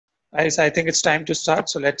Guys, I think it's time to start.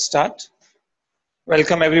 So let's start.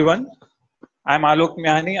 Welcome everyone. I'm Alok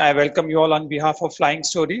Miani. I welcome you all on behalf of Flying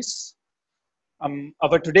Stories.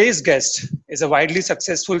 Our today's guest is a widely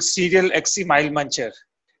successful serial XC mile muncher.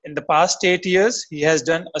 In the past 8 years, he has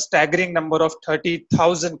done a staggering number of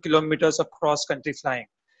 30,000 kilometers of cross country flying.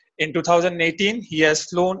 In 2018, he has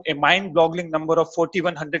flown a mind-boggling number of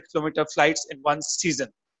 4,100 kilometer flights in one season,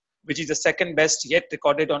 which is the second best yet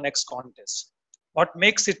recorded on X contest. What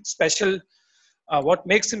makes it special what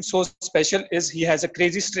makes him so special is he has a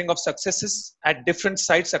crazy string of successes at different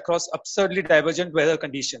sites across absurdly divergent weather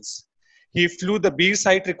conditions. He flew the B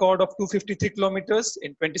site record of 253 kilometers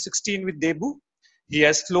in 2016 with Debu. He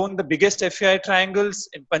has flown the biggest FAI triangles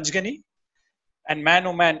in Panchgani. And man,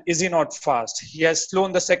 oh man, is he not fast? He has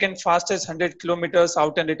flown the second fastest 100 kilometers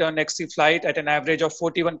out and return XC flight at an average of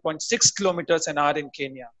 41.6 kilometers an hour in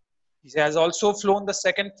Kenya. He has also flown the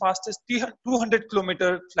second fastest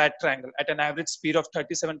 200-kilometer flat triangle at an average speed of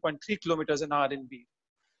 37.3 kilometers an hour in B.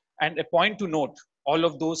 And a point to note, all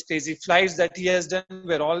of those crazy flights that he has done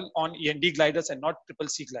were all on END gliders and not triple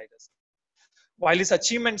C gliders. While his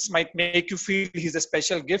achievements might make you feel he's a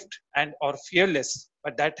special gift and or fearless,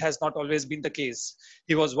 but that has not always been the case.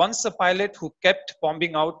 He was once a pilot who kept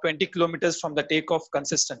bombing out 20 kilometers from the takeoff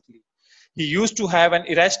consistently. He used to have an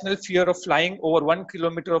irrational fear of flying over 1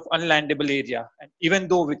 kilometer of unlandable area. And even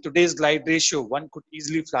though with today's glide ratio, one could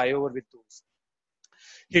easily fly over with those.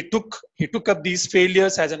 He took up these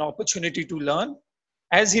failures as an opportunity to learn.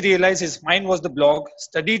 As he realized his mind was the blog,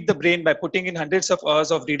 studied the brain by putting in hundreds of hours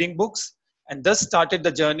of reading books, and thus started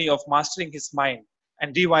the journey of mastering his mind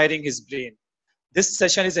and rewiring his brain. This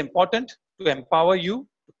session is important to empower you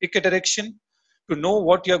to pick a direction, to know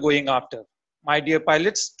what you're going after. My dear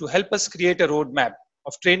pilots, to help us create a roadmap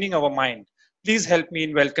of training our mind, please help me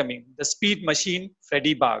in welcoming the speed machine,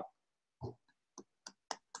 Fredi Bach.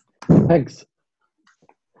 Thanks.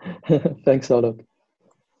 Thanks, Alok.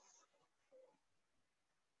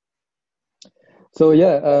 So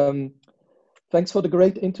yeah, thanks for the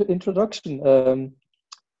great introduction.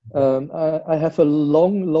 I have a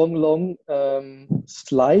long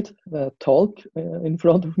slide talk in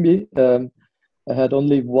front of me. I had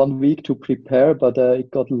only 1 week to prepare, but it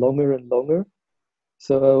got longer and longer.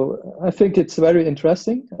 So I think it's very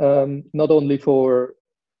interesting, not only for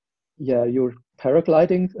your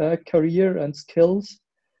paragliding career and skills,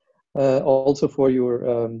 also for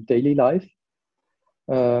your daily life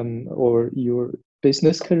or your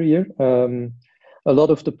business career. A lot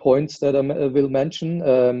of the points that I will mention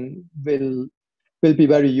will be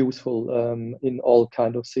very useful in all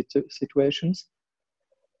kind of situations.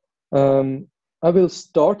 I will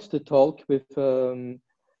start the talk with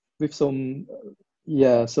some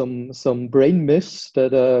brain myths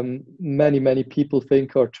that many people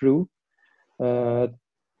think are true.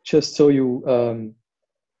 Just so you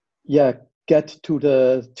get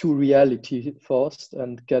to reality fast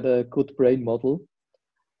and get a good brain model.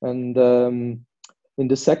 And in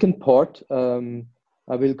the second part,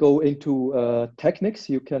 I will go into techniques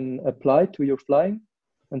you can apply to your flying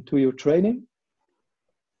and to your training.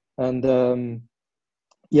 And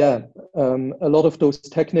a lot of those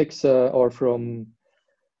techniques are from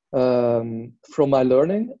my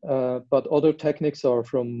learning, but other techniques are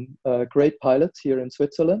from great pilots here in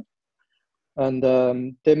Switzerland. And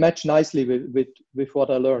they match nicely with what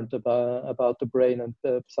I learned about the brain and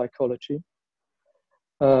the psychology.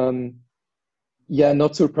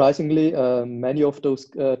 Not surprisingly, many of those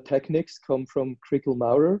techniques come from Kriegel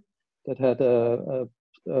Maurer, that had a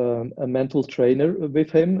mental trainer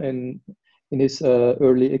with him in his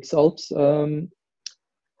early X-Alps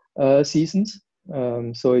seasons.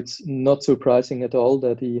 So it's not surprising at all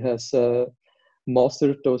that he has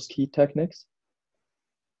mastered those key techniques.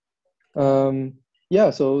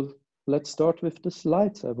 So let's start with the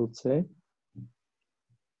slides, I would say.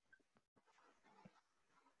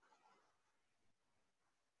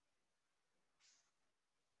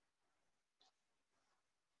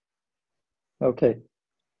 Okay.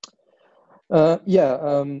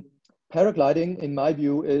 Paragliding, in my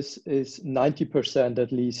view, is 90%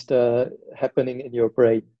 at least happening in your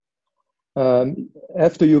brain.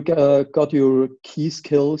 After you got your key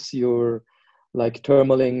skills, your like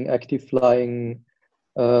thermaling, active flying,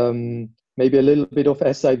 maybe a little bit of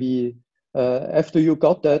SIV. After you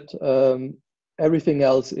got that, everything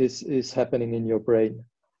else is happening in your brain.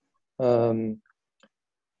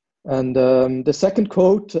 The second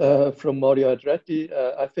quote from Mario Andretti,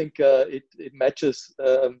 I think it matches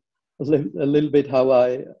a little bit how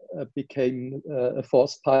I became a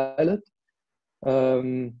fast pilot.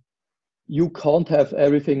 You can't have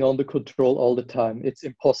everything under control all the time. It's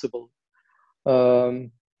impossible.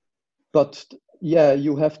 but yeah,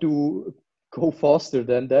 you have to go faster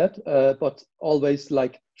than that, but always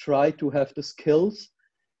like try to have the skills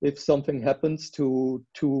if something happens to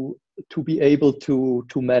be able to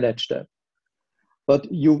manage that. But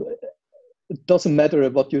it doesn't matter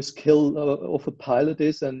what your skill of a pilot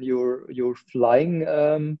is and your flying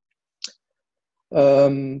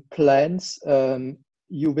plans.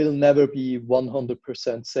 You will never be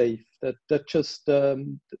 100% safe. That just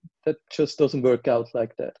doesn't work out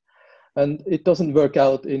like that, and it doesn't work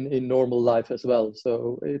out in normal life as well.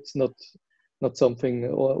 So it's not something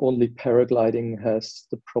only paragliding has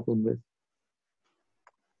the problem with.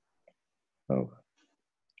 Oh.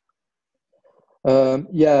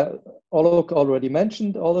 Yeah, Olok already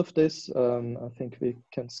mentioned all of this. I think we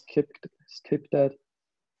can skip that.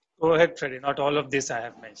 Go ahead, Fredi. Not all of this I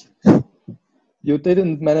have mentioned. You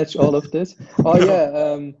didn't manage all of this. Oh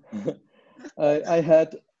yeah, I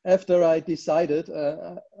had, after I decided,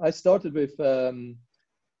 I started with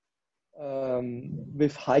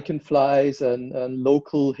hike and flies and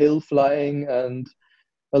local hill flying and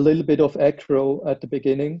a little bit of acro at the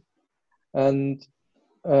beginning, and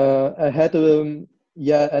I had an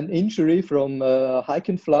injury from hike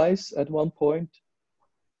and flies at one point,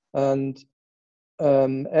 and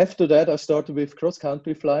after that I started with cross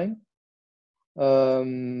country flying.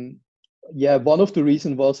 Yeah, one of the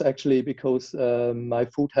reasons was actually because my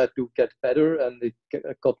foot had to get better, and it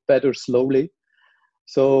got better slowly.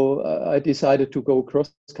 So I decided to go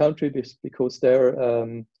cross country because there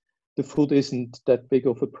the foot isn't that big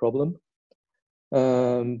of a problem.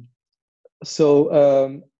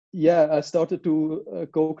 Yeah, I started to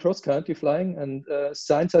go cross country flying, and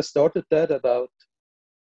since I started that about,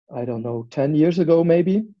 I don't know, 10 years ago,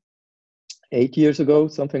 maybe 8 years ago,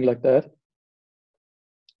 something like that.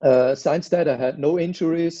 Since that, I had no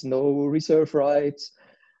injuries, no reserve rides,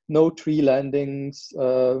 no tree landings.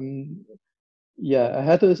 Yeah, I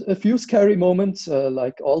had a few scary moments,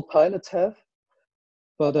 like all pilots have,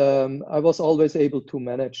 but I was always able to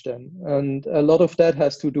manage them. And a lot of that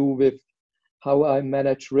has to do with how I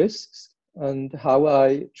manage risks and how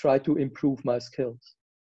I try to improve my skills.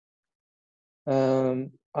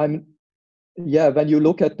 Yeah, when you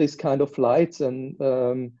look at this kind of flights, and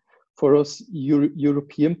for us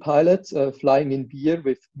European pilots flying in beer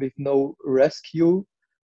with no rescue,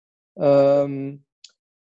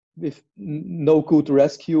 with no good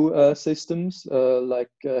rescue systems,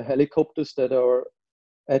 like helicopters that are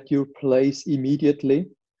at your place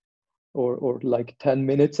immediately, or like 10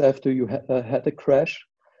 minutes after you had a crash.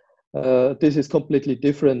 This is completely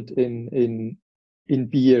different in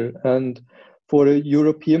beer, and for a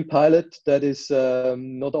European pilot, that is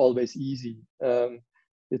not always easy.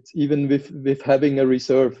 It's even with having a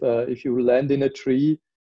reserve. If you land in a tree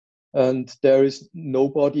and there is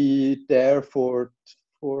nobody there for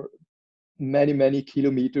many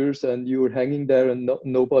kilometers, and you're hanging there, and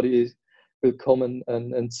nobody will come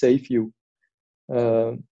and save you.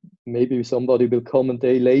 Maybe somebody will come a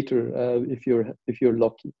day later if you're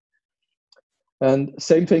lucky. And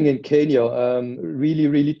same thing in Kenya,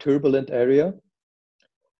 really turbulent area,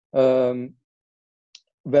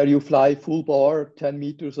 where you fly full bar 10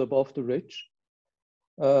 meters above the ridge.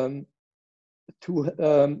 To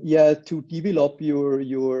develop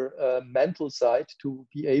your mental side to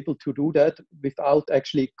be able to do that without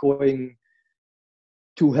actually going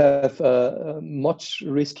to have much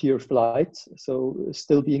riskier flights. So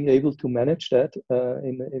still being able to manage that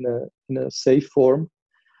in a safe form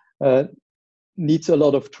needs a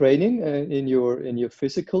lot of training in your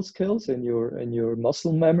physical skills, in your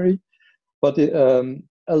muscle memory, but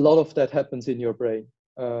a lot of that happens in your brain,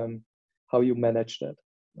 how you manage that.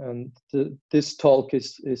 And this talk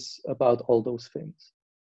is about all those things.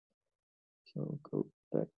 So go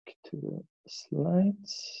back to the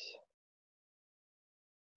slides.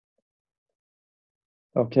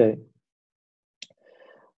 Okay.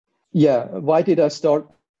 Yeah, why did I start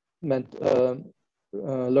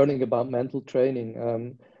learning about mental training?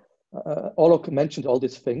 Olok mentioned all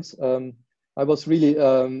these things. I was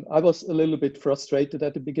a little bit frustrated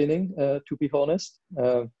at the beginning, to be honest.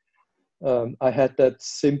 I had that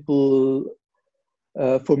simple,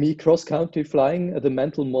 for me, cross-country flying, the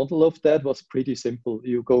mental model of that was pretty simple.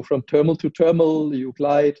 You go from terminal to terminal, you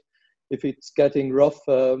glide. If it's getting rough,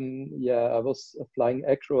 yeah, I was flying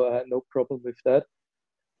acro, I had no problem with that.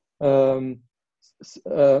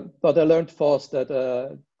 But I learned fast that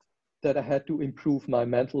I had to improve my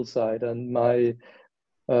mental side and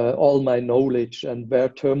all my knowledge, and where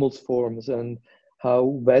terminals forms and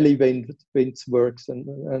how valley winds works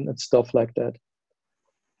and stuff like that.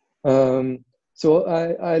 So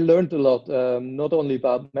I learned a lot, not only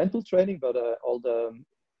about mental training, but all the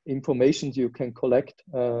information you can collect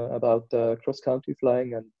about cross-country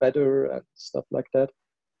flying and weather and stuff like that.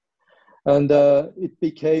 And it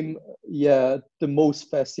became, yeah, the most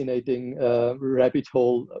fascinating rabbit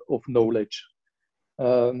hole of knowledge.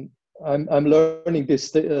 I'm learning this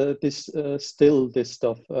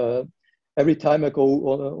stuff. Every time I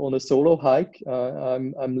go on a solo hike,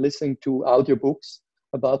 I'm listening to audiobooks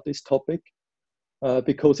about this topic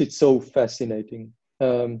because it's so fascinating.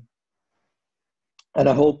 And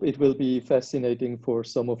I hope it will be fascinating for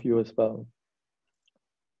some of you as well.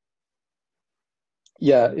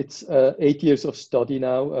 Yeah, it's 8 years of study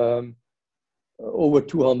now, over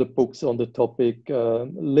 200 books on the topic,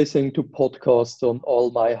 listening to podcasts on all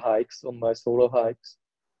my hikes, on my solo hikes.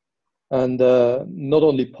 And not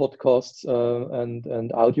only podcasts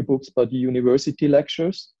and audiobooks, but university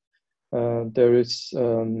lectures. There is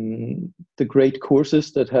the great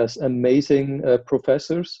courses that has amazing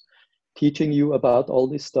professors teaching you about all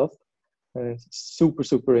this stuff. It's super,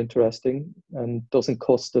 super interesting and doesn't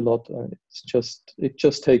cost a lot. It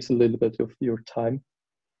just takes a little bit of your time.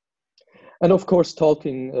 And of course,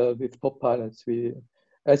 talking with top pilots,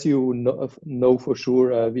 as you know for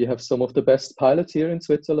sure, we have some of the best pilots here in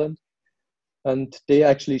Switzerland, and they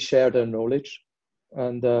actually share their knowledge.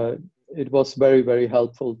 And it was very, very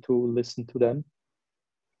helpful to listen to them.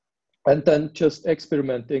 And then just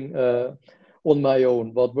experimenting on my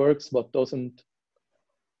own, what works, what doesn't.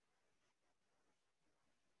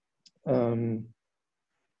 Let me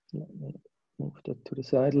move that to the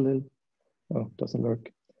side a little. Oh, it doesn't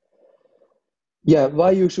work. Yeah,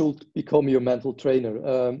 why you should become your mental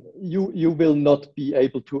trainer. You will not be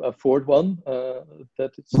able to afford one.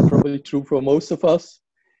 That is probably true for most of us.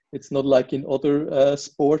 It's not like in other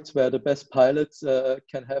sports where the best pilots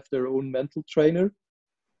can have their own mental trainer.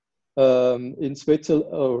 In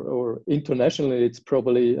Switzerland or internationally, it's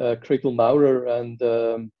probably Kriegel Maurer and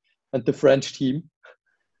the French team.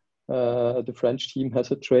 The French team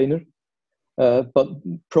has a trainer, but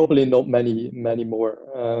probably not many more.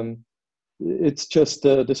 It's just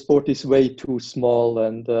the sport is way too small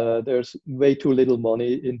and there's way too little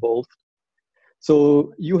money involved.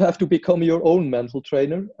 So you have to become your own mental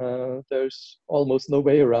trainer. There's almost no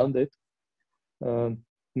way around it.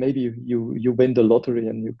 Maybe you win the lottery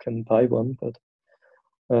and you can buy one,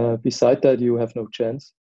 but beside that, you have no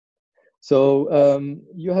chance. So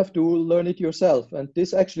you have to learn it yourself. And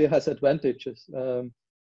this actually has advantages.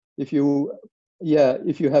 If you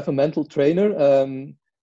have a mental trainer,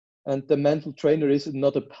 and the mental trainer is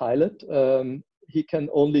not a pilot, he can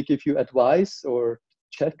only give you advice or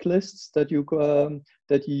checklists that you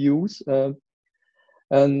use,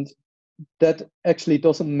 and that actually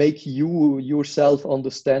doesn't make you yourself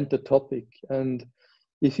understand the topic. And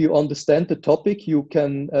if you understand the topic, you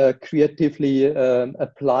can creatively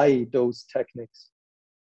apply those techniques.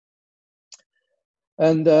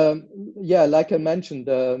 And like I mentioned,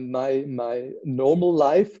 my normal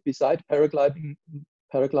life beside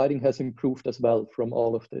paragliding has improved as well from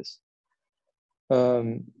all of this.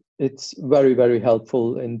 It's very, very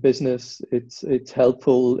helpful in business. It's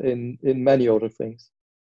helpful in many other things.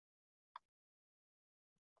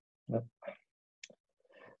 Yeah.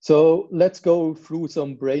 So let's go through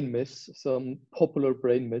some brain myths, some popular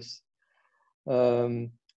brain myths. For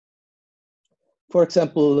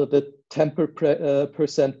example, the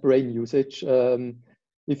 10% brain usage.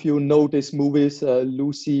 If you know these movies,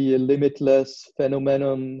 Lucy, Limitless,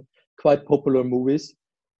 Phenomenon, quite popular movies,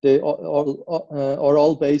 they are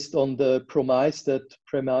all based on the premise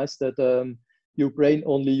that your brain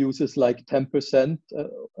only uses like 10%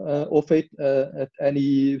 of it at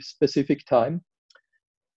any specific time.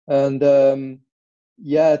 And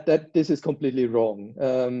this is completely wrong.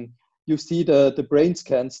 You see the brain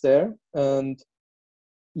scans there, and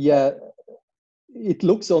it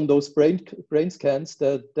looks on those brain scans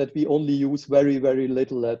that we only use very, very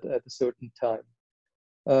little at a certain time.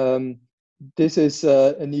 This is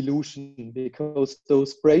an illusion because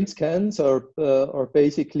those brain scans are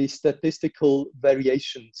basically statistical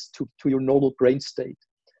variations to your normal brain state.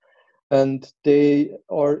 And they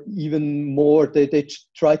are even more, they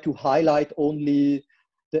try to highlight only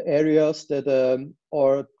the areas that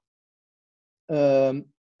are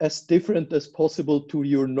as different as possible to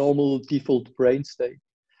your normal default brain state.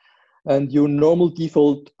 And your normal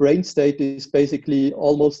default brain state is basically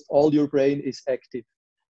almost all your brain is active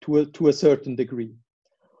to a certain degree.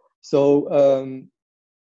 So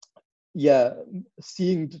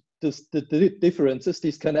seeing the differences,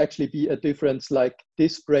 this can actually be a difference, like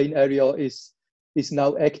this brain area is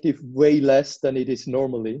now active way less than it is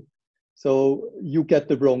normally. So you get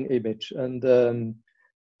the wrong image. And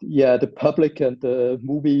yeah, the public and the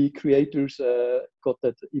movie creators got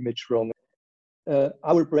that image wrong.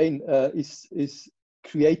 Our brain is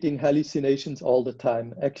creating hallucinations all the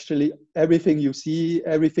time. Actually, everything you see,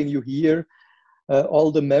 everything you hear,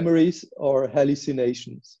 all the memories are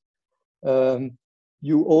hallucinations.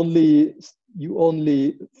 You only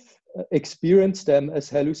experience them as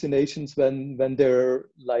hallucinations when they're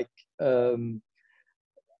like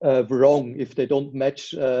wrong, if they don't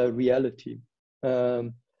match reality.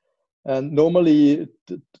 And normally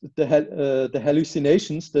the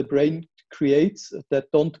hallucinations the brain creates that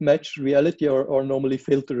don't match reality are normally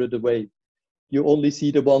filtered away. You only see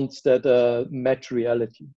the ones that match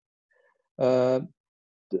reality. The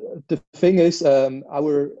thing is,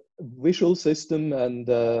 our visual system and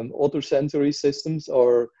other sensory systems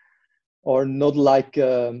are not like,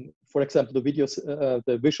 for example,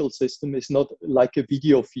 the visual system is not like a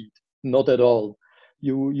video feed, not at all.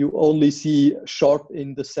 You only see sharp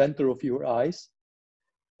in the center of your eyes,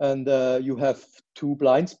 and you have two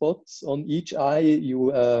blind spots on each eye.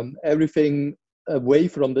 You everything away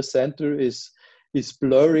from the center is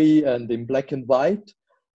blurry and in black and white,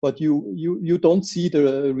 but you don't see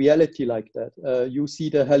the reality like that. You see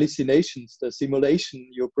the hallucinations, the simulation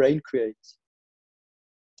your brain creates.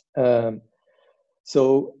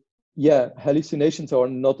 So yeah, hallucinations are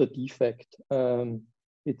not a defect.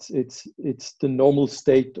 It's the normal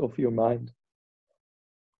state of your mind.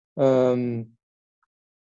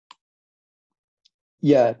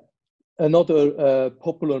 Yeah, another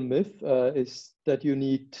popular myth is that you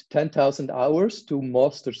need 10,000 hours to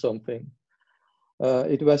master something.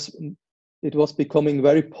 It was becoming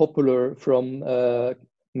very popular from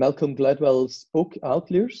Malcolm Gladwell's book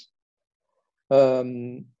Outliers.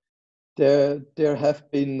 There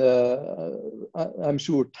have been, I'm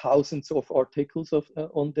sure, thousands of articles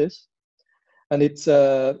on this, and it's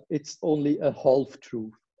only a half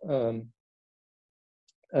truth.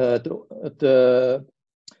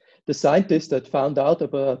 The scientist that found out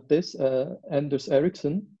about this, Anders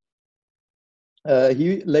Ericsson,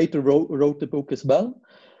 he later wrote the book as well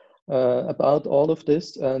about all of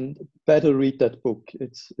this, and better read that book.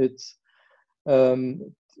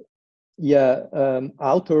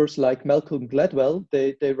 Authors like Malcolm Gladwell,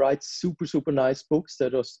 they write super nice books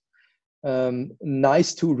that are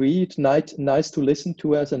nice to read, nice to listen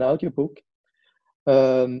to as an audiobook,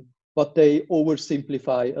 but they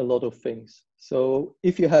oversimplify a lot of things. So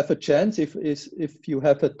if you have a chance, if you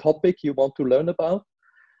have a topic you want to learn about,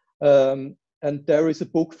 and there is a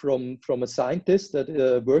book from a scientist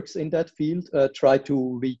that works in that field, try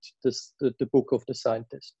to read the book of the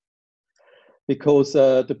scientist. Because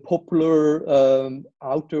the popular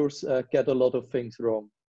authors get a lot of things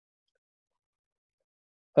wrong.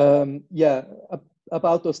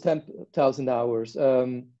 About those 10,000 hours.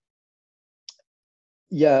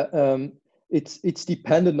 It's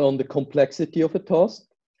dependent on the complexity of a task.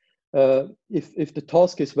 If the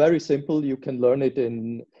task is very simple, you can learn it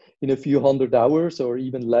in a few hundred hours or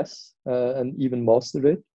even less, and even master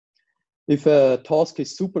it. If a task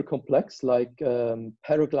is super complex, like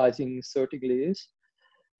paragliding certainly is,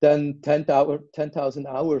 then 10,000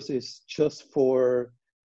 hours is just for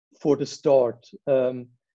the start.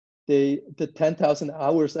 The 10,000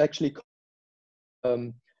 hours actually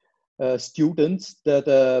students that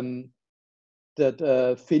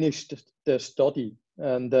finished their study,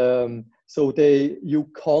 and so you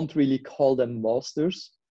can't really call them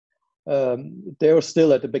masters. They are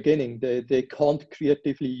still at the beginning. They can't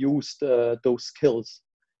creatively use those skills.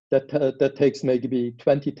 That takes maybe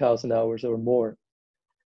 20,000 hours or more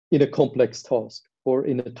in a complex task, or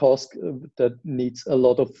in a task that needs a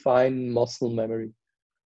lot of fine muscle memory.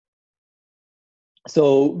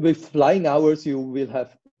 So with flying hours, you will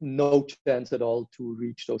have no chance at all to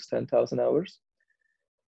reach those 10,000 hours.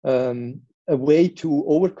 A way to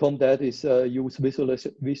overcome that is use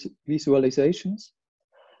visualizations.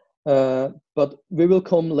 But we will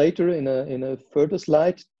come later in a further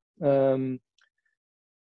slide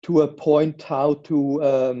to a point how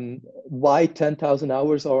to why 10,000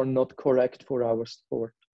 hours are not correct for our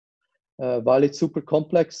sport. While it's super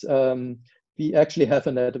complex, we actually have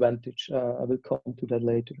an advantage. I will come to that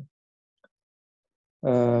later.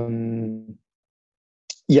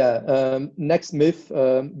 Next myth,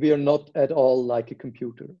 we are not at all like a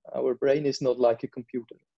computer. Our brain is not like a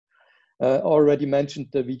computer. Already mentioned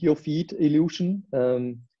the video feed illusion.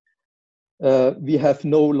 We have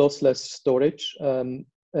no lossless storage, and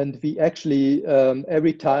we actually,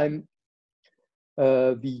 every time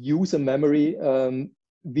we use a memory,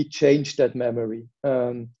 we change that memory.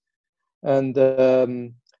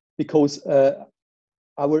 Because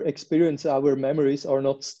our experience, our memories are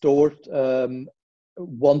not stored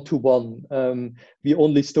one-to-one. We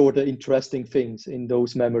only store the interesting things in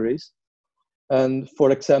those memories. And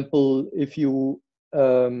for example, if you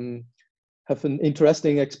have an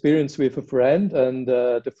interesting experience with a friend, and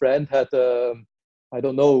the friend had, I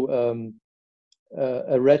don't know,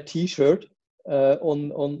 a red T-shirt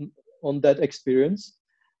on that experience,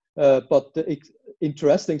 but the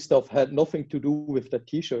interesting stuff had nothing to do with the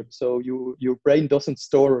T-shirt. So your brain doesn't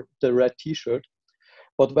store the red T-shirt.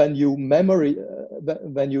 But when you remember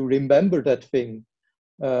that thing,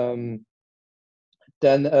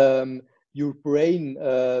 then your brain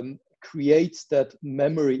creates that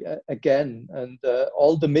memory again, and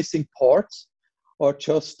all the missing parts are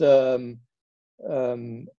just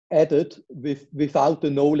added without the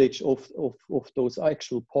knowledge of those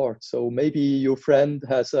actual parts. So maybe your friend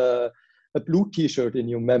has a blue T-shirt in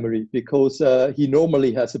your memory because he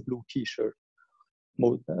normally has a blue T-shirt.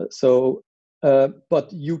 But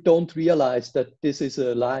you don't realize that this is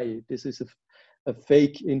a lie. This is a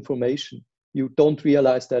fake information. You don't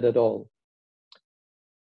realize that at all.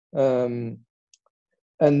 And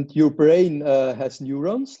your brain has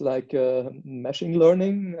neurons like machine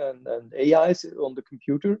learning and AIs on the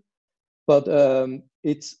computer, but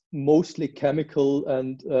it's mostly chemical,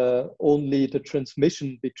 and only the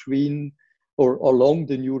transmission between or along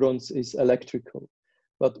the neurons is electrical.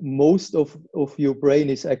 But most of your brain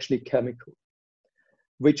is actually chemical,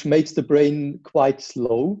 which makes the brain quite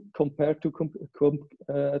slow compared to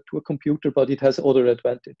a computer, but it has other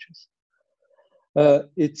advantages.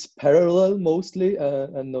 It's parallel mostly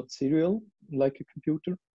and not serial like a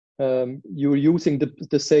computer. You're using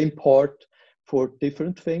the same part for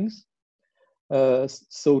different things.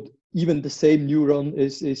 So even the same neuron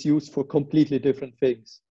is used for completely different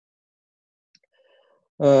things.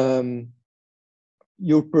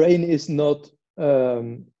 Your brain is not,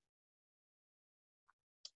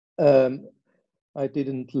 I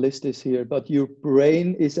didn't list this here, but your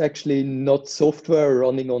brain is actually not software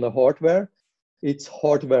running on a hardware. It's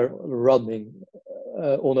hardware running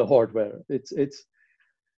on a hardware. It's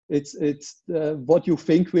what you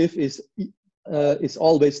think with is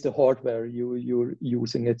always the hardware you're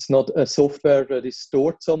using. It's not a software that is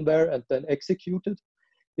stored somewhere and then executed.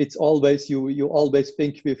 It's always you always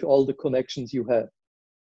think with all the connections you have.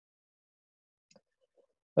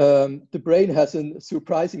 The brain has a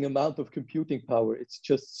surprising amount of computing power. It's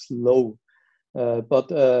just slow, but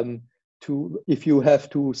if you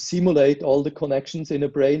have to simulate all the connections in a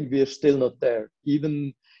brain, we are still not there.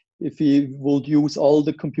 Even if we would use all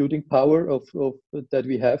the computing power that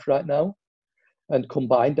we have right now and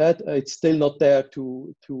combine that, it's still not there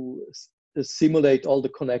to simulate all the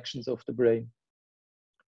connections of the brain.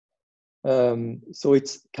 So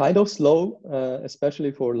it's kind of slow,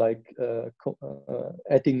 especially for like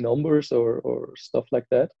adding numbers or stuff like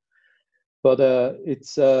that. But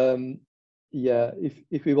it's yeah,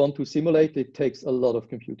 if we want to simulate, it takes a lot of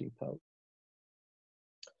computing power.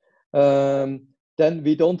 Then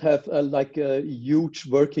we don't have like a huge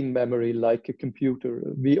working memory like a computer.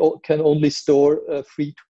 We can only store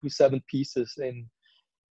 3 to 7 pieces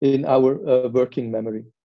in our working memory,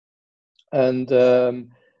 and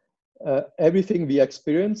everything we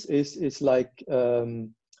experience is like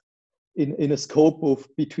in a scope of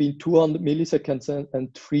between 200 milliseconds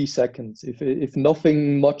and 3 seconds. If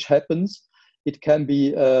nothing much happens, it can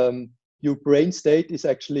be your brain state is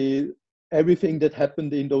actually everything that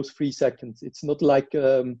happened in those 3 seconds. It's not like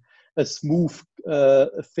a smooth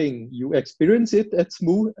thing. You experience it as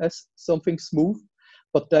something smooth,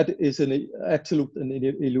 but that is an absolute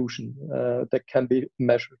illusion that can be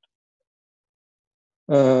measured.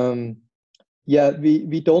 Yeah,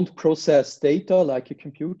 we don't process data like a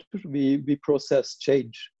computer. We process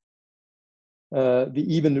change. We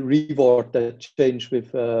even reward that change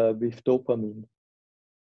with dopamine.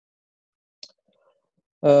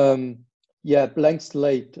 Yeah, blank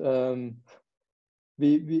slate.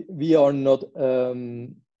 We are not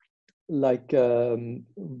like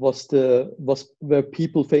were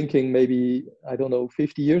people thinking maybe, I don't know,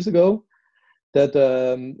 50 years ago that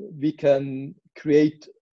we can create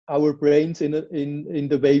our brains in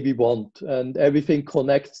the way we want, and everything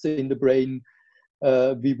connects in the brain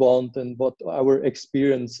we want, and what our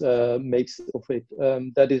experience makes of it.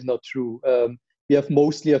 That is not true. We have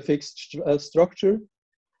mostly a fixed structure.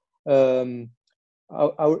 Even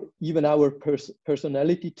our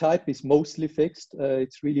personality type is mostly fixed.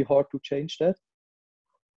 It's really hard to change that.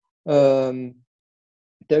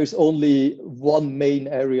 There's only one main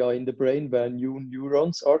area in the brain where new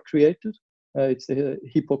neurons are created. It's the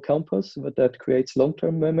hippocampus, but that creates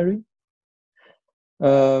long-term memory.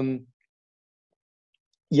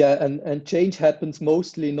 Yeah, and change happens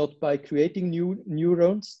mostly not by creating new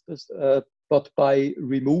neurons, but by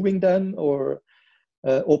removing them or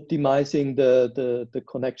optimizing the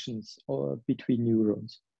connections between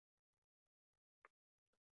neurons.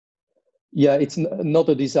 Yeah, it's not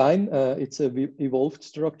a design, it's an evolved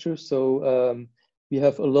structure. So we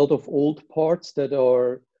have a lot of old parts that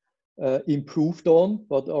are improved on,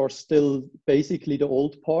 but are still basically the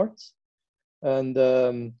old parts.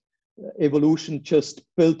 And evolution just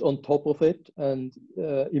built on top of it and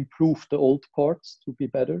improved the old parts to be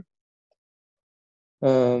better.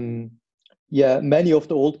 Yeah, many of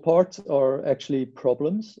the old parts are actually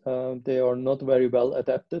problems. They are not very well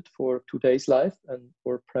adapted for today's life and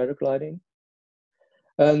for paragliding.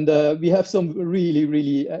 And we have some really,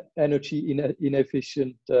 really energy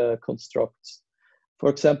inefficient constructs. For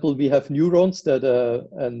example, we have neurons that,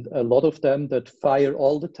 and a lot of them that fire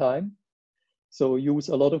all the time. So use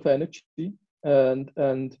a lot of energy, and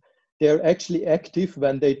they're actually active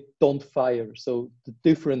when they don't fire. So the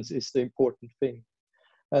difference is the important thing.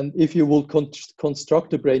 And if you will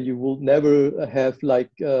construct a brain, you will never have like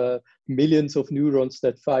millions of neurons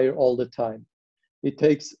that fire all the time. It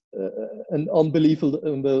takes an unbelievable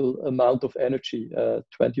amount of energy,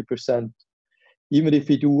 20%. Even if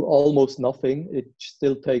we do almost nothing, it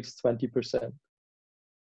still takes 20%.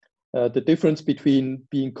 The difference between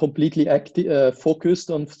being completely focused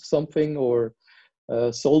on something or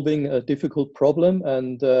solving a difficult problem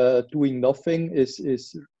and doing nothing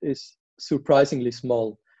is surprisingly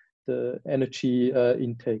small, the energy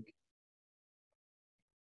intake.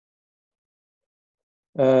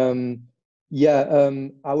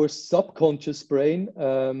 Our subconscious brain,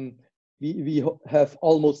 we have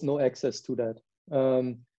almost no access to that.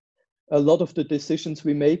 A lot of the decisions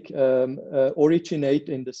we make originate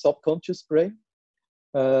in the subconscious brain,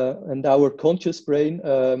 and our conscious brain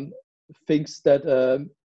thinks that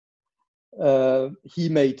he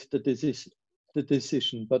made the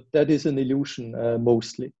decision, but that is an illusion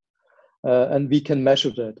mostly. And we can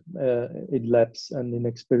measure that in labs and in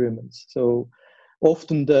experiments. So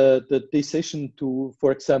often the decision to,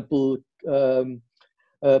 for example,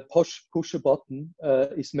 push a button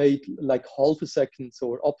is made like half a second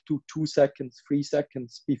or up to 2 seconds, 3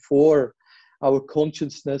 seconds before our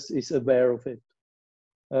consciousness is aware of it.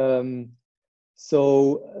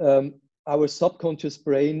 Our subconscious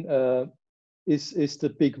brain is the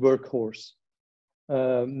big workhorse,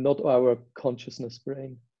 not our consciousness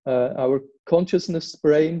brain. Our consciousness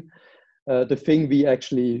brain, the thing we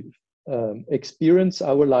actually experience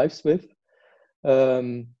our lives with,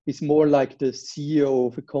 is more like the CEO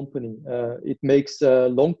of a company. It makes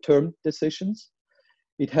long-term decisions.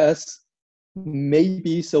 It has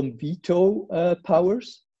maybe some veto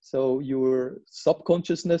powers. So your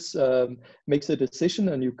subconsciousness makes a decision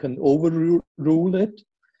and you can overrule it.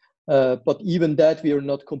 But even that, we are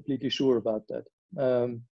not completely sure about that.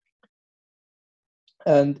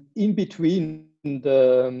 And in between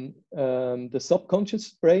the subconscious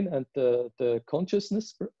brain and the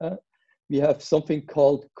consciousness, we have something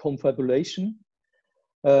called confabulation.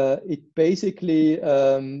 It basically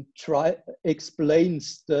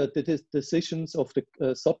explains the decisions of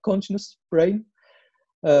the subconscious brain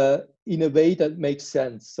in a way that makes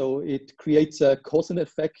sense. So it creates a cause and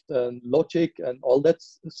effect and logic and all that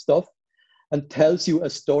stuff and tells you a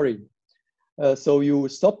story. So your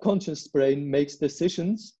subconscious brain makes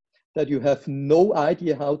decisions that you have no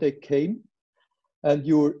idea how they came, and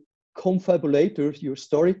your confabulator, your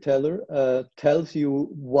storyteller, tells you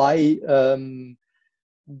why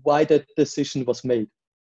that decision was made,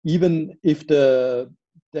 even if the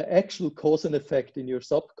actual cause and effect in your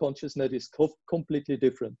subconsciousness is completely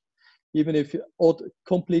different, even if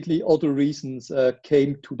completely other reasons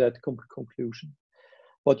came to that conclusion.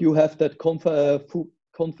 But you have that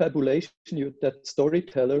confabulation, that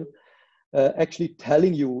storyteller actually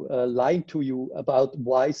telling you, lying to you about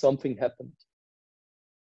why something happened.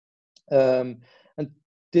 And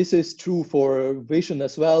this is true for vision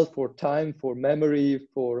as well, for time, for memory,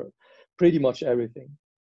 for pretty much everything.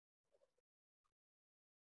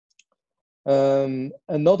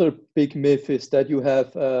 Another big myth is that you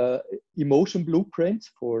have emotion blueprints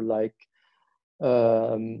for like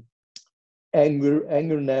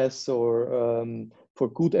angerness or for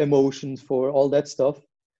good emotions, for all that stuff.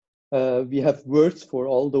 We have words for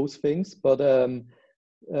all those things, but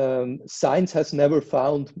science has never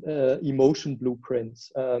found emotion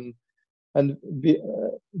blueprints. And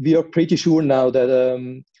we are pretty sure now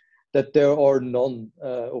that there are none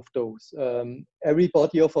of those.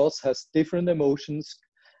 Everybody of us has different emotions,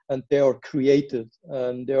 and they are created.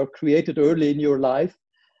 They are created early in your life,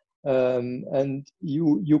 and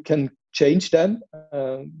you can change them.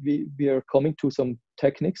 We are coming to some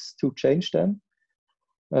techniques to change them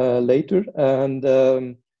later. And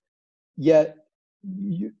yeah,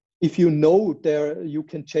 if you know there, you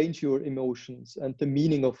can change your emotions and the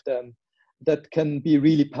meaning of them. That can be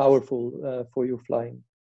really powerful for your flying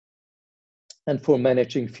and for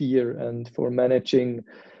managing fear and for managing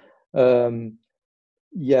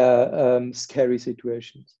scary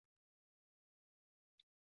situations.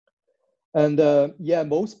 And yeah,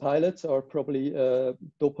 most pilots are probably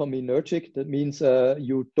dopaminergic. That means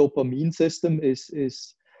your dopamine system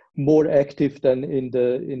is more active than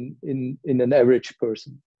in an average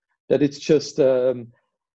person. That it's just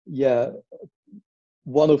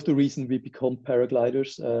one of the reasons we become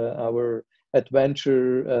paragliders. Our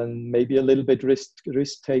adventure and maybe a little bit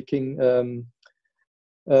risk taking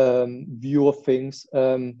view of things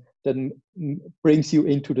then brings you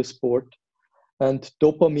into the sport. And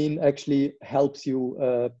dopamine actually helps you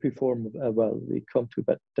perform well. We come to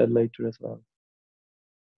that later as well.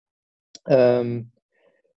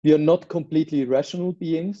 We are not completely rational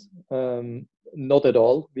beings, not at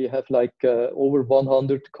all. We have like over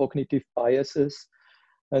 100 cognitive biases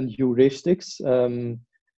and heuristics.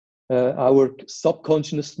 Our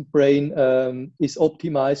subconscious brain is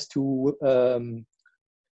optimized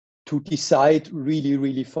to decide really,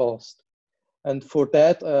 really fast. And for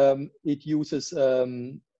that, it uses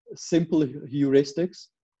simple heuristics.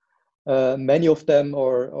 Many of them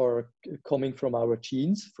are coming from our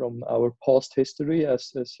genes, from our past history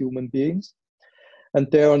as human beings. And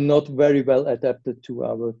they are not very well adapted to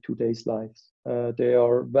our today's lives. They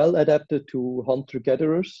are well adapted to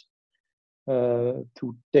hunter-gatherers,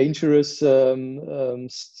 to dangerous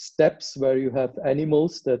steppes where you have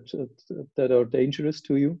animals that are dangerous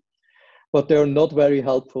to you. But they're not very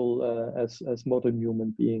helpful as modern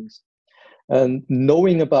human beings. And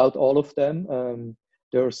knowing about all of them,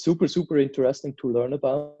 they're super, super interesting to learn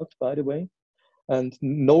about, by the way. And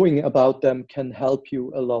knowing about them can help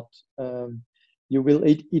you a lot. You will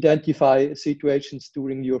identify situations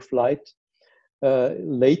during your flight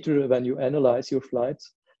later when you analyze your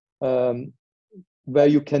flights, where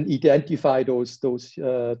you can identify those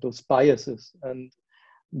biases. And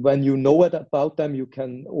when you know about them, you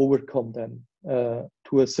can overcome them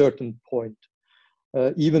to a certain point.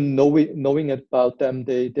 Even knowing about them,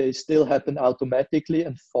 they still happen automatically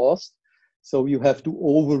and fast. So you have to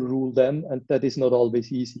overrule them, and that is not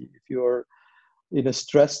always easy. If you're in a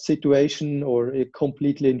stressed situation or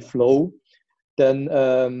completely in flow, then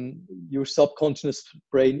your subconscious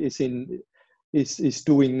brain is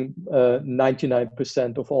doing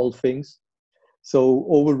 99% of all things. So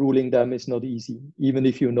overruling them is not easy, even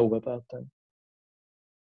if you know about them.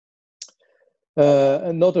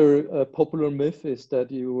 Another popular myth is that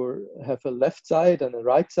you have a left side and a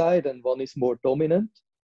right side, and one is more dominant.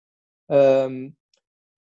 The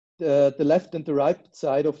left and the right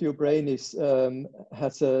side of your brain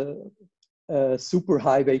has a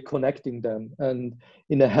superhighway connecting them. And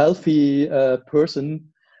in a healthy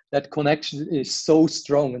person, that connection is so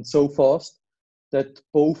strong and so fast that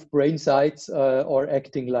both brain sides are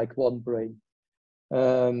acting like one brain.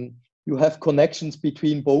 You have connections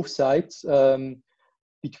between both sides,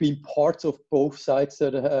 between parts of both sides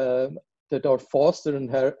that are faster and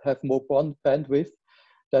have more bandwidth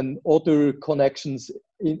than other connections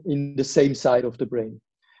in the same side of the brain.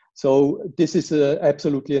 So this is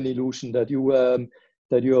absolutely an illusion that you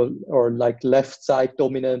are like left side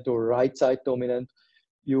dominant or right side dominant.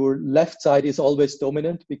 Your left side is always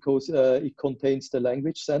dominant because it contains the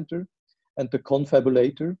language center and the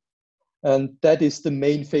confabulator. And that is the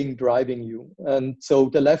main thing driving you. And so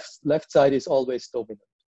the left side is always dominant.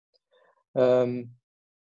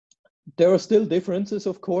 There are still differences,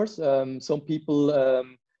 of course. Some people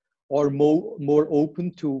are more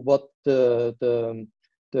open to what the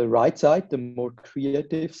right side, the more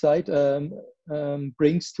creative side,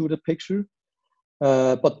 brings to the picture.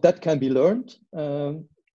 But that can be learned.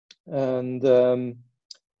 And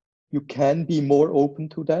you can be more open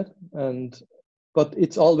to that. But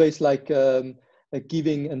it's always like a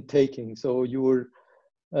giving and taking. So your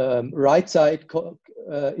right side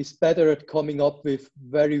is better at coming up with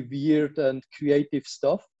very weird and creative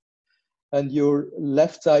stuff. And your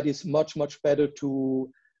left side is much, much better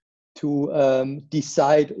to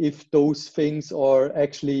decide if those things are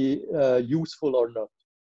actually useful or not.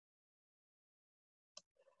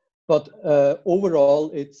 But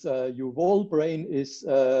overall, it's your whole brain is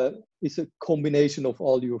a combination of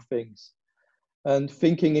all your things. And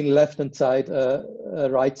thinking in left-hand side,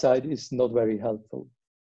 right side is not very helpful.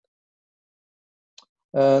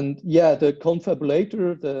 And yeah, the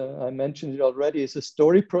confabulator, I mentioned it already, is a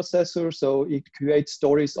story processor. So it creates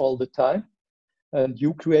stories all the time, and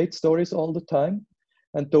you create stories all the time.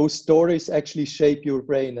 And those stories actually shape your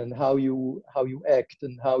brain and how you act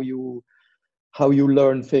and how you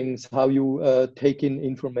learn things, how you take in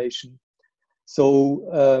information. So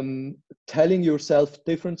telling yourself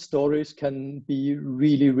different stories can be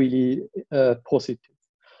really, really positive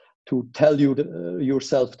to tell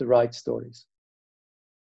yourself the right stories.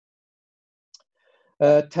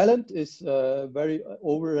 Talent is very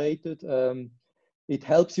overrated. It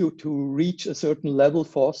helps you to reach a certain level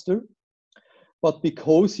faster. But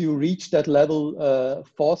because you reach that level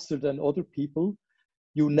faster than other people,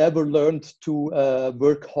 you never learned to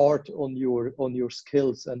work hard on your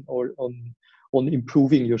skills and or on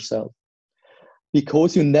improving yourself.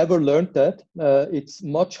 Because you never learned that, it's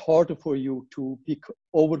much harder for you to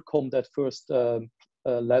overcome that first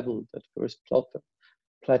level, that first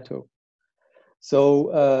plateau.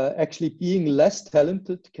 So actually being less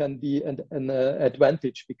talented can be an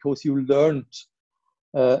advantage because you learned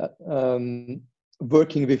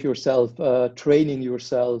working with yourself, training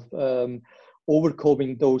yourself,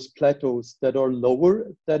 overcoming those plateaus that are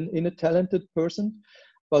lower than in a talented person,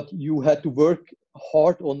 but you had to work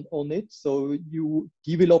hard on it. So you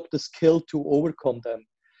develop the skill to overcome them.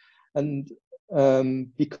 And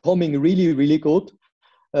becoming really, really good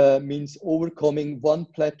means overcoming one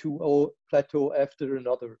plateau after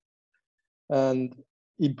another and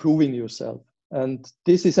improving yourself. And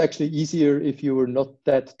this is actually easier if you are not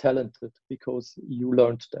that talented because you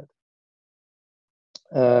learned that.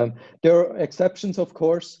 There are exceptions, of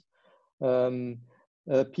course.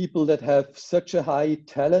 People that have such a high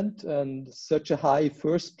talent and such a high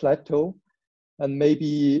first plateau, and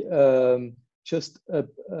maybe just a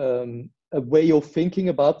way of thinking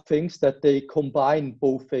about things that they combine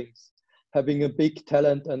both things, having a big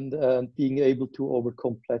talent and being able to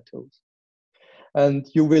overcome plateaus. And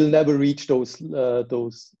you will never reach those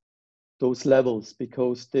levels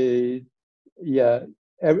because every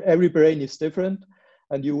brain is different,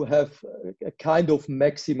 and you have a kind of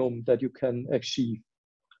maximum that you can achieve.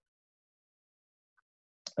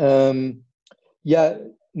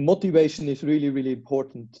 Motivation is really, really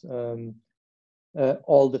important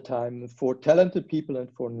all the time for talented people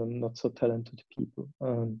and for not so talented people.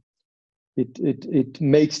 It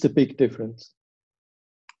makes the big difference.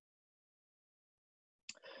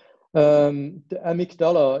 The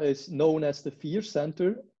amygdala is known as the fear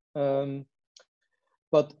center,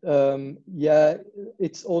 but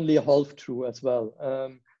it's only half true as well.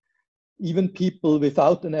 Even people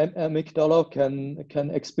without an amygdala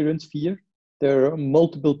can experience fear. There are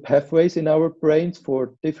multiple pathways in our brains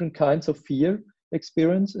for different kinds of fear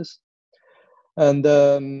experiences. And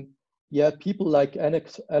people like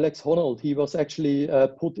Alex Honnold, he was actually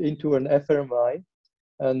put into an fMRI,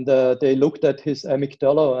 and they looked at his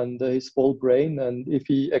amygdala and his whole brain, and if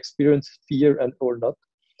he experienced fear or not,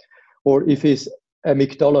 or if his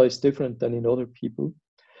amygdala is different than in other people.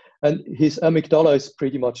 And his amygdala is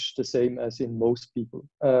pretty much the same as in most people.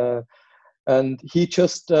 And he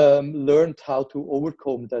just learned how to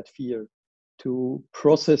overcome that fear, to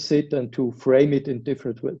process it and to frame it in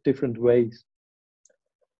different ways.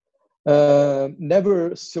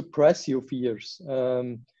 Never suppress your fears.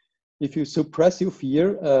 If you suppress your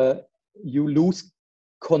fear, you lose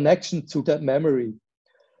connection to that memory.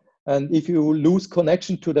 And if you lose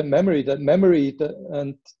connection to the memory,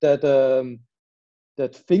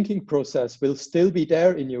 that thinking process will still be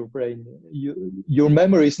there in your brain. Your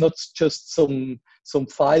memory is not just some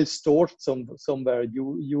file stored somewhere.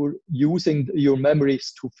 You're using your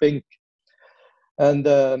memories to think. And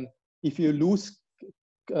if you lose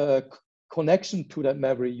connection to that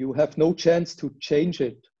memory, you have no chance to change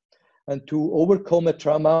it. And to overcome a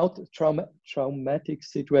traumatic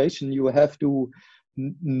situation, you have to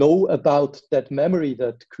know about that memory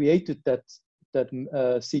that created that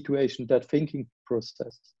situation, that thinking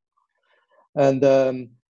process. And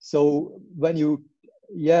so when you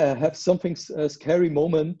have something a scary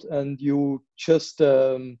moment and you just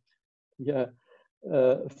forget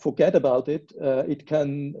about it, it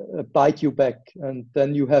can bite you back, and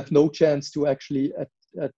then you have no chance to actually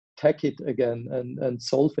attack it again and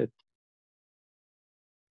solve it.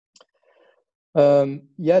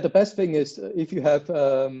 The best thing is if you have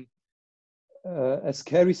a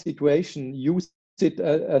scary situation, use it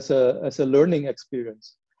as a learning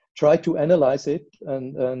experience. Try to analyze it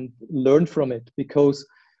and learn from it, because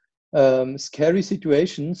scary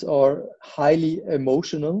situations are highly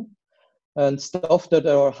emotional, and stuff that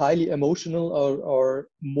are highly emotional are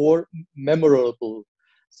more memorable.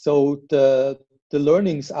 So the the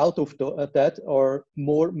learnings out of that are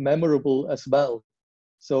more memorable as well.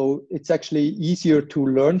 So it's actually easier to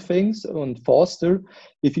learn things and faster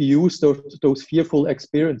if you use those fearful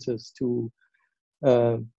experiences to,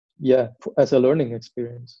 as a learning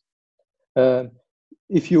experience.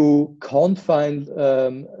 If you can't find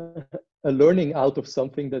a learning out of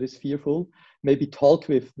something that is fearful, maybe talk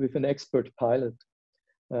with an expert pilot.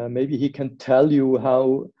 Maybe he can tell you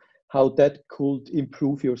how that could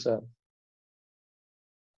improve yourself.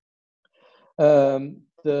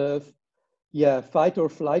 The fight or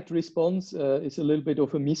flight response is a little bit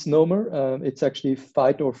of a misnomer. It's actually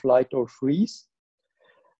fight or flight or freeze.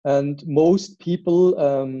 And most people,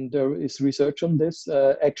 there is research on this,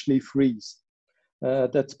 actually freeze.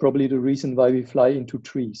 That's probably the reason why we fly into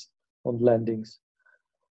trees on landings.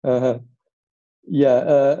 It's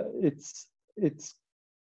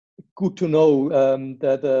good to know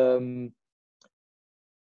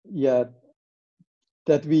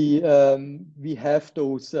that we have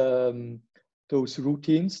those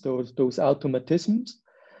routines, those automatisms,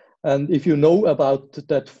 and if you know about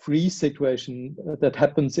that freeze situation that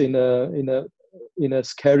happens in a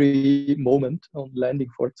scary moment on landing,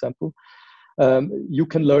 for example, you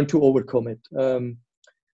can learn to overcome it.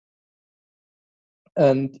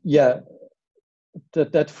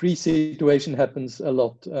 That freeze situation happens a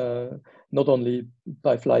lot, not only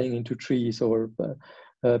by flying into trees, or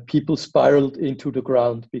people spiraled into the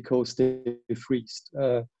ground because they freezed.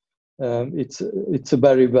 It's a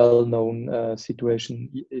very well-known situation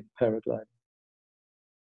in paragliding.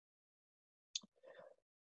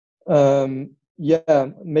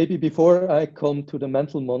 Maybe before I come to the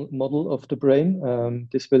mental model of the brain,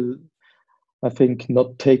 this will, I think,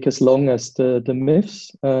 not take as long as the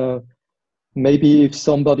myths. Maybe if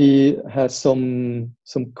somebody has some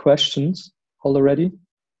questions already.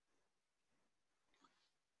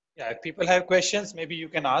 Yeah, if people have questions, maybe you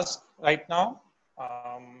can ask right now.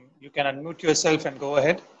 You can unmute yourself and go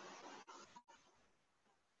ahead.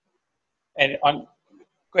 And on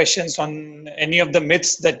questions on any of the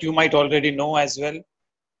myths that you might already know as well.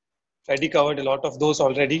 Fredi covered a lot of those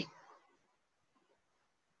already.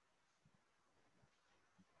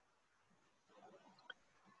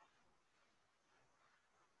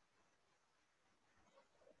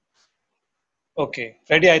 Okay,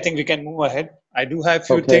 Fredi, I think we can move ahead. I do have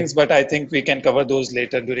few things, but I think we can cover those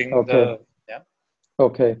later during the,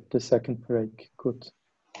 Okay, the second break, good.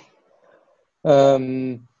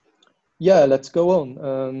 Let's go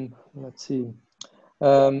on. Let's see.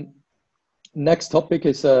 Next topic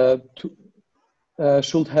is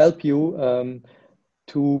should help you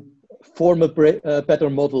to form a better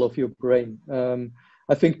model of your brain. I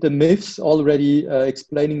think the myths already,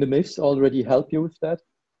 explaining the myths already help you with that.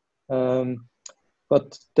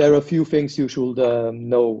 But there are a few things you should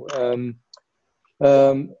know.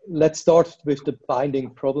 Let's start with the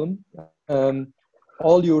binding problem.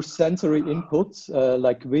 All your sensory inputs,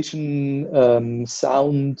 like vision,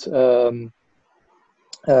 sound,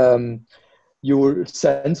 your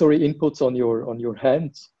sensory inputs on your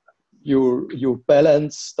hands, your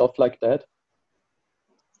balance, stuff like that,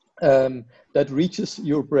 that reaches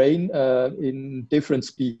your brain in different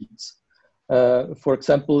speeds. For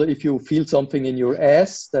example, if you feel something in your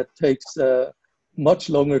ass, that takes much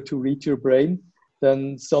longer to reach your brain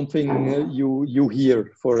than something you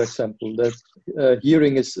hear, for example. That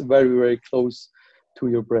hearing is very, very close to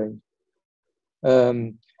your brain.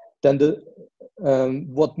 Then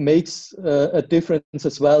what makes a difference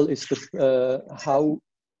as well is how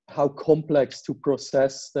complex to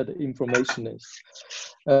process that information is.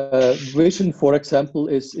 Vision, for example,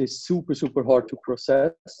 is super, super hard to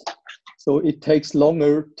process. So it takes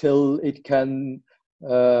longer till it can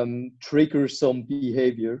trigger some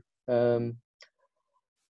behavior.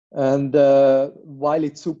 And while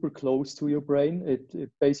it's super close to your brain,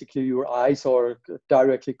 it basically your eyes are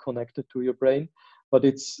directly connected to your brain, but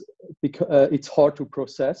it's hard to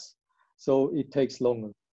process, so it takes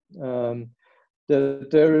longer.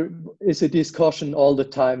 There is a discussion all the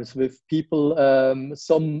times with people.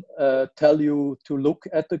 Some tell you to look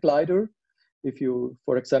at the glider. If you,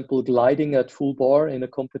 for example, gliding at full bar in a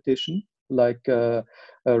competition, like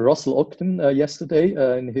Russell Ogden yesterday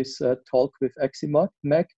in his talk with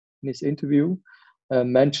Aximag, in his interview,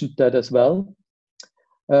 mentioned that as well.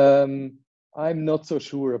 I'm not so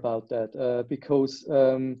sure about that because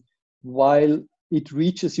while it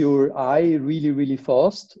reaches your eye really, really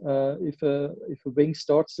fast, if a wing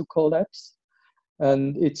starts to collapse,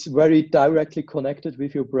 and it's very directly connected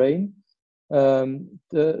with your brain,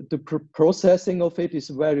 the processing of it is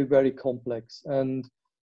very, very complex. And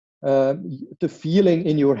The feeling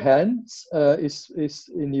in your hands is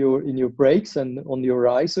in your brakes and on your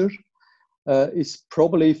riser is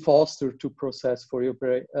probably faster to process for your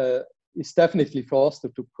brain. It's definitely faster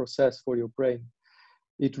to process for your brain.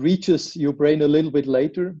 It reaches your brain a little bit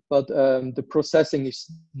later, but the processing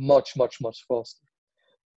is much faster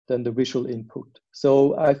than the visual input.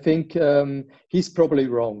 So I think he's probably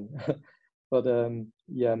wrong, but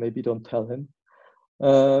yeah, maybe don't tell him.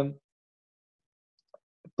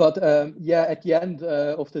 But yeah, at the end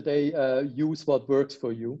of the day, use what works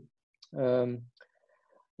for you.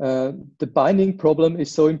 The binding problem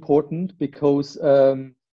is so important because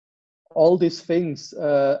all these things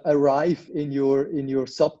arrive in your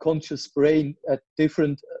subconscious brain at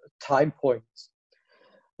different time points,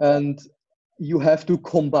 and you have to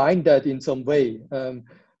combine that in some way.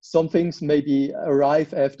 Some things maybe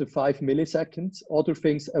arrive after 5 milliseconds, other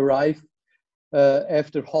things arrive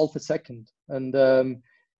after half a second, and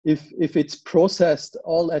if it's processed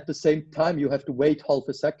all at the same time, you have to wait half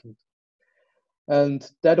a second,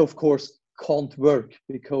 and that of course can't work,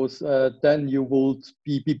 because then you would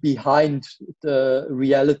be behind the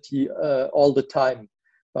reality all the time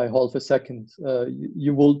by half a second.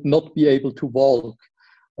 You will not be able to walk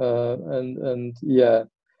and yeah,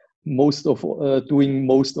 most of doing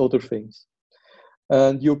most other things.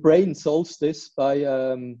 And your brain solves this by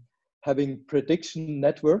having prediction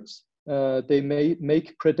networks. They may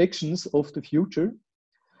make predictions of the future,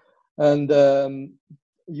 and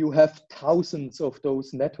you have thousands of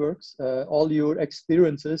those networks. All your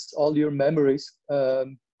experiences, all your memories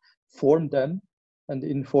form them and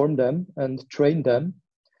inform them and train them.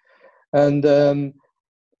 And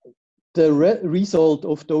the result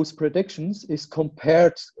of those predictions is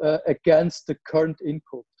compared against the current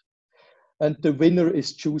input, and the winner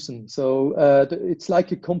is chosen. So it's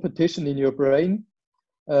like a competition in your brain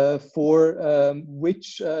for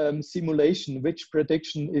which simulation, which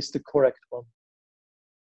prediction is the correct one.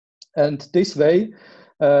 And this way,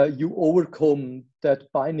 you overcome that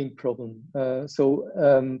binding problem. So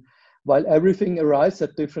while everything arrives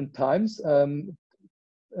at different times,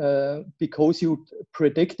 because you're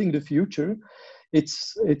predicting the future,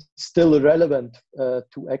 it's still relevant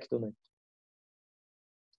to act on it.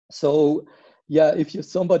 So yeah, if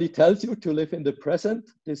somebody tells you to live in the present,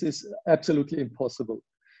 this is absolutely impossible,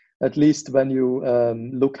 at least when you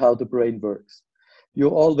look how the brain works.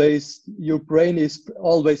 Your brain is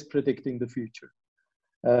always predicting the future.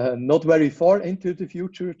 Not very far into the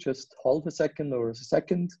future, just half a second or a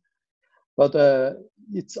second, but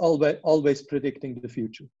it's always predicting the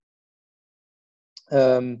future.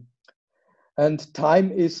 And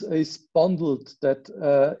time is bundled, that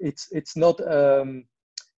it's not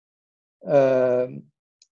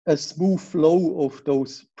a smooth flow of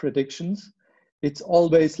those predictions. It's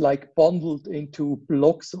always like bundled into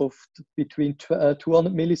blocks of between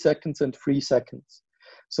 200 milliseconds and 3 seconds.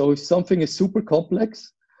 So if something is super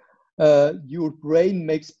complex, your brain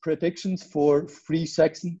makes predictions for 3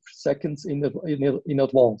 seconds in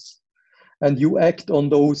advance, and you act on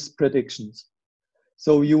those predictions.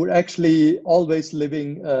 So you're actually always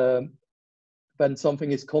living, when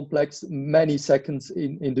something is complex, many seconds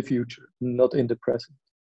in the future, not in the present.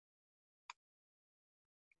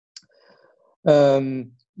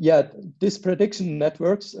 Yeah, these prediction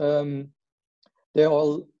networks, they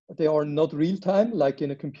are not real time like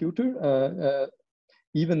in a computer.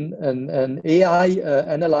 Even an AI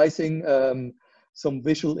analyzing some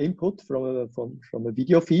visual input from a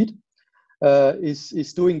video feed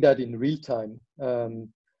is doing that in real time.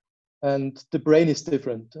 And the brain is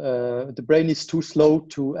different. The brain is too slow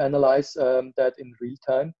to analyze that in real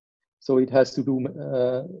time, so it has to do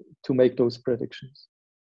to make those predictions.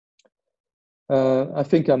 I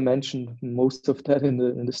think I mentioned most of that in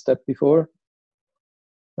the step before.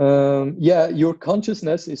 Yeah, your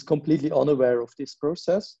consciousness is completely unaware of this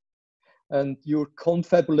process, and your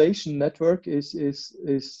confabulation network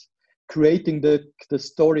is creating the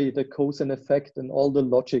story, the cause and effect, and all the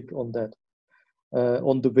logic on that,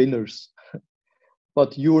 on the winners.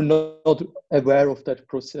 But you're not aware of that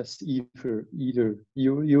process either.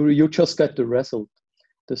 You just get the result,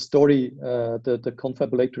 the story the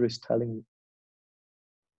confabulator is telling you.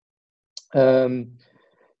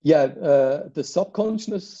 Yeah, the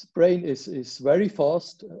subconscious brain is very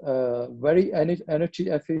fast, very energy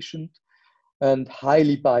efficient, and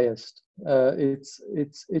highly biased. It's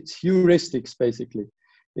heuristics basically.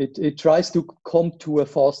 It tries to come to a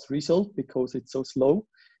fast result because it's so slow.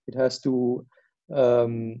 It has to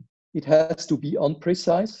be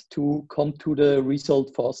unprecise to come to the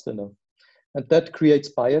result fast enough, and that creates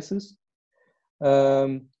biases,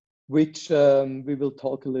 which we will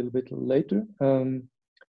talk a little bit later.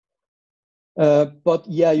 But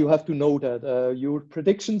yeah, you have to know that your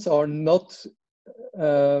predictions are not,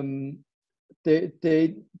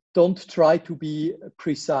 they don't try to be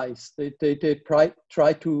precise. They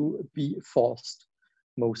try to be fast,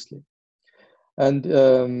 mostly. And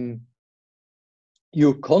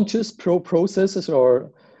your conscious processes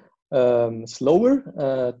are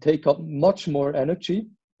slower, take up much more energy.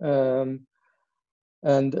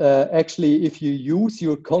 And actually, if you use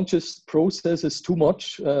your conscious processes too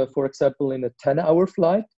much, for example, in a 10-hour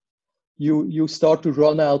flight, you start to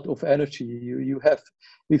run out of energy.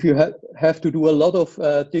 If you have to do a lot of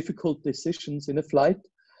difficult decisions in a flight,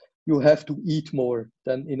 you have to eat more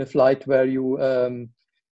than in a flight where you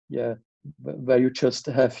where you just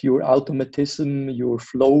have your automatism, your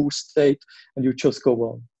flow state, and you just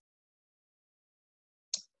go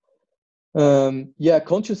on. Yeah,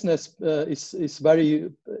 consciousness is very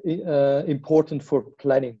important for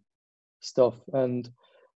planning stuff, and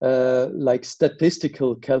like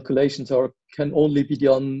statistical calculations can only be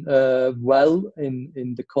done well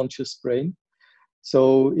in the conscious brain.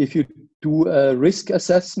 So if you do a risk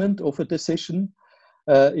assessment of a decision,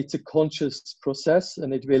 it's a conscious process,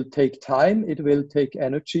 and it will take time, it will take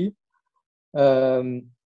energy,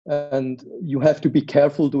 and you have to be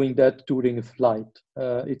careful doing that during a flight.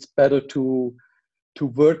 It's better to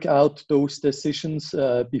work out those decisions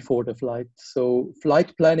before the flight. So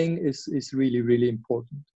flight planning is really, really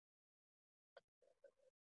important.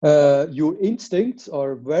 Your instincts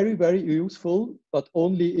are very, very useful, but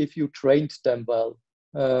only if you trained them well.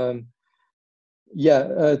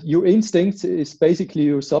 Your instincts is basically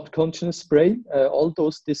your subconscious brain, all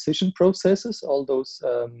those decision processes, all those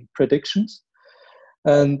predictions.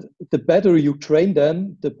 And the better you train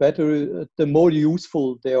them, the more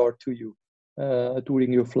useful they are to you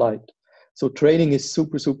during your flight. So training is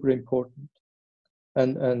super, super important,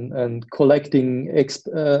 and collecting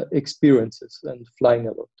experiences and flying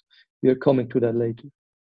a lot. We are coming to that later.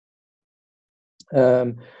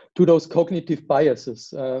 To those cognitive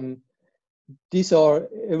biases, these are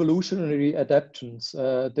evolutionary adaptations.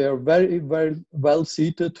 They are very, very well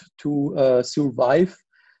suited to survive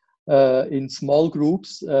in small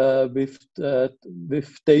groups with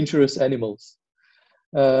dangerous animals.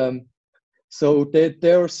 So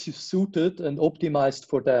they are suited and optimized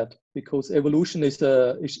for that, because evolution is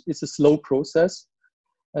a slow process,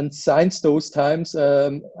 and since those times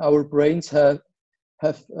our brains have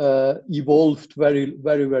evolved very,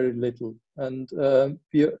 very, very little, and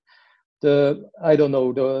I don't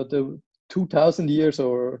know, the 2,000 years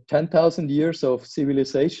or 10,000 years of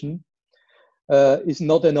civilization is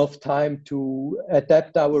not enough time to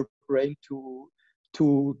adapt our brain to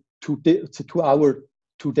our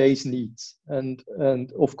today's needs, and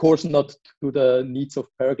of course not to the needs of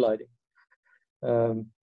paragliding.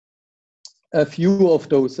 A few of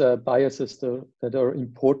those biases that are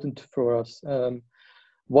important for us.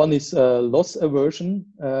 One is loss aversion.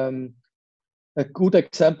 A good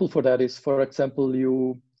example for that is, for example,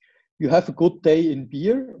 you have a good day in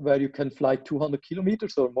beer where you can fly 200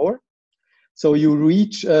 kilometers or more. So you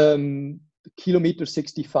reach kilometer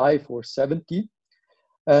 65 or 70,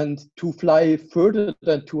 and to fly further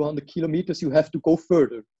than 200 kilometers, you have to go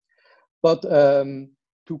further. But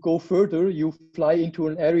to go further, you fly into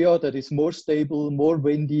an area that is more stable, more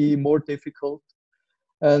windy, more difficult.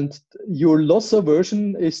 And your loss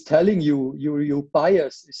aversion is telling you, your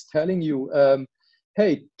bias is telling you,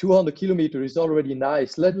 hey, 200 kilometers is already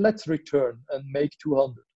nice. Let's return and make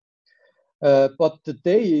 200. But the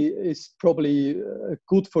day is probably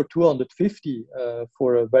good for 250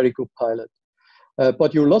 for a very good pilot.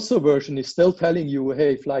 But your loss aversion is still telling you,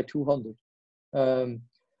 hey, fly 200.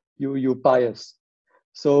 Your bias.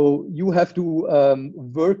 So you have to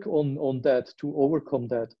work on that to overcome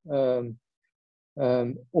that.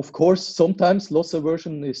 Of course, sometimes loss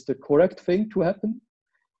aversion is the correct thing to happen.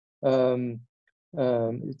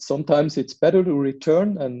 Sometimes it's better to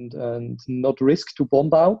return and not risk to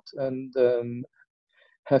bomb out and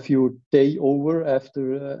have your day over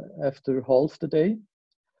after half the day.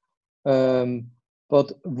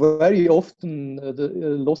 But very often the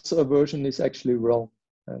loss aversion is actually wrong.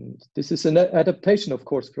 And this is an adaptation, of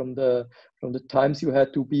course, from the times you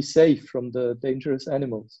had to be safe from the dangerous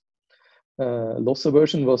animals. Loss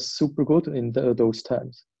aversion was super good in those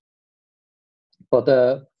times. But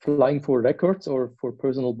flying for records or for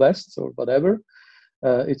personal bests or whatever,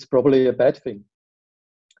 it's probably a bad thing.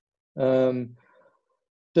 The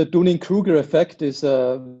Dunning-Kruger effect is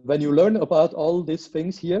when you learn about all these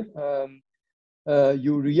things here,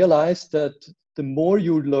 you realize that the more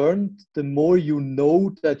you learn, the more you know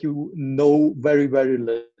that you know very, very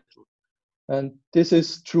little. And this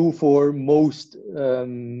is true for most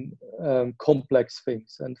complex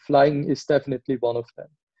things, and flying is definitely one of them.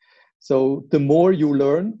 So the more you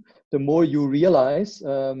learn, the more you realize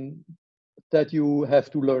that you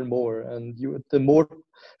have to learn more, and the more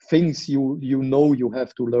things you know you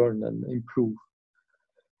have to learn and improve.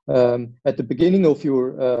 At the beginning of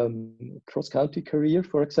your cross-country career,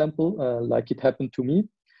 for example, like it happened to me,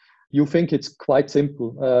 you think it's quite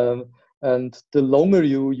simple. And the longer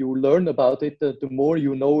you learn about it, the more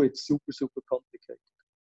you know it's super, super complicated.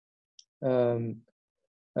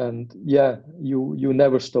 And yeah, you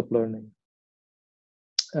never stop learning.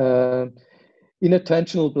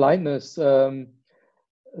 Inattentional blindness,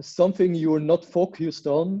 something you're not focused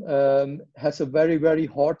on, has a very, very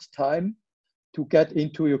hard time to get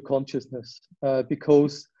into your consciousness,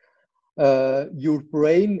 because your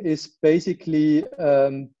brain is basically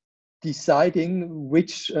deciding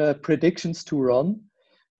which predictions to run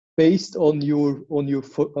based on your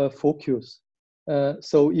focus.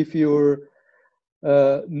 So if you're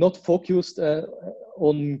not focused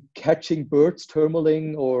on catching birds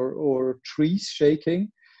turmoiling or trees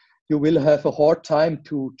shaking, you will have a hard time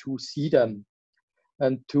to see them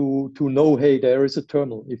and to know, hey, there is a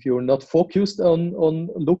terminal. If you're not focused on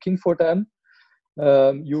looking for them,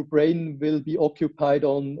 your brain will be occupied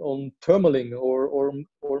on terminaling or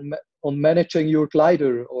on managing your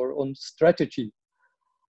glider or on strategy.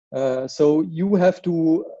 So you have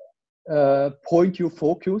to point your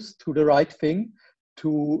focus to the right thing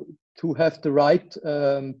to have the right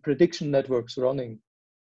prediction networks running.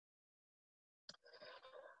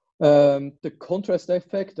 The contrast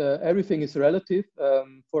effect, everything is relative.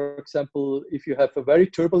 For example, if you have a very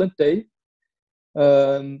turbulent day,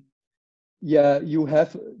 yeah,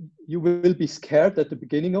 you will be scared at the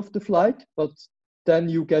beginning of the flight, but then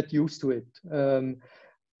you get used to it.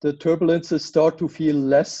 The turbulences start to feel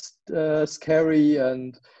less scary,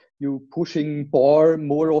 and you pushing bar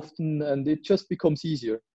more often, and it just becomes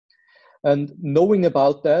easier. And knowing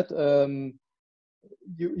about that,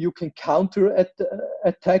 you can counter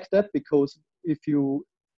attack that, because if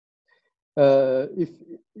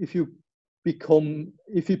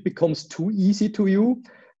it becomes too easy to you,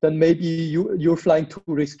 then maybe you're flying too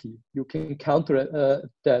risky. You can counter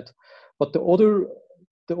that. But the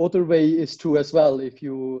other way is true as well. If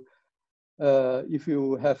you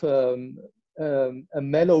have a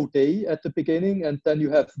mellow day at the beginning and then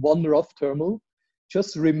you have one rough terminal,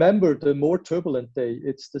 just remember the more turbulent day.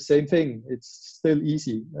 It's the same thing. It's still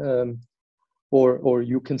easy, or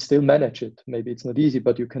you can still manage it. Maybe it's not easy,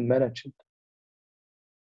 but you can manage it.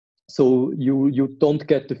 So you don't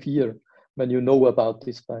get the fear when you know about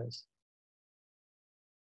this bias.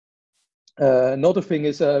 Another thing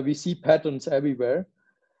is we see patterns everywhere.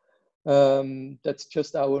 That's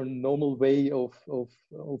just our normal way of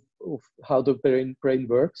how the brain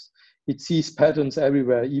works. It sees patterns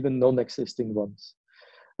everywhere, even non-existing ones.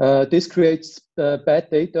 This creates bad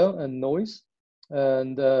data and noise,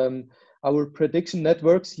 and our prediction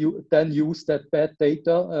networks then use that bad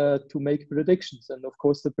data to make predictions, and of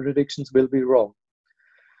course the predictions will be wrong.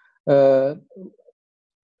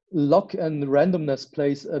 Luck and randomness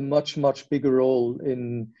plays a much bigger role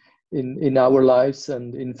in our lives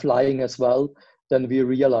and in flying as well than we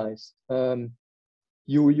realize.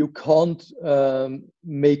 You can't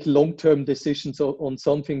make long-term decisions on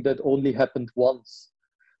something that only happened once.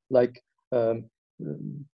 Like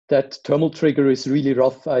that thermal trigger is really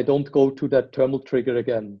rough. I don't go to that thermal trigger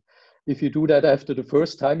again. If you do that after the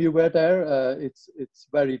first time you were there, it's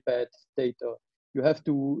very bad data. You have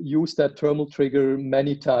to use that thermal trigger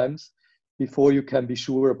many times before you can be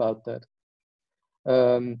sure about that.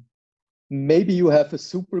 Maybe you have a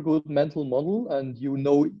super good mental model and you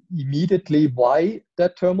know immediately why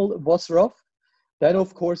that thermal was rough. Then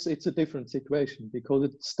of course it's a different situation, because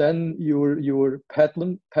it's then your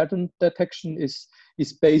pattern detection is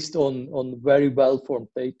based on very well-formed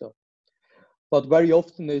data. But very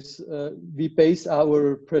often we base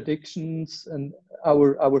our predictions and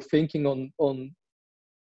our thinking on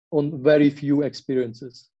very few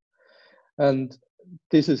experiences, and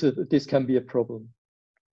this can be a problem.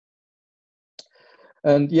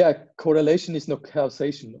 And yeah, correlation is not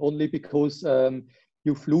causation. Only because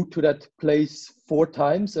you flew to that place 4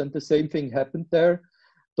 times and the same thing happened there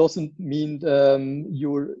doesn't mean the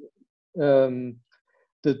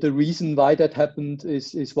reason why that happened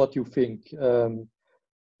is what you think.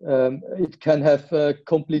 It can have a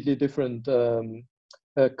completely different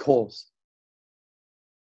cause.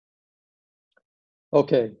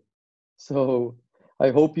 Okay, so I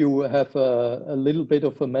hope you have a little bit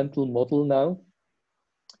of a mental model now,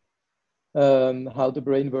 how the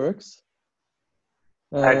brain works.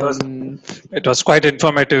 It was Um, it was quite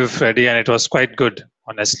informative, Freddie, and it was quite good,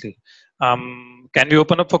 honestly. Can we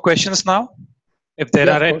open up for questions now? If there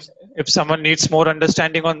yeah, are, of course. if someone needs more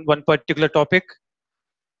understanding on one particular topic,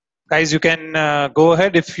 guys, you can go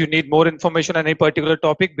ahead if you need more information on any particular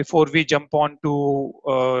topic before we jump on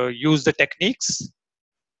to use the techniques.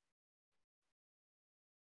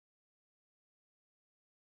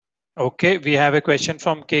 Okay, we have a question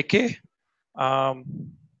from KK.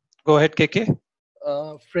 Go ahead, KK.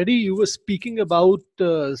 Freddie, you were speaking about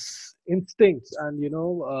instincts and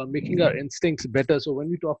making our instincts better. So when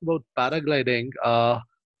we talk about paragliding,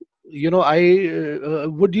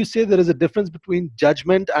 would you say there is a difference between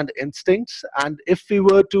judgment and instincts? And if we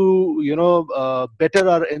were to better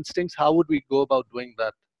our instincts, how would we go about doing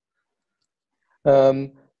that?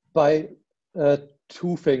 By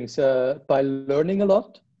two things. By learning a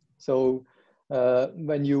lot. So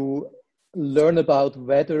when you learn about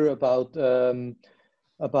weather, about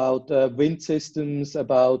wind systems,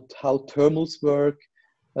 about how thermals work,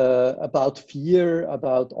 about fear,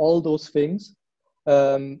 about all those things,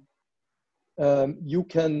 you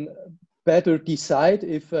can better decide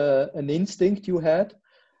if an instinct you had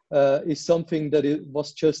is something that it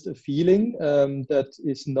was just a feeling that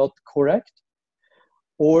is not correct,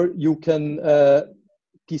 or you can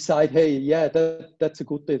decide, hey, yeah, that's a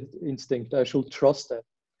good instinct. I should trust that.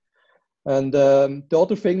 And the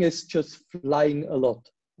other thing is just flying a lot.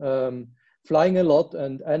 Flying a lot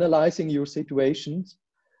and analyzing your situations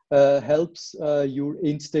helps your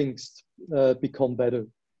instincts become better.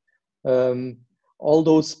 All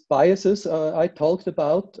those biases I talked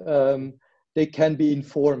about, they can be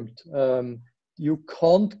informed. You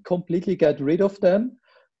can't completely get rid of them,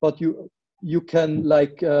 but you can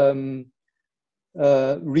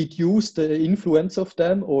reduce the influence of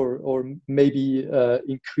them, or maybe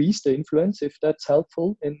increase the influence if that's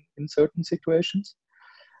helpful in certain situations.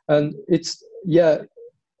 And it's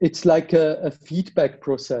like a feedback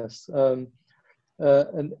process.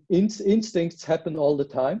 And instincts happen all the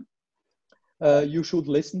time. You should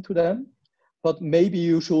listen to them, but maybe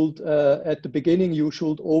you should, at the beginning, you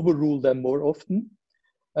should overrule them more often.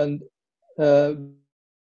 And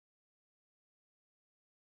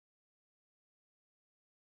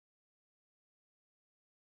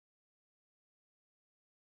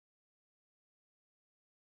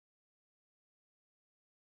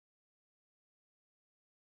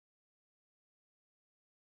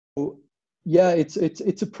yeah, it's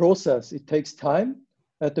a process. It takes time.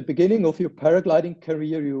 At the beginning of your paragliding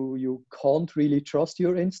career, you can't really trust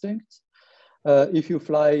your instincts. If you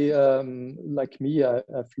fly like me, I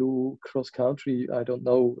flew cross country, I don't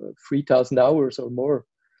know, 3,000 hours or more.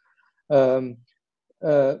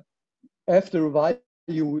 After a while,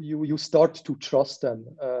 you start to trust them.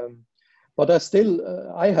 But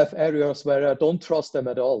I have areas where I don't trust them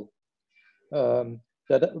at all.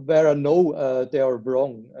 Where I know they are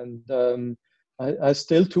wrong, and I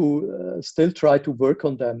still try to work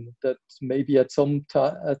on them. That maybe at some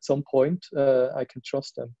point I can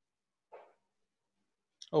trust them.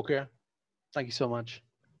 Okay, thank you so much.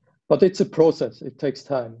 But it's a process. It takes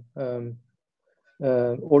time.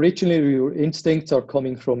 Originally, your instincts are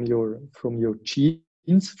coming from your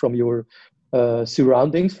genes, from your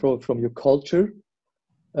surroundings, from your culture,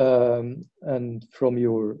 and from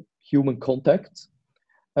your human contacts.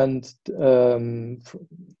 And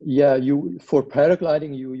yeah, for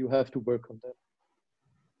paragliding, you have to work on that.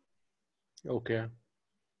 Okay.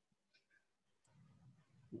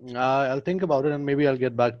 I'll think about it, and maybe I'll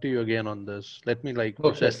get back to you again on this. Let me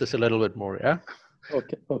process this a little bit more. Yeah.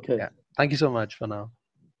 Okay. Yeah. Thank you so much for now.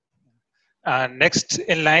 Next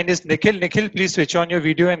in line is Nikhil. Nikhil, please switch on your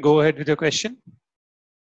video and go ahead with your question.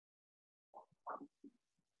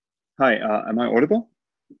 Hi, am I audible?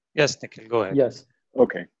 Yes, Nikhil, go ahead. Yes.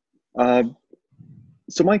 Okay.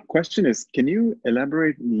 So my question is, can you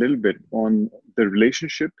elaborate a little bit on the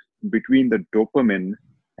relationship between the dopamine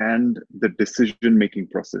and the decision-making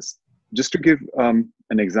process? Just to give an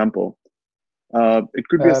example, it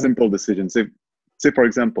could be a simple decision. Say for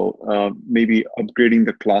example, maybe upgrading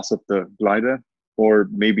the class of the glider, or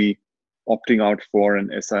maybe opting out for an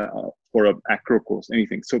for an acro course,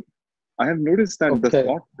 anything. So I have noticed that the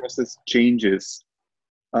thought process changes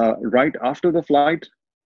right after the flight.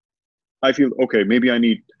 I feel, okay, maybe I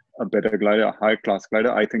need a better glider, a higher class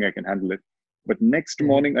glider. I think I can handle it. But next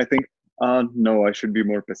morning, I think, no, I should be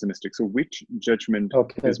more pessimistic. So which judgment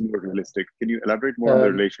is more realistic? Can you elaborate more on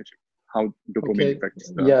the relationship, how dopamine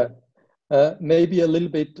affects that? Yeah, maybe a little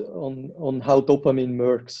bit on how dopamine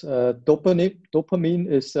works. Dopamine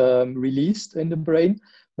is released in the brain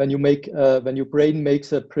when your brain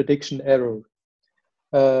makes a prediction error.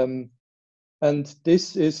 And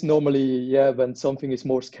this is normally, yeah, when something is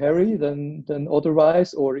more scary than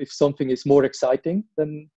otherwise, or if something is more exciting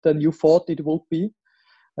than you thought it would be.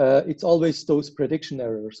 It's always those prediction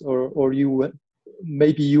errors, or you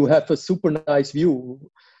maybe you have a super nice view,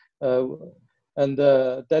 and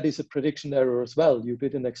that is a prediction error as well. You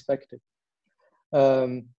didn't expect it.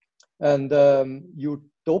 Your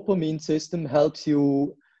dopamine system helps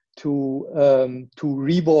you to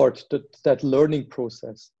reward that learning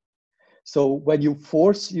process. So when you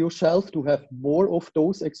force yourself to have more of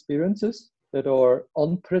those experiences that are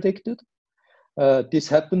unpredicted, this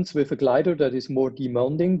happens with a glider that is more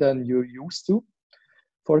demanding than you're used to.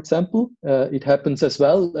 For example, it happens as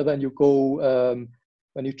well when you go,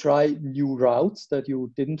 when you try new routes that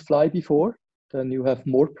you didn't fly before, then you have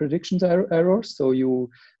more predictions errors. So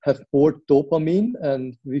you have more dopamine,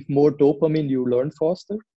 and with more dopamine, you learn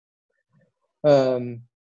faster.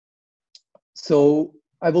 So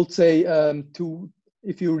I would say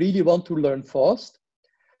if you really want to learn fast,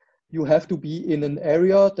 you have to be in an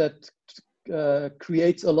area that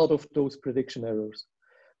creates a lot of those prediction errors.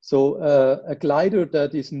 So a glider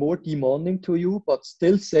that is more demanding to you, but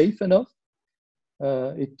still safe enough,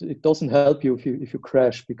 it doesn't help you if you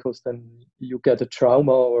crash, because then you get a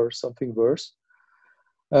trauma or something worse.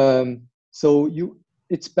 So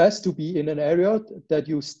it's best to be in an area that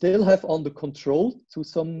you still have under control to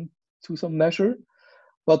some measure,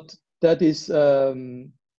 but that is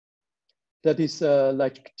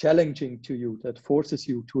like challenging to you, that forces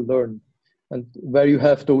you to learn, and where you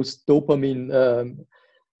have those dopamine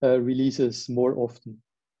releases more often.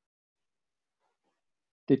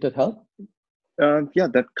 Did that help? Yeah,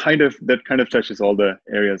 that kind of touches all the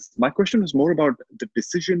areas. My question was more about the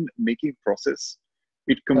decision-making process.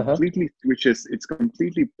 It completely switches. It's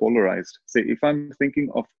completely polarized. Say, if I'm thinking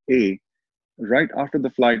of A, right after the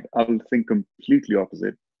flight, I'll think completely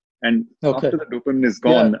opposite. And after the dopamine is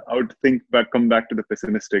gone, I would come back to the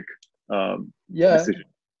pessimistic decision.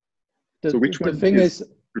 So which one is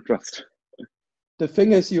to trust? The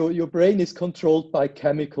thing is, your brain is controlled by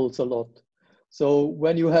chemicals a lot. So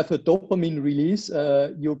when you have a dopamine release,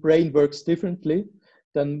 your brain works differently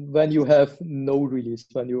than when you have no release,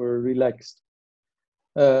 when you are relaxed.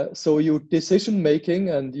 So your decision making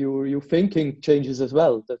and your thinking changes as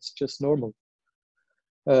well. That's just normal.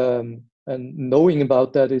 And knowing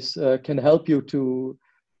about that can help you to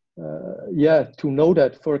know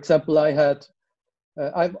that. For example,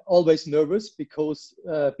 I'm always nervous because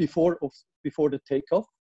before the takeoff.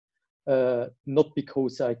 Not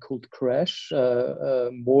because I could crash,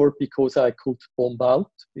 more because I could bomb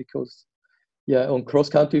out, because on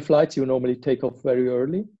cross-country flights you normally take off very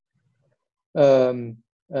early, and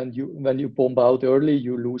when you bomb out early,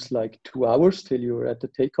 you lose like 2 hours till you're at the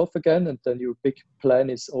takeoff again, and then your big plan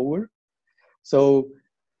is over. So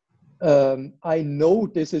I know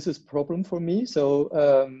this is a problem for me. So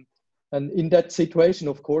and in that situation,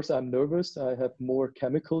 of course, I'm nervous. I have more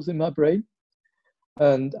chemicals in my brain.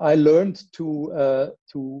 And I learned to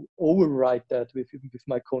override that with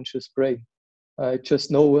my conscious brain. I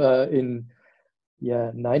just know in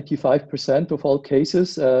 95% of all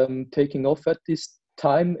cases, taking off at this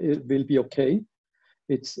time, it will be okay.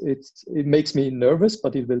 It makes me nervous,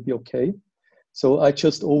 but it will be okay. So I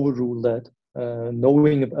just overrule that.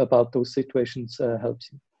 Knowing about those situations helps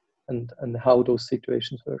you, and how those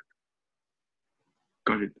situations work.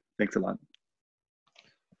 Got it. Thanks a lot.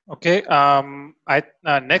 Okay.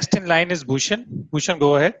 Next in line is Bhushan. Bhushan,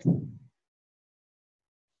 go ahead.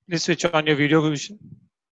 Please switch on your video, Bhushan.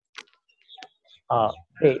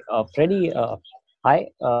 Hey, Fredi. Hi,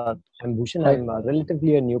 I'm Bhushan. Hi. I'm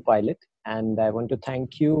relatively a new pilot, and I want to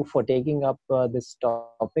thank you for taking up this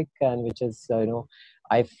topic, and which is,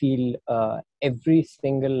 I feel every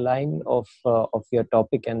single line of your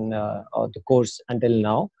topic and of the course until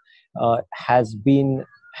now has been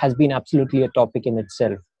absolutely a topic in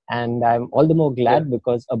itself. And I'm all the more glad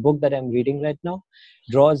because a book that I'm reading right now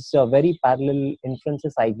draws very parallel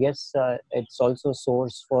inferences. I guess it's also a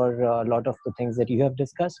source for a lot of the things that you have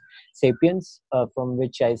discussed. Sapiens, from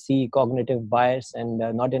which I see cognitive bias and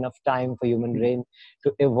not enough time for human brain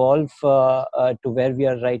to evolve to where we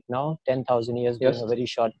are right now, 10,000 years being a very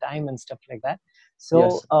short time and stuff like that.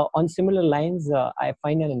 So on similar lines, I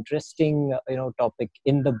find an interesting topic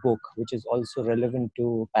in the book, which is also relevant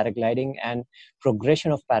to paragliding and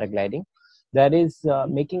progression of paragliding. That is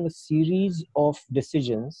making a series of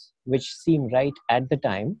decisions which seem right at the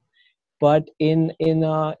time, but in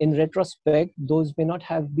retrospect, those may not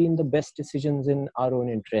have been the best decisions in our own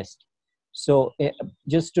interest. So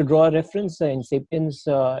just to draw a reference, in Sapiens,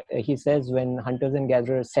 he says when hunters and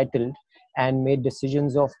gatherers settled, and made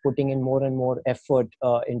decisions of putting in more and more effort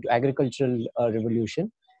into agricultural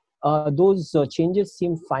revolution. Those changes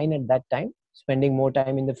seemed fine at that time, spending more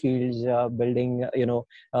time in the fields, building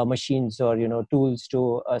machines or tools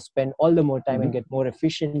to spend all the more time and get more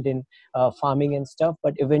efficient in farming and stuff.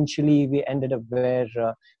 But eventually we ended up where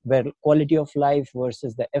quality of life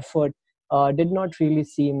versus the effort did not really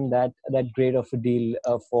seem that great of a deal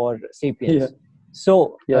for sapiens.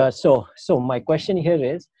 Yeah. So my question here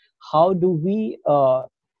is, how do we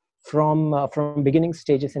from beginning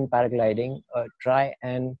stages in paragliding try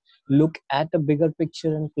and look at a bigger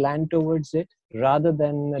picture and plan towards it, rather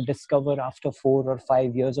than discover after 4 or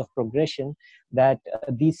 5 years of progression that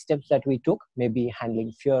these steps that we took, maybe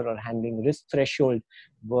handling fear or handling risk threshold,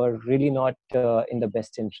 were really not in the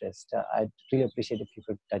best interest? I'd really appreciate if you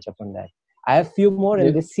could touch upon that. I have a few more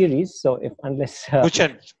in this series, so unless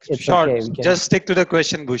Bhushan, it's short, okay, we can... just stick to the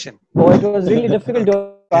question, Bhushan. Oh, it was really difficult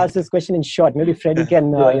to ask this question in short. Maybe Fredi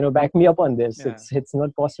can back me up on this. Yeah. It's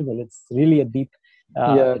not possible. It's really a deep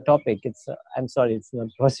topic. It's I'm sorry, it's not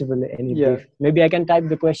possible any brief. Maybe I can type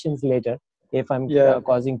the questions later if I'm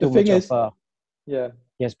causing too much of.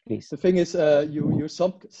 Yes, please. The thing is, your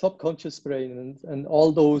subconscious brain and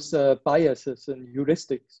all those biases and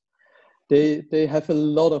heuristics, they have a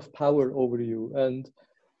lot of power over you, and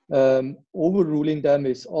overruling them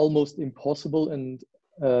is almost impossible, and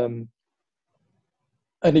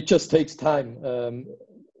it just takes time.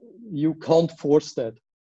 You can't force that,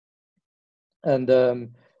 and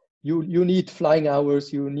you need flying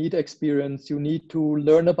hours, you need experience, you need to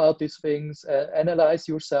learn about these things, analyze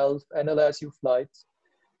yourself, analyze your flights,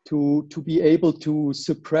 to be able to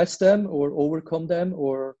suppress them or overcome them,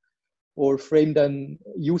 or frame them,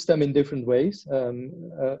 use them in different ways.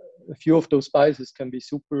 A few of those biases can be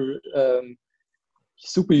super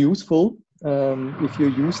useful if you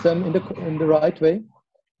use them in the right way.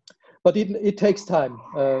 But it takes time.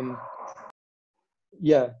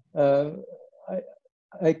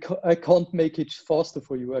 I can't make it faster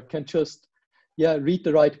for you. I can just read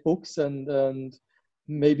the right books, and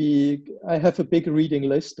maybe I have a big reading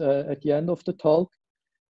list at the end of the talk,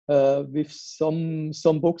 with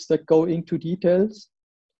some books that go into details,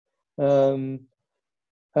 all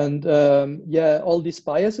these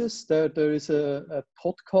biases. There is a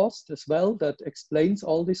podcast as well that explains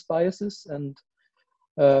all these biases and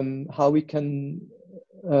how we can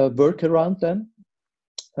work around them.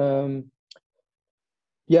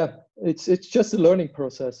 It's just a learning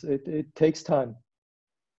process. It takes time.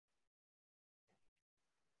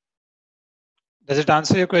 Does it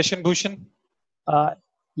answer your question, Bhushan?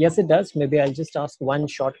 Yes, it does. Maybe I'll just ask one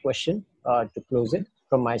short question to close it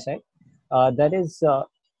from my side. That is,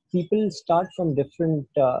 people start from different,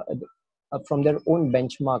 from their own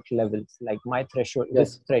benchmark levels. Like my threshold,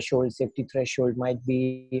 this threshold, safety threshold might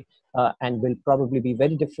be, and will probably be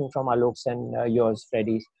very different from Alok's and yours,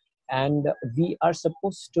 Fredi's. And we are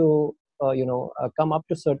supposed to, come up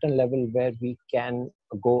to a certain level where we can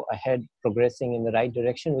go ahead, progressing in the right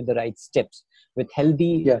direction with the right steps, with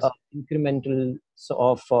healthy incremental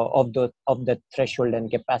of the threshold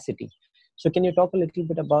and capacity. So can you talk a little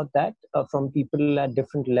bit about that, from people at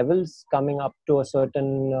different levels coming up to a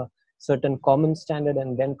certain common standard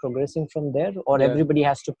and then progressing from there, or everybody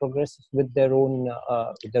has to progress with their own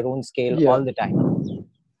scale all the time?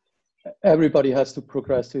 Everybody has to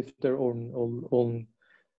progress with their own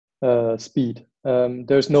speed.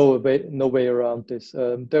 There's no way around this.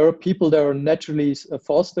 There are people that are naturally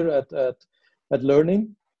faster at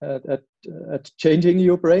learning, at changing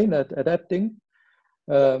your brain, at adapting.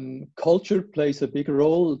 Culture plays a big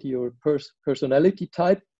role. Your personality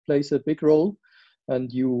type plays a big role,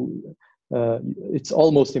 and it's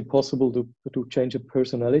almost impossible to change a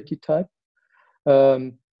personality type.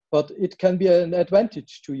 But it can be an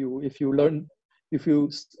advantage to you if you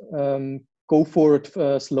go forward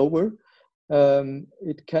slower.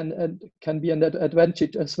 It can be an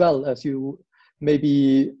advantage as well, as you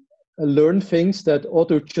maybe learn things that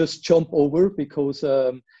others just jump over because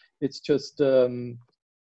it's just they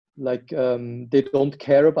don't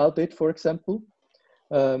care about it, for example.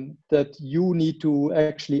 That you need to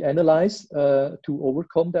actually analyze to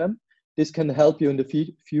overcome them. This can help you in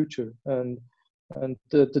the future, and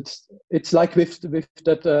it's like with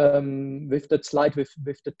that slide with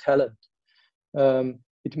the talent.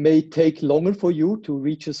 It may take longer for you to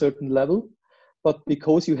reach a certain level, but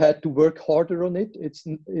because you had to work harder on it,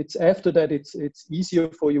 it's after that it's easier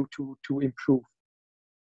for you to improve,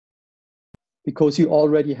 because you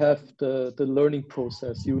already have the learning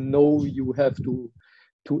process. You have to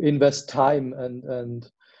invest time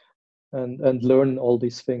and learn all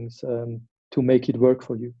these things to make it work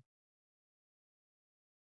for you.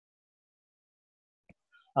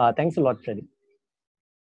 Thanks a lot, Fredi.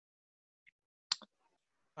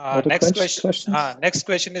 Next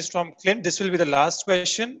question is from Clint. This will be the last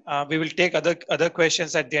question. We will take other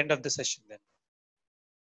questions at the end of the session then.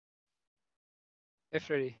 Hey,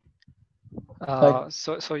 Fredi.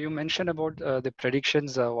 So you mentioned about the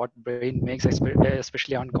predictions, what brain makes,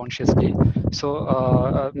 especially unconsciously.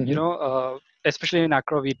 So especially in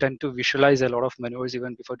acro, we tend to visualize a lot of maneuvers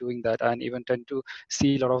even before doing that, and even tend to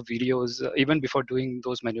see a lot of videos even before doing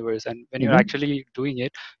those maneuvers. And when you're actually doing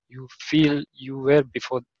it, you feel you were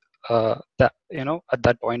before that, at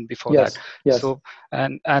that point before that. Yes. So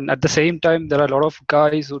and at the same time, there are a lot of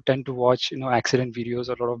guys who tend to watch accident videos,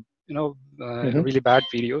 a lot of really bad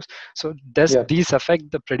videos. So does these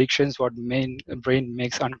affect the predictions what brain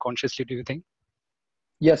makes unconsciously, do you think?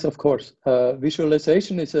 Yes, of course.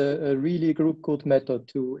 Visualization is a really good method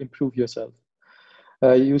to improve yourself.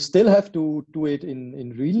 You still have to do it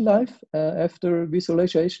in real life after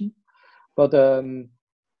visualization, but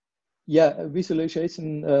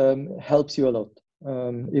visualization helps you a lot.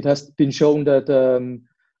 It has been shown that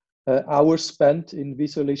hours spent in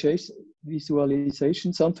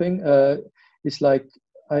visualization something is like,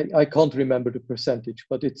 I can't remember the percentage,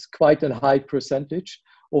 but it's quite a high percentage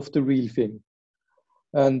of the real thing.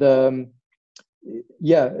 And in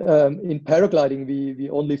paragliding, we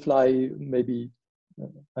only fly maybe,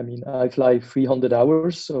 I fly 300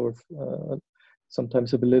 hours or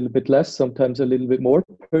sometimes a little bit less, sometimes a little bit more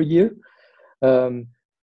per year.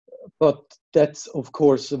 But that's, of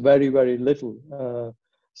course, very, very little.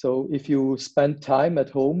 So if you spend time at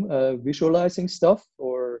home visualizing stuff,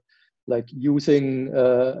 or like using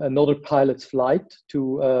another pilot's flight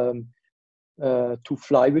to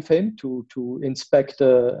fly with him to inspect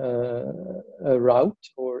a route,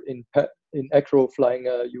 or in acro flying,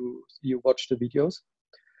 you watch the videos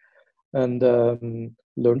and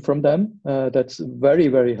learn from them. That's very,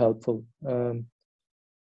 very helpful.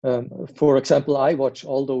 For example, I watch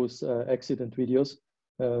all those accident videos,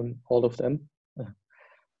 all of them.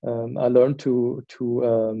 I learned to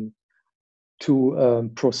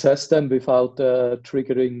process them without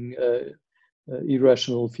triggering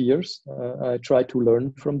irrational fears. I try to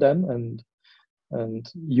learn from them and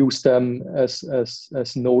use them as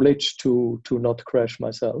knowledge to not crash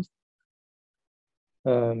myself.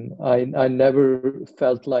 I never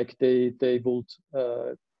felt like they would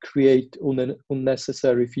create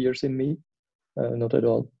unnecessary fears in me, not at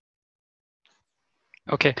all.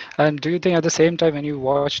 Okay, and do you think at the same time, when you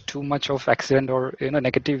watch too much of accident or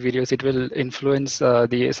negative videos, it will influence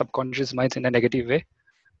the subconscious minds in a negative way?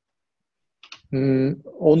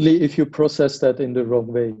 Only if you process that in the wrong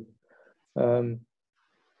way.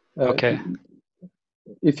 Okay.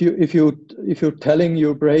 If you're telling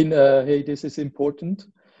your brain, hey, this is important,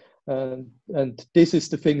 and this is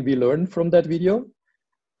the thing we learn from that video,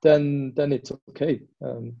 then it's okay.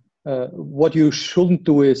 What you shouldn't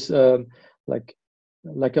do is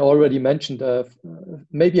like I already mentioned,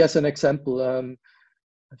 maybe as an example,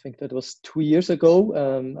 I think that was 2 years ago.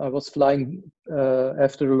 I was flying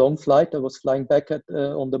after a long flight. I was flying back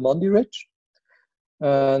on the Monday Ridge,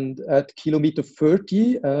 and at kilometer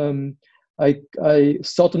 30, I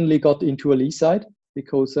suddenly got into a lee side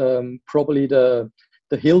because probably the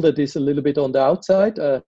hill that is a little bit on the outside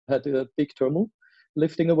had a big thermal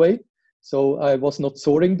lifting away. So I was not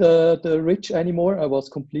soaring the ridge anymore. I was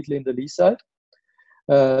completely in the lee side.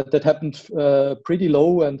 That happened pretty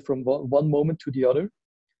low and from one moment to the other.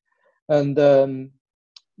 And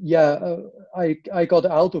I got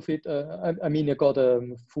out of it. I got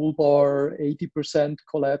a full bar 80%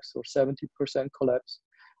 collapse or 70% collapse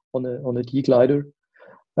on a D-glider.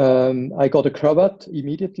 I got a cravat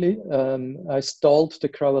immediately. I stalled the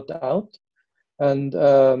cravat out, and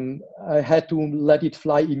I had to let it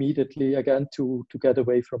fly immediately again to get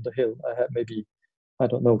away from the hill. I had maybe,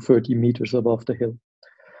 30 meters above the hill.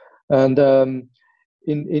 And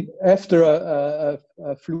after I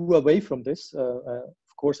flew away from this,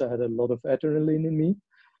 of course, I had a lot of adrenaline in me.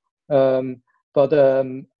 But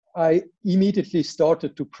I immediately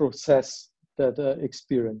started to process that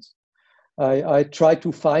experience. I tried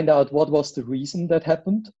to find out what was the reason that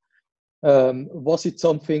happened. Was it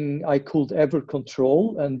something I could ever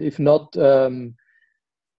control? And if not,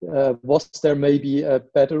 was there maybe a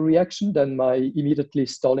better reaction than my immediately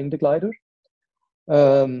stalling the glider?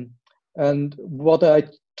 And what I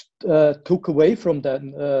took away from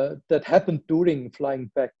that happened during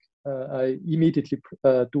flying back, I immediately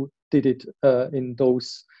did it in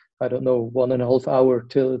those, 1.5 hours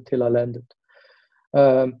till I landed.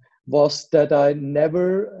 Was that I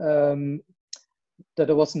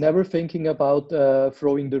was never thinking about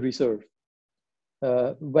throwing the reserve.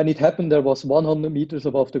 when it happened, there was 100 meters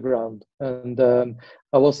above the ground, and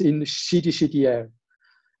I was in shitty air.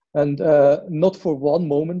 And not for one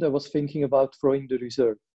moment I was thinking about throwing the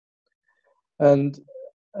reserve. And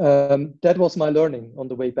that was my learning on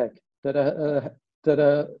the way back, that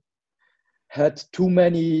I had too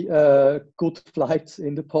many good flights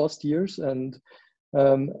in the past years, and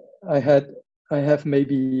I have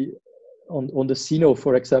maybe on the Sino,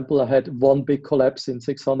 for example, I had one big collapse in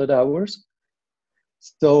 600 hours.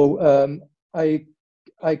 So I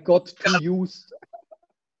got too used.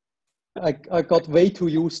 I got way too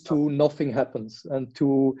used to nothing happens, and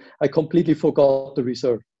I completely forgot the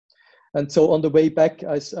reserve. And so on the way back,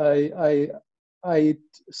 I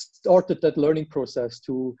started that learning process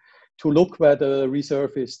to look where the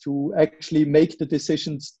reserve is, to actually make the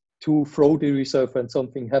decisions to throw the reserve when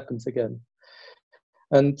something happens again.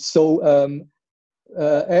 And so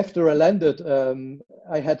after I landed,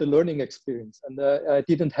 I had a learning experience, and I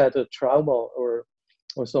didn't have a trauma or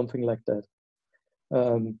something like that.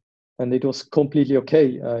 And it was completely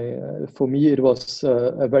okay. For me, it was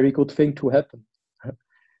a very good thing to happen.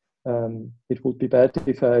 It would be bad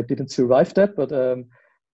if I didn't survive that, but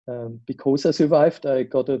because I survived, I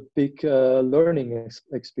got a big learning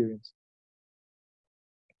experience.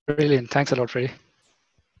 Brilliant. Thanks a lot, Fredi.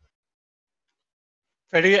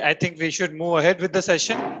 Fredi, I think we should move ahead with the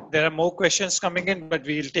session. There are more questions coming in, but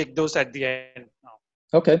we'll take those at the end now.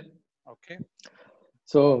 Okay. Okay.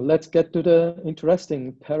 So let's get to the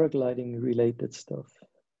interesting paragliding related stuff.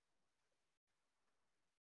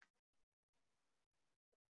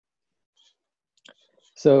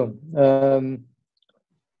 So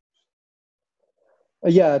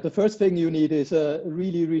yeah, the first thing you need is a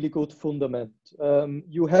really good fundament.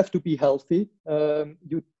 You have to be healthy.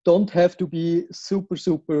 You don't have to be super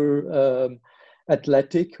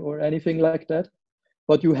athletic or anything like that,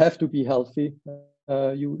 but you have to be healthy.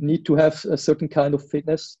 You need to have a certain kind of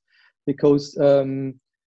fitness, because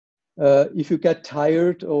if you get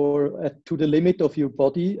tired or to the limit of your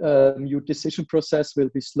body, your decision process will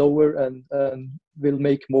be slower and will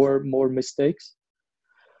make more mistakes.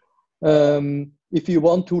 If you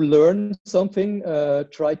want to learn something,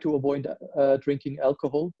 try to avoid drinking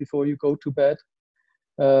alcohol before you go to bed.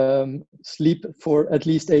 Sleep for at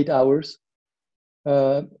least 8 hours.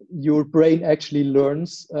 Your brain actually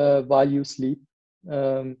learns while you sleep.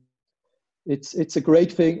 It's a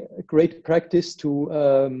great thing, a great practice to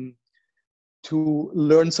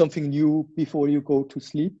learn something new before you go to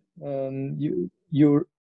sleep.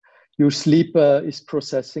 Your sleep is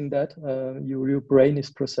processing that. Your brain is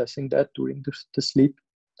processing that during the sleep.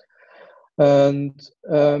 And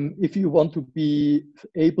if you want to be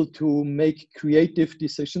able to make creative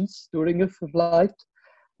decisions during a flight,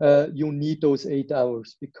 you need those 8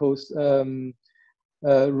 hours, because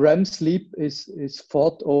REM sleep is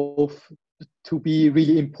thought of to be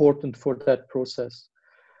really important for that process.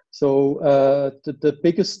 So the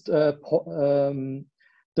biggest,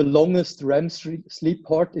 the longest REM sleep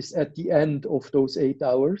part is at the end of those 8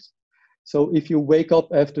 hours. So if you wake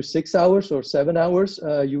up after 6 hours or 7 hours,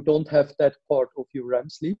 you don't have that part of your REM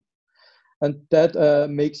sleep. And that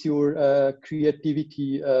makes your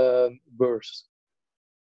creativity worse.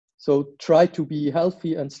 So try to be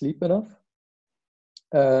healthy and sleep enough.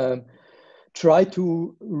 Try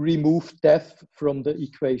to remove death from the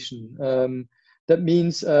equation. That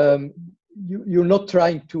means you're not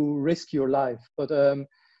trying to risk your life, but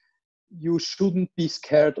you shouldn't be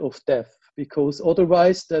scared of death, because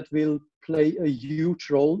otherwise that will play a huge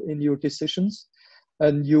role in your decisions,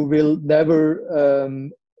 and you will never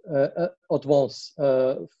advance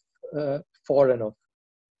far enough.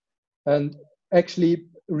 And actually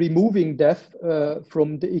removing death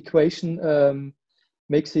from the equation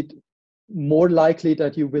makes it more likely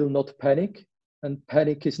that you will not panic, and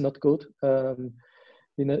panic is not good.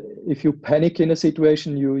 If you panic in a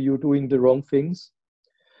situation, you're doing the wrong things.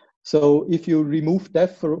 So if you remove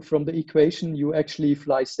death from the equation, you actually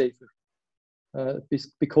fly safer,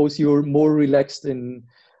 because you're more relaxed in,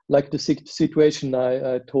 like the situation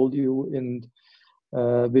I told you in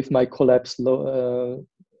with my collapse low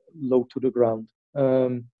to the ground.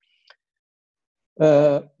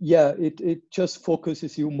 Yeah, it just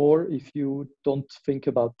focuses you more if you don't think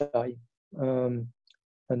about dying, and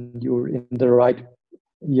you're in the right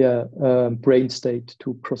brain state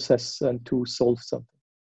to process and to solve something.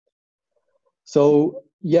 So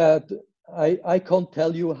yeah, I can't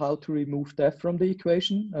tell you how to remove death from the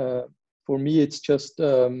equation. For me, it's just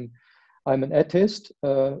I'm an atheist,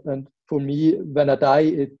 and for me, when I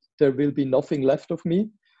die, there will be nothing left of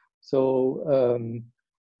me. So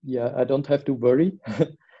yeah, I don't have to worry.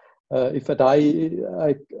 If I die,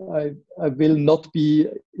 I will not be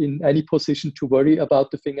in any position to worry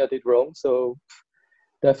about the thing I did wrong. So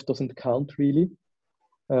death doesn't count really.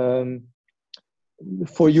 For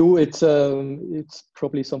you, it's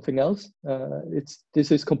probably something else.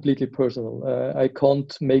 This is completely personal. I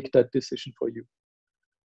can't make that decision for you.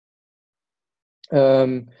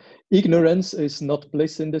 Ignorance is not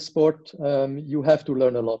bliss in this sport. You have to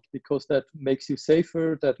learn a lot because that makes you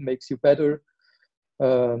safer, that makes you better.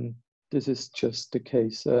 This is just the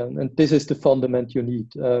case, and this is the fundament you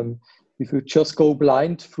need. If you just go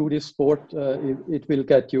blind through this sport, it will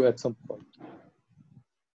get you at some point.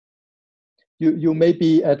 You may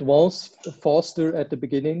be advanced faster at the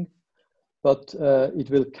beginning, but it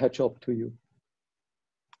will catch up to you.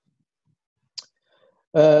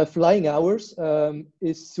 Flying hours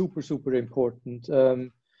is super important.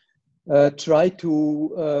 Try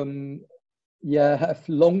to have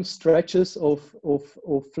long stretches of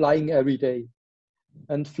flying every day,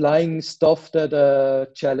 and flying stuff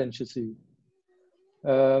that challenges you.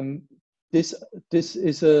 This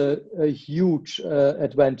is a huge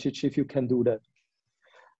advantage if you can do that.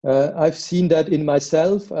 I've seen that in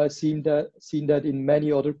myself. I've seen that in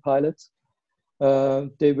many other pilots.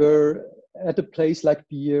 They were at a place like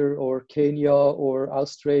Beer or Kenya or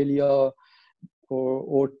Australia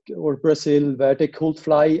or Brazil, where they could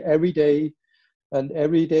fly every day, and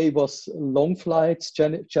every day was long flights,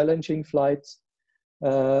 challenging flights.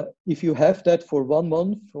 If you have that for 1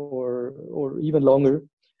 month or even longer,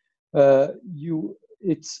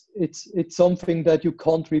 it's something that you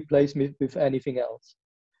can't replace with anything else.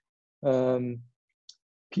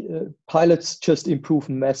 Pilots just improve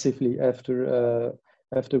massively after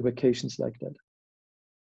vacations like that.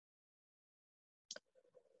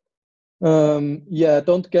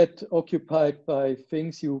 Don't get occupied by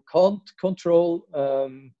things you can't control.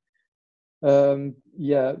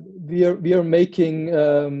 We are making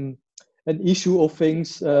an issue of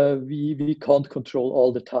things we can't control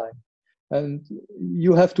all the time, and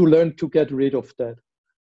you have to learn to get rid of that.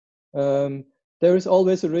 There is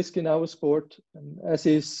always a risk in our sport, as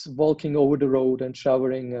is walking over the road and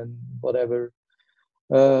showering and whatever.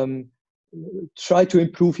 Try to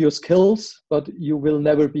improve your skills, but you will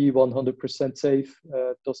never be 100% safe.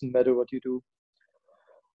 Doesn't matter what you do.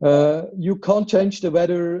 You can't change the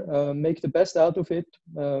weather. Make the best out of it.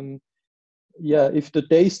 If the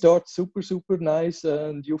day starts super nice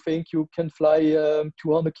and you think you can fly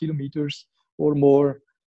 200 kilometers or more,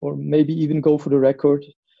 or maybe even go for the record,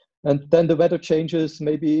 and then the weather changes,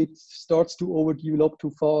 maybe it starts to overdevelop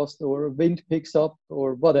too fast, or wind picks up,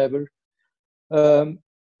 or whatever.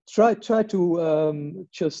 Try to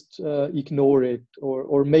just ignore it,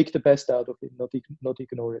 or make the best out of it. Not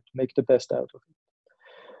ignore it. Make the best out of it.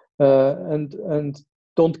 And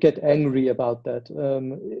don't get angry about that.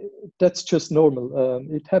 That's just normal.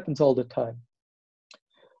 It happens all the time.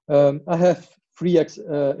 I have 3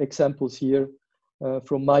 examples here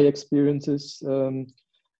from my experiences.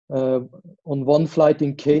 On one flight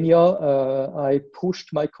in Kenya, I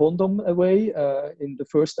pushed my condom away in the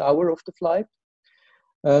first hour of the flight,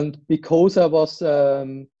 and because I was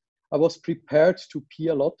prepared to pee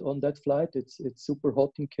a lot on that flight. It's super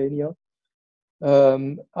hot in Kenya.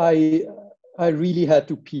 I really had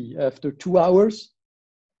to pee. After 2 hours,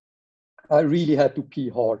 I really had to pee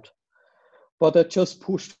hard, but I just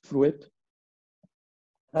pushed through it.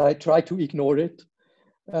 I tried to ignore it,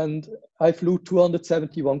 and I flew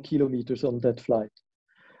 271 kilometers on that flight.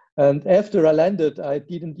 And after I landed, I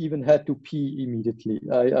didn't even have to pee immediately.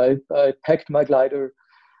 I packed my glider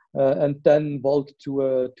and then walked to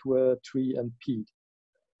a tree and peed.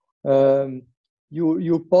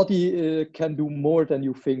 Your body can do more than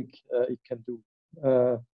you think it can do.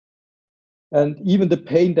 And even the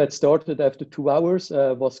pain that started after 2 hours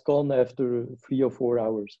was gone after 3 or 4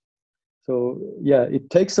 hours. So yeah, it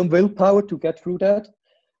takes some willpower to get through that.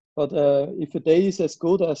 But if a day is as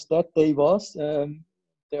good as that day was,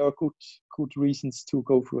 there are good reasons to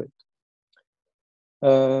go through it.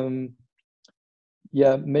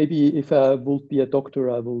 Maybe if I would be a doctor,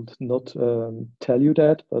 I would not tell you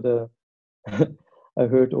that, but I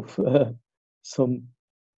heard of some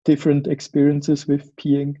different experiences with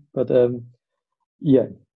peeing. But on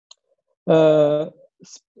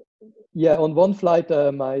one flight,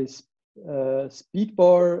 my speed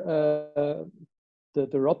bar,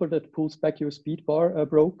 the rubber that pulls back your speed bar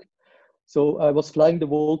broke. So I was flying the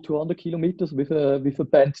whole 200 kilometers with a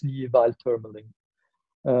bent knee while thermaling.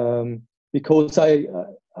 Because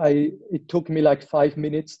it took me like 5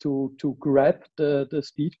 minutes to grab the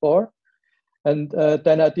speed bar, and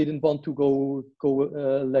then I didn't want to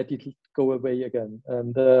let it go away again.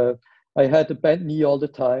 And I had a bent knee all the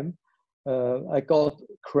time, I got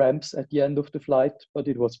cramps at the end of the flight, but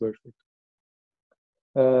it was worth it.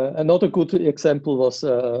 Another good example was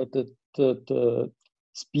the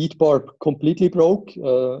speed bar completely broke,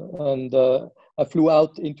 and I flew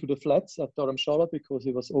out into the flats at Dharamshala because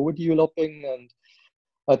it was overdeveloping, and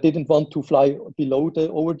I didn't want to fly below the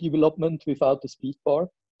overdevelopment without the speed bar.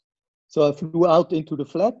 So I flew out into the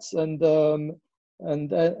flats, and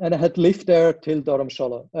I had lived there till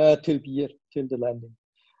Dharamshala, till Bir, till the landing.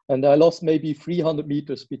 And I lost maybe 300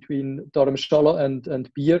 meters between Dharamshala and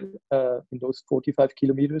Bir in those 45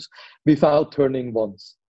 kilometers without turning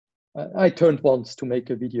once. I turned once to make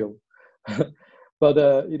a video, but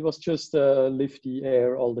it was just lift the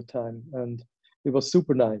air all the time, and it was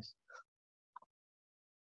super nice.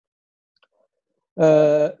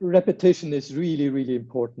 Repetition is really, really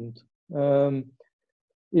important.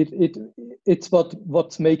 It's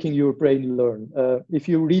what's making your brain learn. If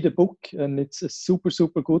you read a book and it's a super,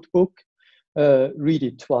 super good book, read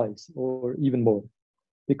it twice or even more,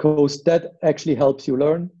 because that actually helps you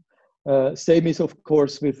learn. Same is, of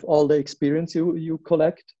course, with all the experience you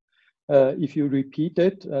collect. If you repeat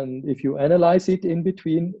it and if you analyze it in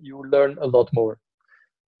between, you learn a lot more.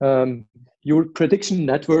 Your prediction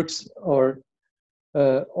networks are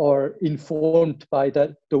informed by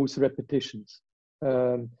those repetitions.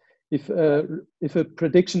 If a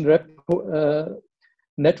prediction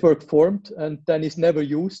network formed and then is never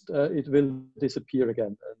used, it will disappear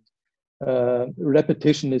again. And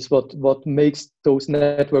repetition is what makes those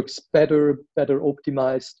networks better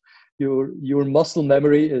optimized. Your muscle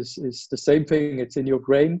memory is the same thing. It's in your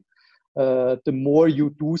brain. The more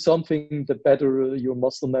you do something, the better your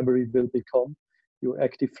muscle memory will become. Your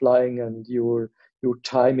active flying and your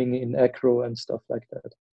timing in acro and stuff like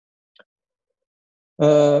that.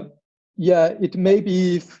 Yeah, it may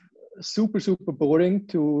be super boring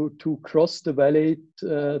to cross the valley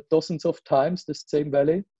dozens of times, the same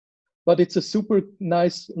valley, but it's a super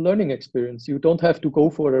nice learning experience. You don't have to go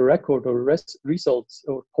for a record or results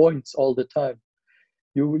or points all the time.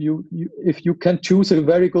 If you can choose a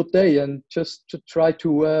very good day and just to try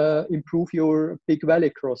to improve your big valley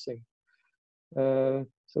crossing.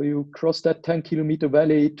 So you cross that 10-kilometer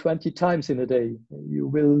valley 20 times in a day. You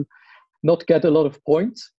will not get a lot of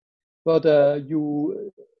points, but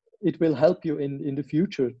it will help you in the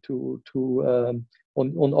future on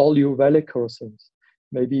all your valley crossings.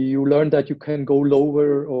 Maybe you learn that you can go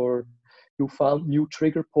lower, or you found new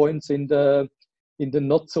trigger points in the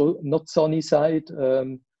not sunny side.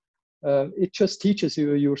 It just teaches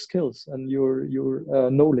you your skills and your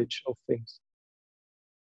knowledge of things.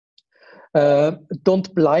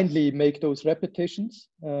 Don't blindly make those repetitions.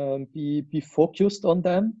 Be focused on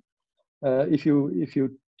them. If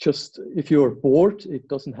you're bored, it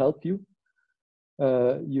doesn't help you.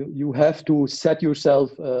 You have to set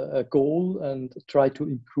yourself a goal and try to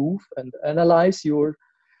improve and analyze your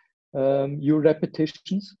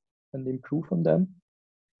repetitions and improve on them.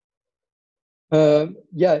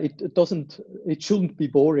 Yeah, it shouldn't be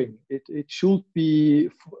boring. It should be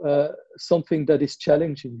something that is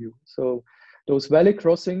challenging you. So those valley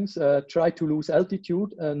crossings, try to lose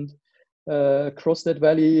altitude and cross that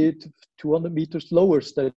valley 200 meters lower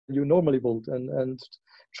than you normally would, and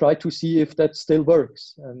try to see if that still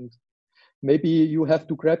works. And maybe you have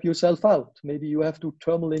to grab yourself out. Maybe you have to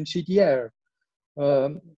thermal in shitty air.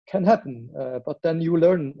 Can happen, but then you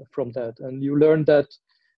learn from that, and you learn that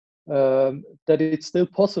it's still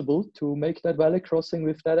possible to make that valley crossing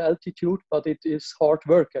with that altitude, but it is hard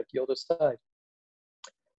work at the other side.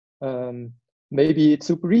 Maybe it's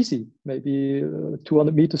super easy. Maybe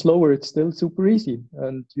 200 meters lower, it's still super easy,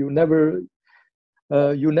 and you never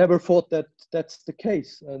thought that that's the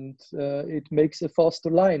case, and it makes a faster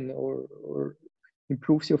line or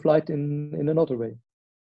improves your flight in another way.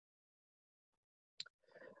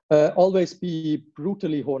 Always be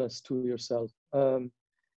brutally honest to yourself.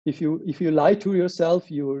 If you lie to yourself,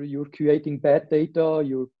 you're creating bad data,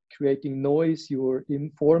 you're creating noise, you're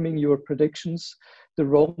informing your predictions the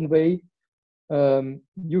wrong way.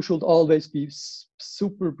 You should always be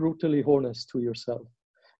super brutally honest to yourself.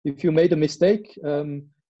 If you made a mistake,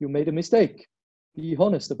 you made a mistake. Be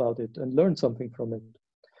honest about it and learn something from it.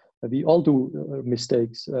 We all do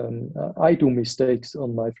mistakes. I do mistakes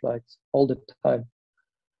on my flights all the time.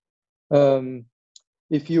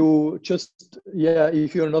 If you're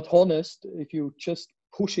not honest, if you just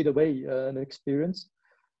push it away, an experience,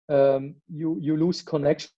 you lose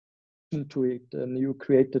connection to it, and you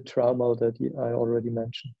create the trauma that I already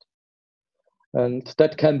mentioned. And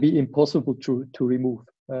that can be impossible to remove.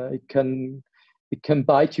 It can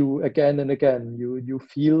bite you again and again. You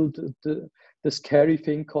feel the scary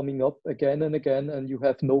thing coming up again and again, and you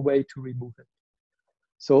have no way to remove it.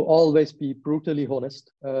 So always be brutally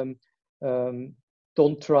honest.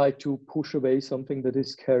 Don't try to push away something that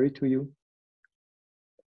is scary to you.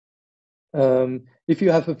 If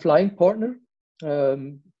you have a flying partner,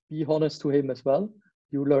 be honest to him as well.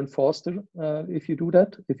 You learn faster if you do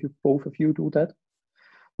that, if you both of you do that.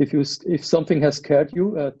 If something has scared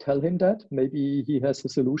you, tell him that. Maybe he has a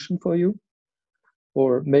solution for you,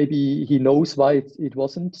 or maybe he knows why it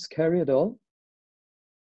wasn't scary at all.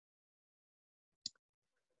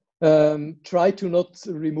 Try to not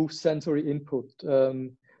remove sensory input.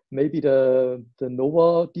 Maybe the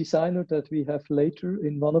NOVA designer that we have later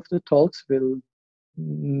in one of the talks will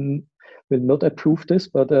not approve this,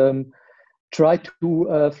 but try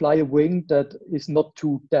to fly a wing that is not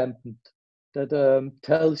too dampened, that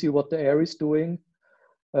tells you what the air is doing.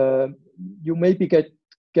 You maybe get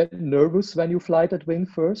nervous when you fly that wing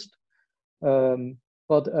first,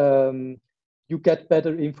 but you get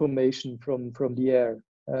better information from the air.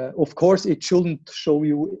 Of course, it shouldn't show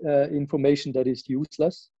you information that is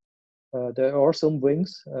useless. There are some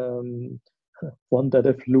wings, one that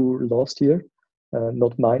I flew last year,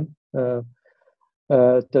 not mine,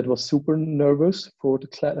 that was super nervous for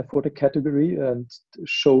the category and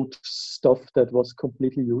showed stuff that was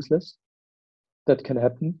completely useless. That can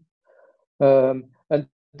happen, and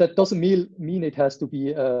that doesn't mean it has to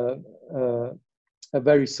be a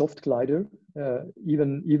very soft glider.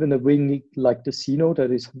 Even a wing like the Sino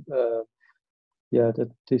that is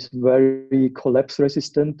very collapse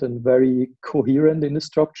resistant and very coherent in the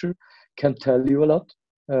structure can tell you a lot.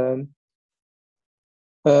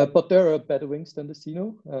 But there are better wings than the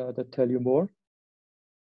Sino that tell you more.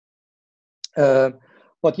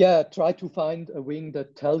 But yeah, try to find a wing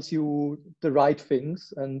that tells you the right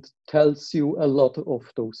things and tells you a lot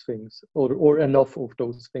of those things, or enough of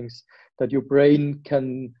those things that your brain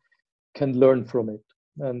can learn from it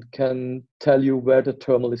and can tell you where the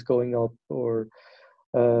thermal is going up, or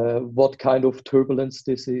what kind of turbulence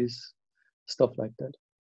this is, stuff like that.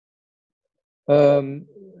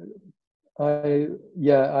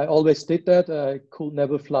 I always did that. I could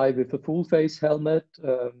never fly with a full face helmet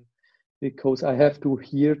because I have to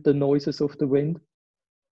hear the noises of the wind.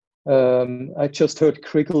 I just heard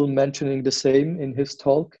Krigl mentioning the same in his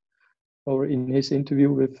talk or in his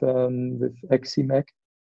interview with XCMAC.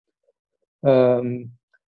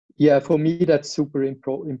 Yeah, for me, that's super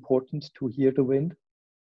important to hear the wind.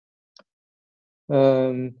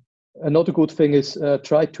 Another good thing is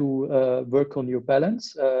try to work on your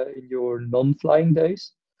balance in your non-flying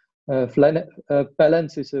days.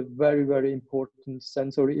 Balance is a very, very important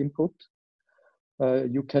sensory input.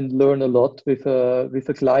 You can learn a lot with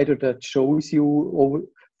a glider that shows you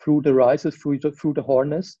through the rises, through the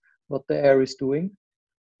harness, what the air is doing.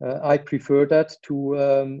 I prefer that to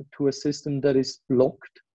a system that is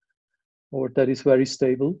blocked or that is very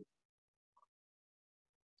stable.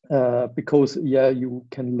 Because yeah, you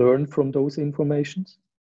can learn from those informations.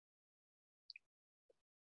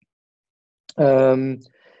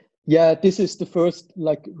 Yeah, this is the first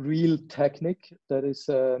like real technique that is.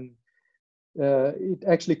 It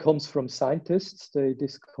actually comes from scientists. They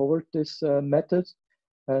discovered this method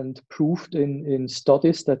and proved in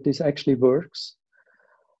studies that this actually works.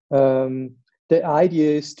 The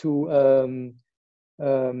idea is to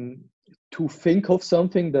think of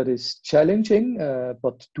something that is challenging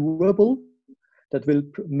but doable, that will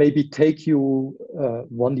maybe take you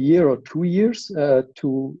 1 year or 2 years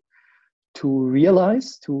to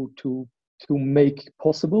realize, to make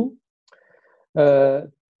possible.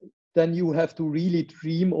 Then you have to really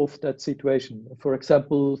dream of that situation. For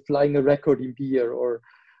example, flying a record in beer, or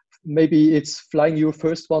maybe it's flying your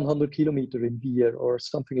first 100 kilometer in beer or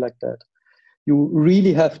something like that. You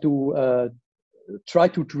really have to try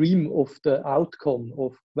to dream of the outcome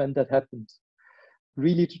of when that happens.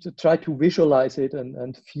 Really to try to visualize it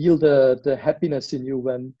and feel the happiness in you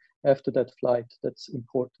when after that flight. That's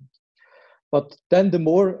important. But then the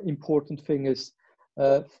more important thing is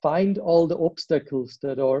find all the obstacles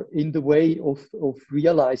that are in the way of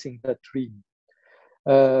realizing that dream.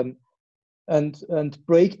 And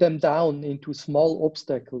break them down into small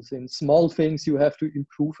obstacles, in small things you have to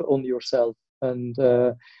improve on yourself, and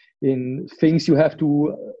in things you have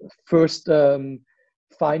to first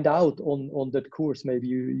find out on that course. Maybe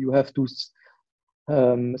you have to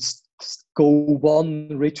go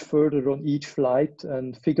one ridge further on each flight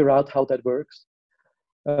and figure out how that works.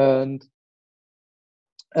 And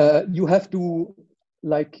you have to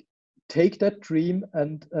like take that dream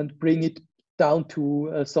and bring it down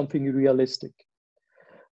to something realistic.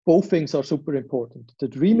 both things are super important. The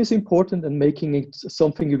dream is important, and making it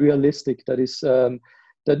something realistic that is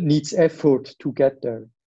that needs effort to get there.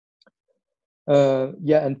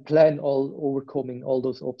 Yeah, and plan overcoming all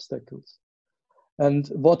those obstacles. And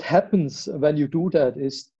what happens when you do that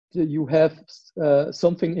is you have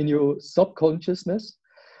something in your subconsciousness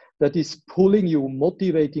that is pulling you,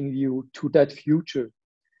 motivating you to that future.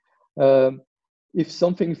 If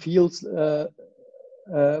something feels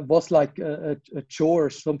was like a chore,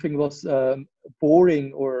 something was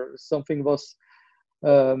boring, or something was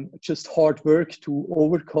just hard work to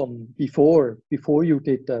overcome before you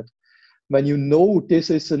did that, when you know this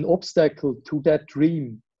is an obstacle to that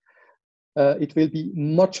dream, it will be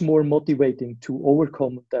much more motivating to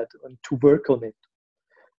overcome that and to work on it.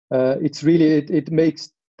 It's really, it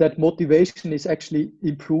makes that motivation is actually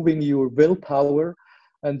improving your willpower,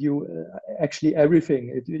 and you actually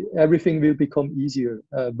everything will become easier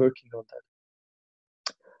working on that.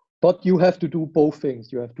 But you have to do both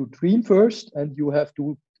things. You have to dream first, and you have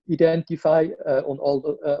to identify on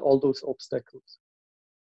all those obstacles.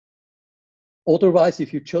 Otherwise,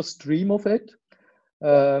 if you just dream of it,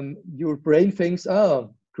 your brain thinks,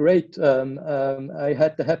 "Oh, great! I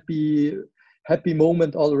had the happy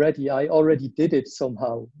moment already. I already did it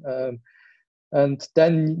somehow," and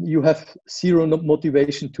then you have zero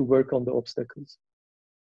motivation to work on the obstacles.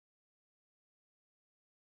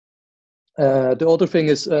 The other thing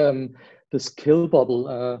is the skill bubble.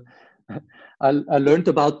 I learned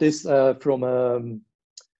about this from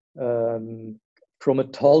a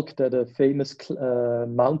talk that a famous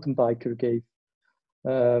mountain biker gave.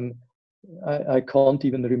 I can't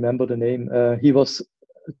even remember the name. He was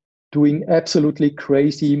doing absolutely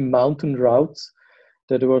crazy mountain routes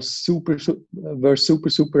that were super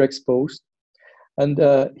exposed, and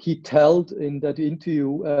he told in that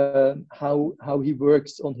interview how he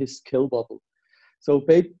works on his skill bubble. So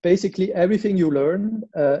basically, everything you learn,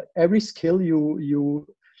 every skill you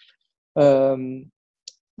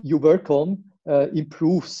work on,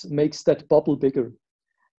 improves, makes that bubble bigger,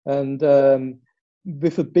 and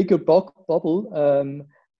with a bigger bubble,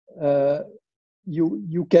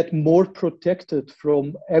 you get more protected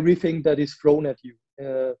from everything that is thrown at you.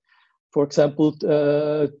 For example,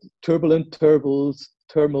 turbulent thermals,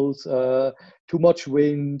 too much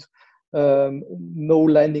wind, no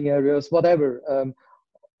landing areas, whatever.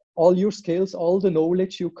 All your skills, all the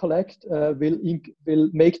knowledge you collect will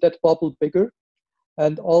make that bubble bigger,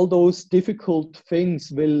 and all those difficult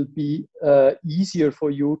things will be easier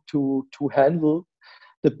for you to handle.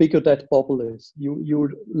 The bigger that bubble is,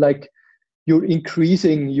 you're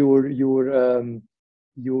increasing your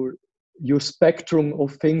spectrum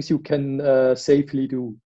of things you can safely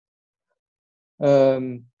do,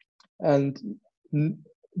 and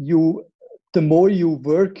the more you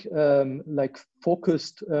work like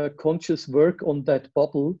focused, conscious work on that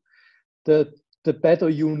bubble, the better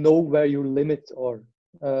you know where your limits are.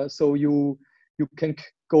 So you can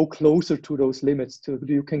go closer to those limits.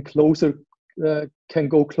 You can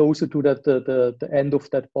go closer to the end of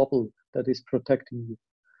that bubble that is protecting you.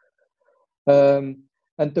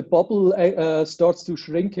 And the bubble starts to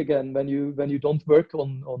shrink again when you don't work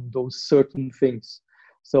on those certain things.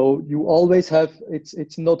 So you always have,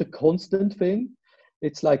 it's not a constant thing.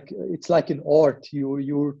 It's like an art.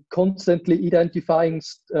 You're constantly identifying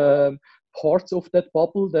parts of that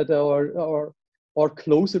bubble that are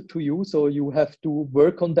closer to you. So you have to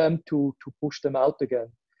work on them to push them out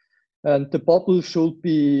again. And the bubble should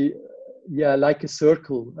be, like a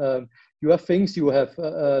circle. You have things you have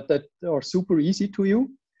that are super easy to you.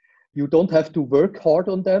 You don't have to work hard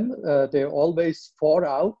on them. They're always far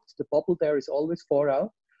out. The bubble there is always far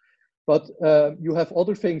out. But you have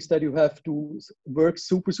other things that you have to work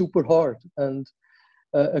super hard. And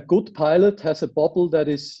a good pilot has a bubble that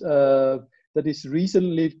is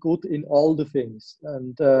reasonably good in all the things.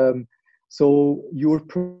 And so you're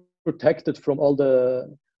protected from all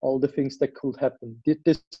the things that could happen.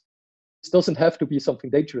 This doesn't have to be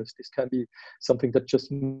something dangerous. This can be something that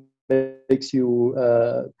just makes you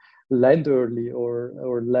land early,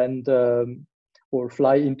 or land or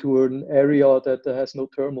fly into an area that has no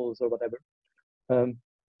thermals or whatever.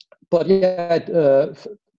 But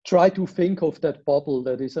try to think of that bubble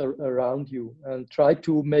that is around you, and try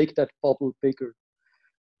to make that bubble bigger.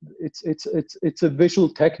 It's a visual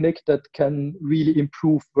technique that can really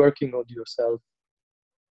improve working on yourself.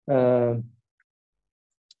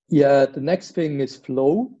 The next thing is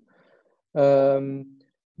flow.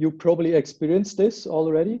 You probably experienced this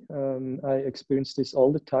already. I experience this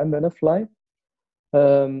all the time when I fly.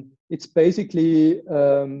 It's basically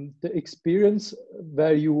the experience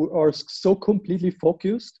where you are so completely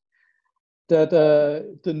focused that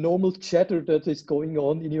the normal chatter that is going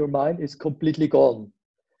on in your mind is completely gone.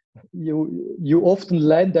 You often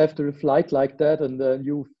land after a flight like that, and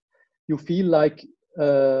you feel like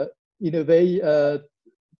in a way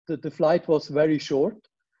the flight was very short,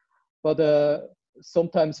 but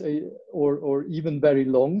sometimes or even very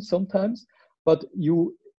long sometimes. But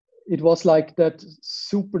it was like that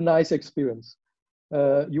super nice experience.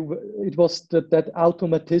 It was that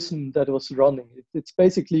automatism that was running. It's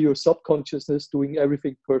basically your subconsciousness doing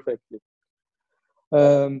everything perfectly.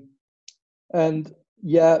 And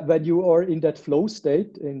yeah, when you are in that flow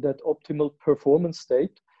state, in that optimal performance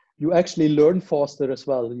state, you actually learn faster as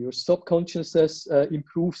well. Your subconsciousness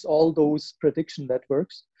improves all those prediction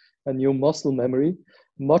networks and your muscle memory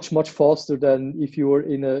much faster than if you are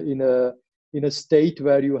in a state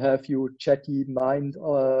where you have your chatty mind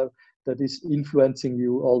that is influencing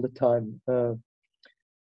you all the time.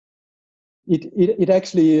 It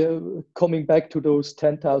actually, coming back to those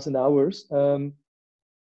 10,000 hours,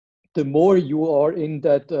 the more you are in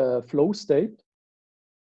that flow state,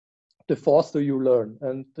 the faster you learn,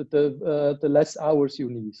 and the less hours you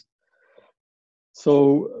need.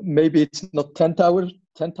 So maybe it's not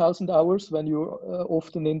 10,000 hours when you're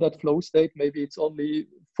often in that flow state. Maybe it's only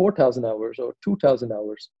 4,000 hours or 2,000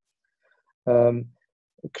 hours.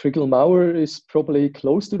 Kriegel Maurer is probably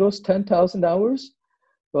close to those 10,000 hours,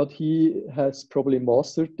 but he has probably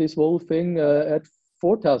mastered this whole thing at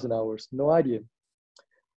 4,000 hours. No idea.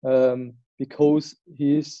 Because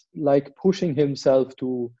he's like pushing himself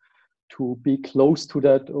to be close to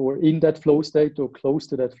that, or in that flow state, or close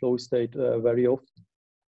to that flow state very often.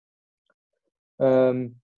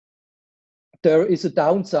 There is a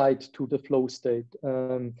downside to the flow state.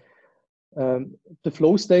 The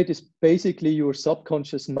flow state is basically your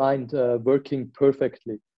subconscious mind working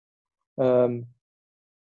perfectly.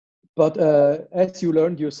 But as you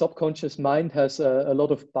learned, your subconscious mind has a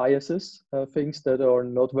lot of biases, things that are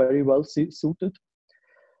not very well suited.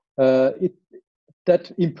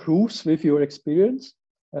 That improves with your experience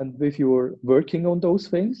and with your working on those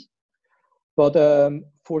things. But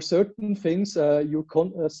for certain things, your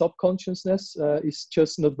subconsciousness is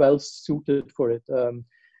just not well suited for it.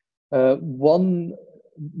 One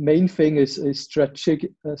main thing is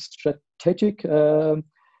strategic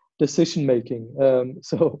decision making.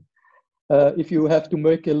 So if you have to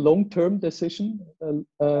make a long-term decision,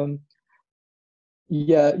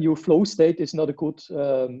 yeah, your flow state is not a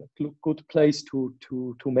good place to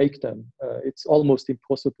make them. It's almost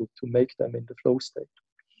impossible to make them in the flow state.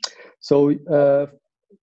 So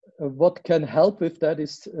what can help with that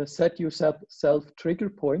is set yourself trigger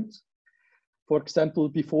points. For example,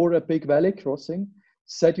 before a big valley crossing,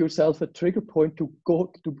 set yourself a trigger point to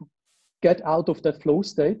get out of that flow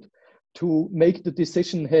state, to make the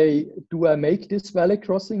decision, hey, do I make this valley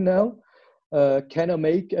crossing now? Can I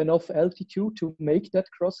make enough altitude to make that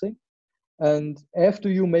crossing? And after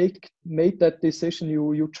you made that decision,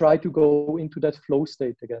 you try to go into that flow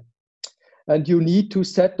state again. And you need to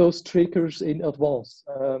set those triggers in advance.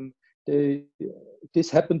 This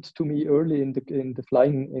happened to me early in the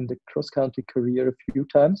flying, in the cross-country career a few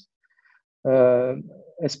times,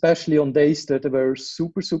 especially on days that were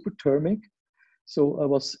super thermic. So I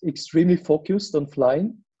was extremely focused on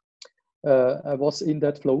flying. I was in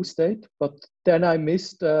that flow state, but then I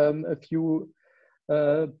missed a few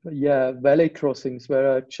valley crossings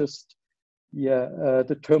where I just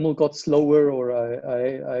the terminal got slower, or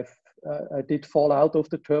I did fall out of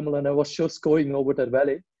the terminal, and I was just going over that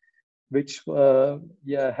valley, which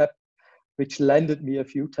which landed me a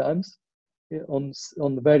few times on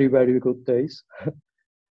very good days.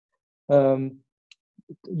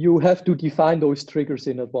 You have to define those triggers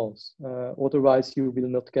in advance, otherwise you will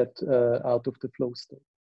not get out of the flow state.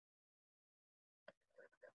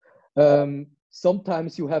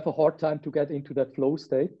 Sometimes you have a hard time to get into that flow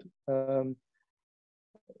state.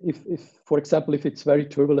 If for example, if it's very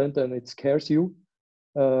turbulent and it scares you,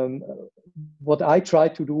 what I try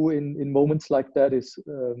to do in moments like that is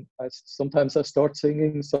sometimes I start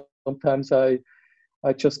singing, sometimes I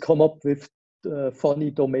just come up with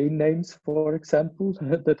funny domain names, for example,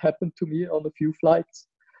 that happened to me on a few flights.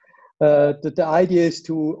 The idea is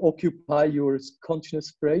to occupy your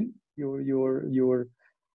conscious brain, your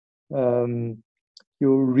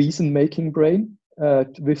reason-making brain,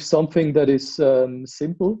 with something that is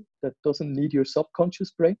simple, that doesn't need your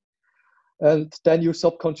subconscious brain, and then your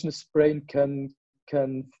subconscious brain can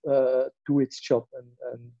do its job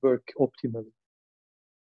and work optimally.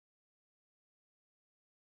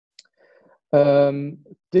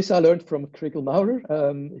 This I learned from Kriegel Maurer.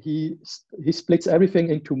 He splits everything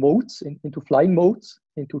into modes, into flying modes,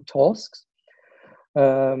 into tasks.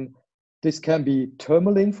 This can be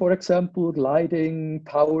thermaling, for example, gliding,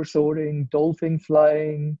 power soaring, dolphin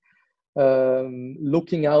flying,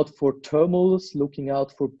 looking out for thermals, looking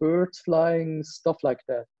out for birds flying, stuff like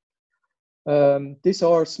that. These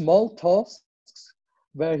are small tasks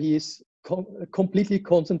where he is completely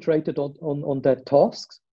concentrated on that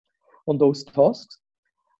tasks, on those tasks,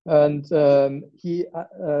 and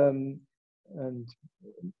and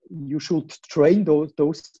you should train those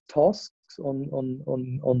tasks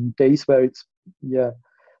on days where it's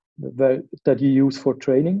that you use for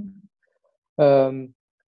training. You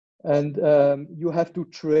have to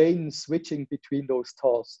train switching between those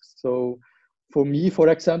tasks. So for me, for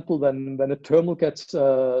example, when a thermal gets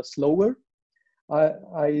slower, that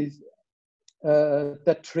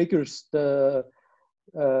triggers the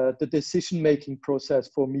decision-making process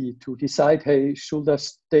for me to decide, hey, should I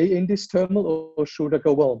stay in this thermal or should I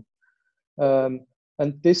go on?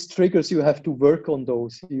 And these triggers, you have to work on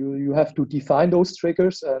those. You have to define those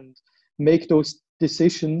triggers and make those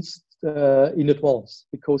decisions in advance,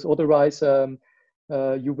 because otherwise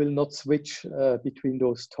you will not switch between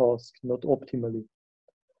those tasks, not optimally.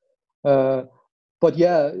 But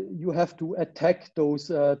yeah, you have to attack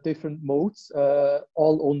those different modes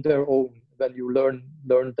all on their own when you learn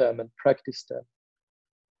them and practice them.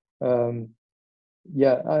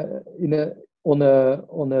 On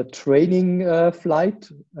a training flight,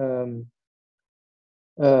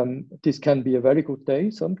 this can be a very good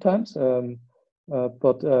day sometimes,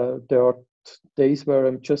 but there are days where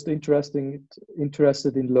I'm just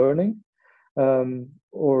interested in learning,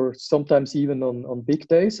 or sometimes even on big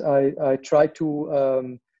days. I try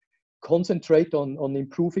to concentrate on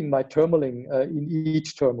improving my thermaling in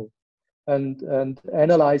each thermal, and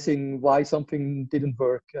analyzing why something didn't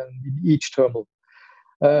work in each thermal.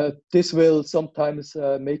 This will sometimes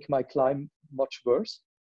make my climb much worse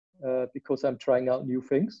because I'm trying out new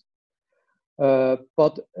things.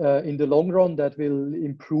 But in the long run, that will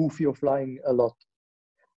improve your flying a lot.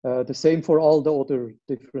 The same for all the other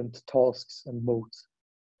different tasks and modes.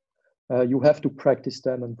 You have to practice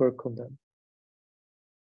them and work on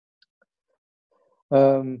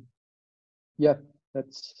them. Yeah,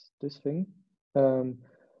 that's this thing.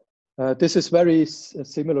 This is very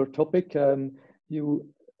similar topic.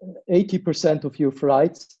 80% of your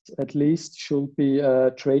flights at least should be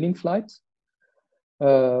training flights.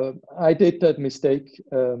 I did that mistake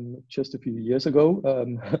just a few years ago.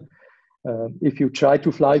 If you try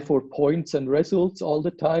to fly for points and results all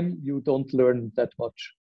the time, you don't learn that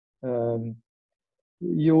much.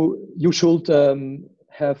 You should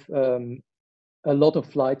have a lot of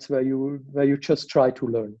flights where you just try to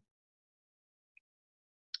learn.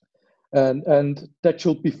 And that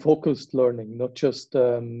should be focused learning, not just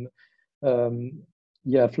flying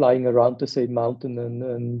around the same mountain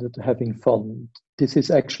and having fun. This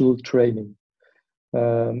is actual training.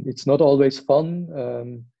 It's not always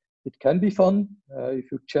fun. It can be fun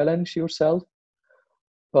if you challenge yourself,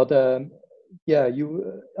 but I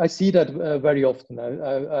see that very often.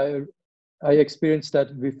 I experience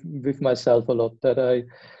that with myself a lot, that I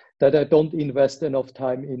don't invest enough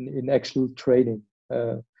time in actual training.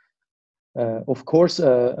 Of course,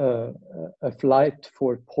 a flight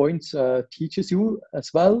for points teaches you as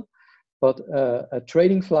well, but a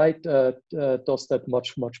training flight does that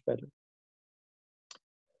much better.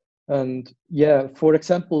 And yeah, for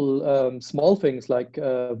example, small things like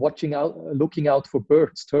looking out for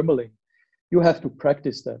birds, thermaling, you have to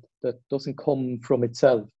practice that. That doesn't come from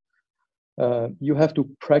itself. You have to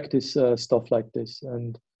practice stuff like this,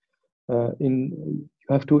 and you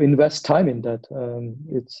have to invest time in that.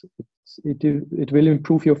 It will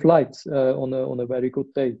improve your flights on a very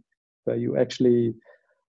good day, where you actually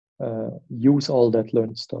use all that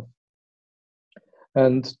learned stuff.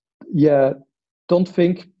 And yeah, don't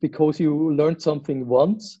think because you learned something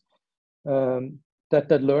once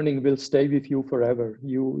that learning will stay with you forever.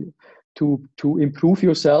 To improve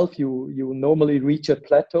yourself, you normally reach a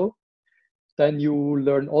plateau, then you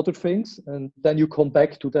learn other things, and then you come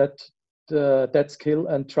back to that skill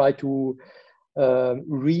and try to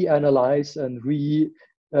reanalyze and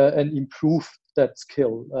improve that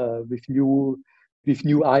skill with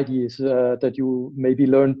new ideas that you maybe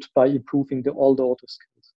learned by improving all the other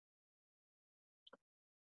skills.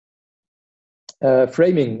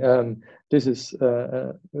 Framing, this is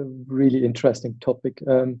a really interesting topic.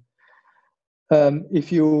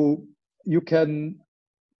 If you can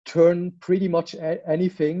turn pretty much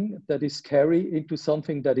anything that is scary into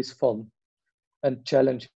something that is fun and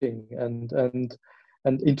challenging and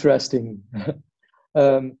interesting.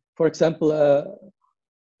 For example, a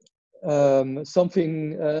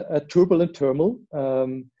turbulent thermal.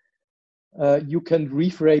 you can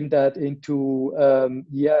reframe that into,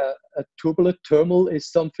 yeah, a turbulent thermal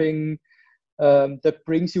is something that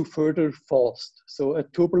brings you further fast. So a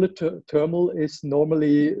turbulent thermal is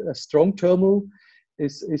normally a strong thermal,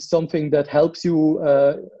 is something that helps you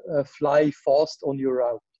fly fast on your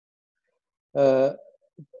route.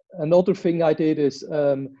 Another thing I did is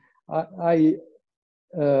I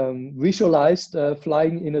visualized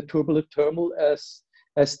flying in a turbulent thermal as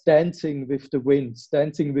dancing with the winds,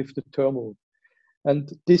 dancing with the thermal.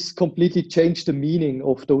 And this completely changed the meaning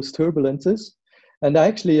of those turbulences. And I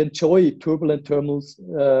actually enjoy turbulent thermals,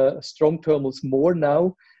 strong thermals more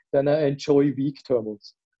now than I enjoy weak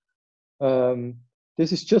thermals.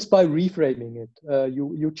 This is just by reframing it.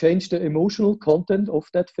 You change the emotional content of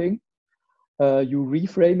that thing. You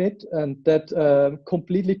reframe it, and that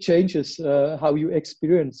completely changes how you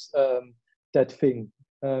experience that thing.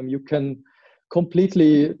 You can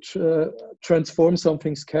completely transform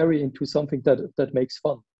something scary into something that makes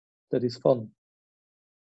fun, that is fun.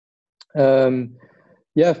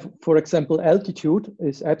 Yeah, for example, altitude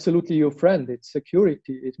is absolutely your friend. It's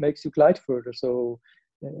security. It makes you glide further. So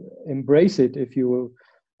embrace it. If you,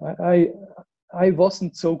 I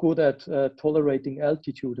wasn't so good at tolerating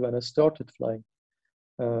altitude when I started flying.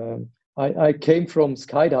 I came from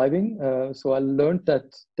skydiving, so I learned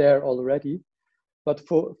that there already. But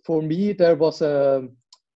for me, there was a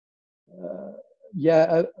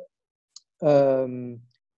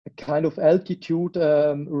kind of altitude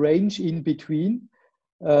range in between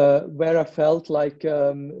where I felt like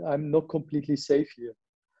I'm not completely safe here.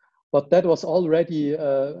 But that was already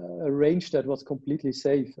a range that was completely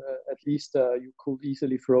safe. At least you could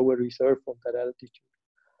easily throw a reserve on that altitude.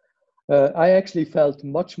 I actually felt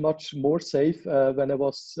much more safe when I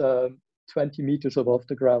was 20 meters above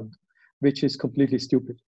the ground, which is completely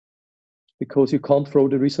stupid. Because you can't throw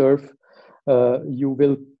the reserve, you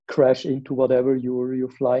will crash into whatever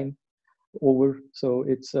you're flying over. So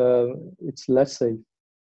it's less safe.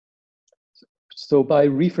 So by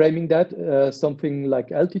reframing that, something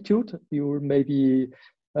like altitude, you maybe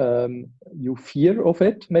you fear of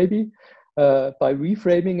it. Maybe by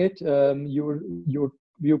reframing it,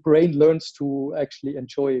 your brain learns to actually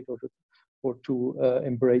enjoy it or to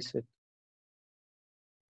embrace it.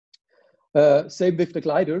 Same with the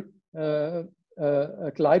glider.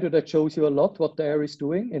 A glider that shows you a lot what the air is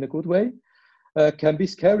doing in a good way can be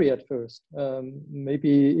scary at first.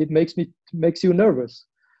 Maybe it makes you nervous,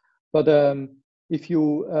 but if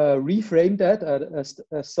you reframe that as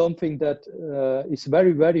something that is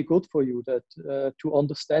very good for you, that to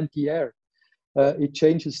understand the air, it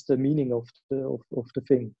changes the meaning of the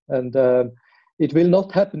thing, and it will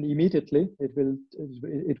not happen immediately.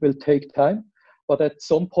 It will take time, but at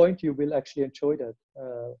some point you will actually enjoy that.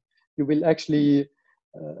 You will actually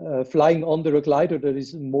flying under a glider that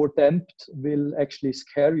is more damped will actually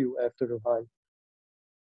scare you after a while.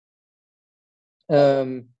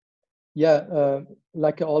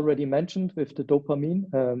 Like I already mentioned with the dopamine,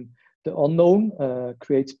 the unknown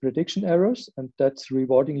creates prediction errors, and that's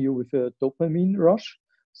rewarding you with a dopamine rush.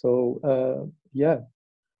 So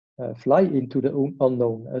fly into the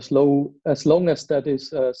unknown as long as that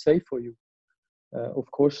is safe for you.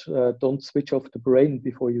 Of course, don't switch off the brain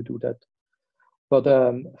before you do that. But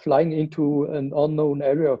flying into an unknown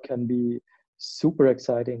area can be super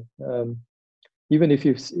exciting, even if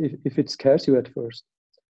it scares you at first.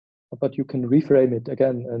 But you can reframe it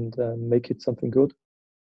again and make it something good.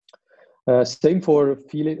 Same for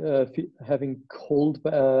having cold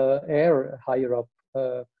air higher up.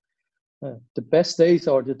 The best days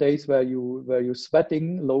are the days where you're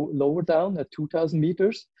sweating lower down at 2,000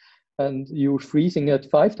 meters, and you're freezing at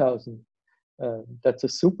 5,000. That's a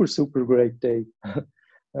super great day.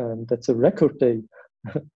 That's a record day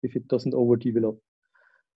if it doesn't overdevelop.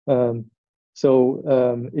 So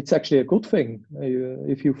it's actually a good thing.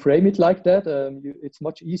 If you frame it like that, it's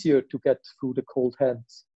much easier to get through the cold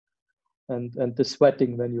hands and the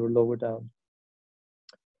sweating when you're lower down.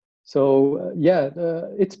 So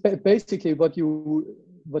it's basically what you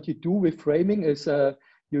do with framing is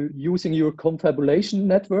you're using your confabulation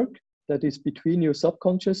network that is between your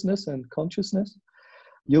subconsciousness and consciousness.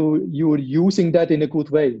 You're using that in a good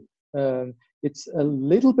way. It's a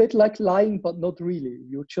little bit like lying, but not really.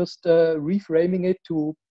 You're just reframing it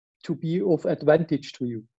to be of advantage to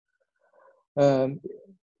you.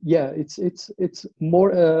 It's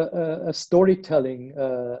more a storytelling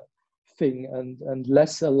thing and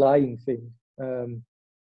less a lying thing.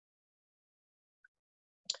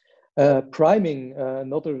 Priming,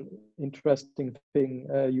 another interesting thing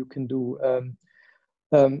you can do.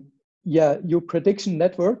 Your prediction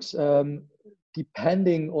networks,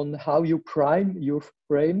 depending on how you prime your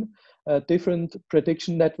brain, different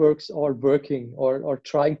prediction networks are working or are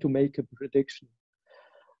trying to make a prediction.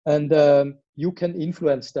 And you can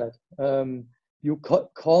influence that. You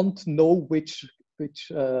can't know which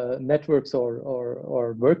networks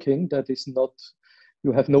are working. That is not,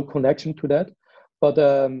 you have no connection to that. But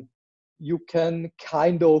you can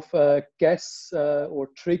kind of guess or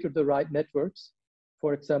trigger the right networks.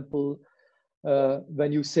 For example,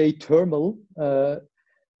 when you say thermal,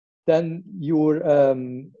 then your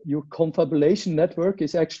confabulation network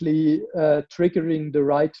is actually triggering the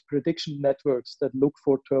right prediction networks that look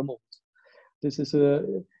for thermals. This is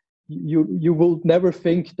you will never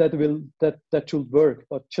think that should work,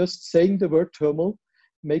 but just saying the word thermal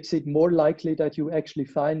makes it more likely that you actually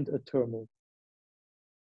find a thermal.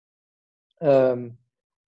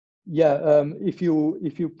 If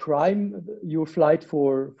you prime your flight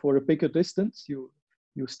for a bigger distance, you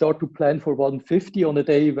start to plan for 150 on a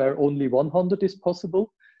day where only 100 is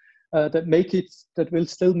possible. That will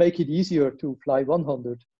still make it easier to fly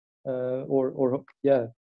 100 or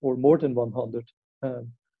more than 100.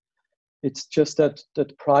 It's just that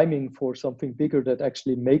priming for something bigger that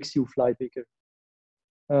actually makes you fly bigger.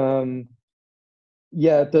 The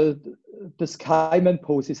Skyman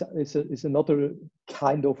pose is another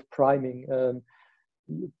kind of priming.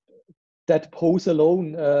 That pose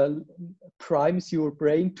alone primes your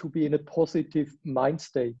brain to be in a positive mind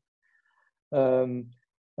state.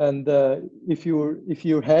 If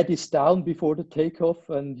your head is down before the takeoff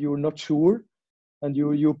and you're not sure, and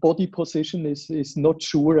your body position is not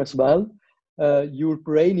sure as well, your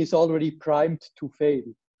brain is already primed to fail.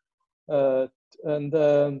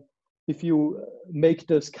 If you make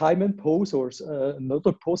the Skyman pose or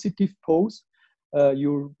another positive pose,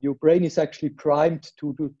 your brain is actually primed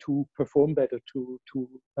to perform better, to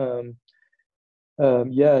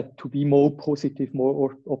be more positive,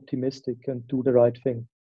 more optimistic, and do the right thing.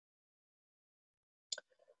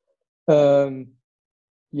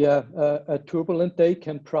 A turbulent day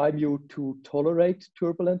can prime you to tolerate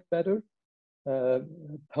turbulent better.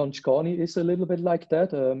 Panchgani is a little bit like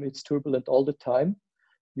that. It's turbulent all the time.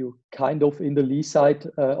 You're kind of in the lee side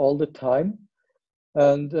all the time.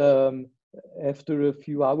 And after a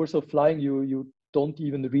few hours of flying, you don't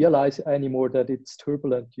even realize anymore that it's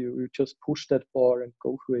turbulent. You just push that bar and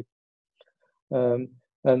go through it.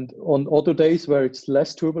 And on other days where it's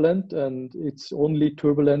less turbulent and it's only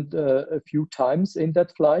turbulent a few times in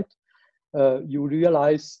that flight, you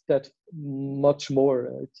realize that much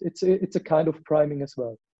more. It's a kind of priming as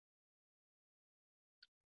well.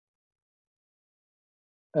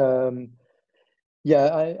 I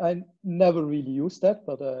never really use that,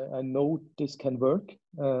 but I know this can work.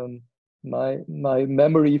 My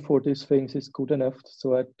memory for these things is good enough,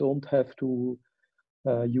 so I don't have to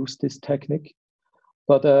use this technique.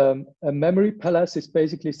 But a memory palace is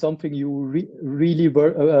basically something you really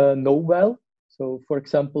know well. So, for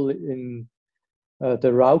example, in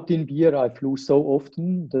the route in Beer, I flew so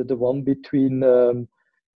often, the one between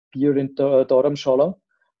Beer and Dharamshala,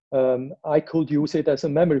 I could use it as a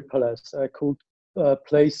memory palace. I could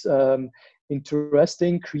place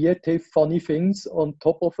interesting, creative, funny things on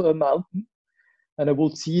top of a mountain, and I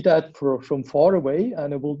would see that from far away,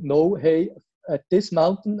 and I would know, hey, at this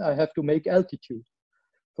mountain I have to make altitude.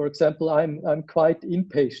 For example, I'm quite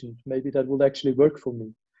impatient. Maybe that would actually work for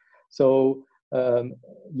me. So when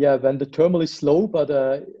the thermal is slow, but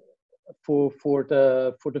for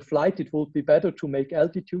the flight, it would be better to make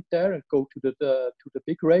altitude there and go to the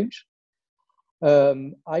big range.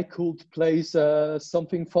 I could place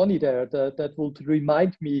something funny there that would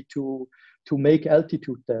remind me to make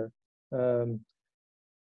altitude there.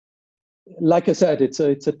 Like I said, it's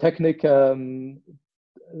a technique.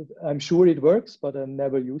 I'm sure it works, but I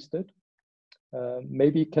never used it.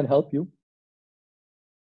 Maybe it can help you.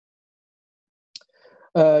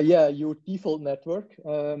 Your default network.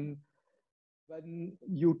 When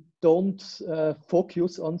you don't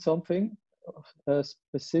focus on something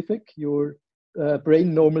specific, your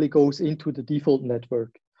brain normally goes into the default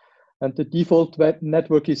network. And the default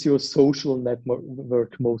network is your social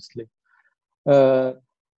network mostly.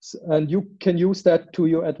 And you can use that to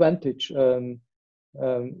your advantage.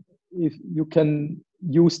 If you can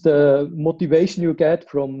use the motivation you get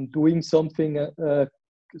from doing something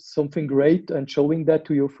great and showing that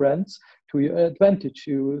to your friends to your advantage.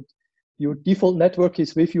 Your default network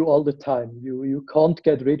is with you all the time. You can't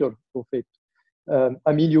get rid of it.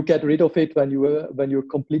 I mean, you get rid of it when you're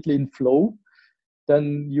completely in flow.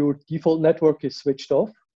 Then your default network is switched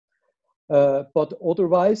off. But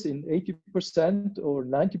otherwise, in 80% or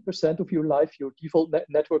 90% of your life, your default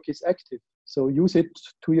network is active. So use it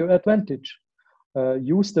to your advantage.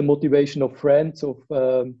 Use the motivation of friends, of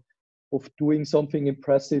doing something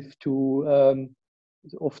impressive to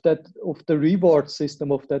of the reward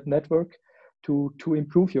system of that network to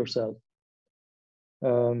improve yourself.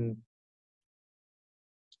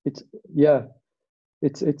 It's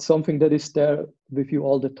something that is there with you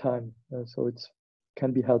all the time, so it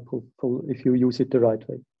can be helpful if you use it the right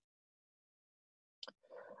way.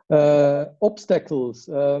 Obstacles.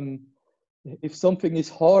 If something is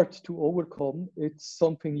hard to overcome, it's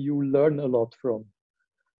something you learn a lot from.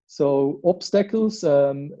 So obstacles,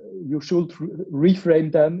 you should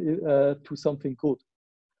reframe them to something good.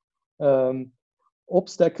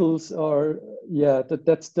 Obstacles are,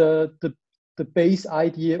 that's the base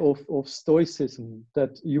idea of Stoicism,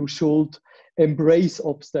 that you should embrace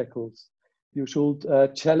obstacles. You should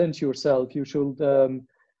challenge yourself. You should,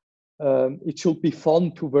 it should be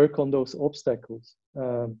fun to work on those obstacles.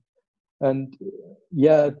 And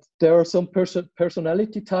yeah, there are some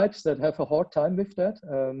personality types that have a hard time with that.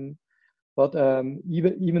 But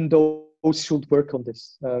even those should work on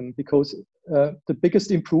this, because the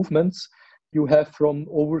biggest improvements you have from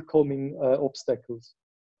overcoming obstacles,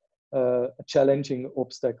 challenging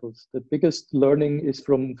obstacles. The biggest learning is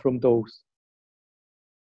from those.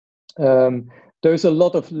 There's a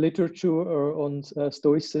lot of literature on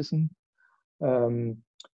Stoicism.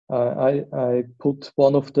 I put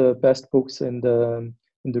one of the best books in the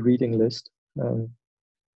reading list.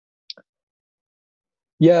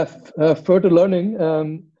 Further learning.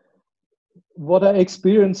 What I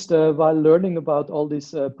experienced while learning about all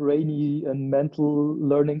this brainy and mental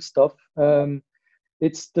learning stuff,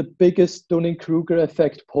 it's the biggest Dunning-Kruger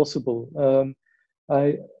effect possible.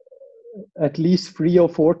 At least 3 or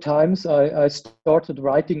 4 times I started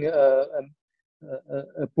writing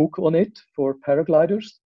a book on it for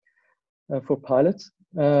paragliders, for pilots,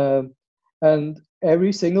 and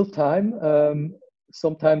every single time,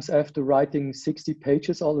 sometimes after writing 60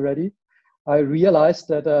 pages already, I realized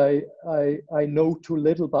that I know too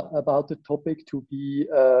little about the topic to be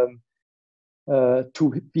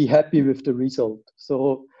happy with the result.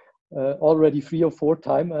 So already 3 or 4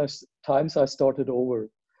 times I started over.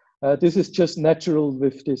 This is just natural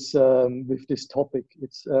with this topic.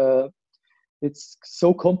 It's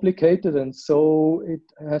so complicated, and so it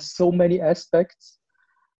has so many aspects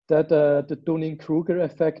that the Dunning-Kruger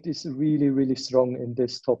effect is really, really strong in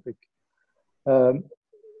this topic. I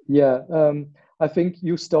think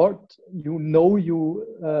you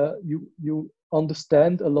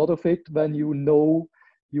understand a lot of it when you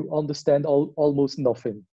understand almost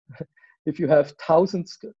nothing. If you have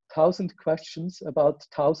 1,000 questions about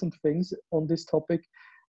 1,000 things on this topic,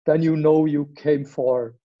 then you came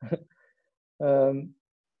far.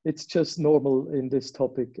 It's just normal in this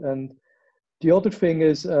topic. And the other thing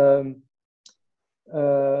is,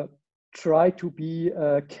 try to be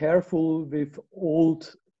careful with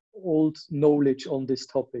old knowledge on this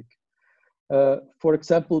topic. For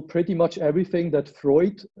example, pretty much everything that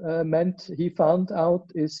Freud meant he found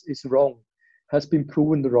out is wrong, has been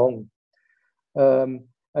proven wrong. And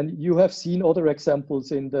you have seen other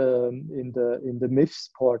examples in the myths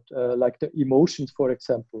part, like the emotions, for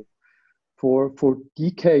example. For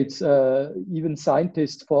decades, even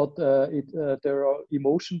scientists thought there are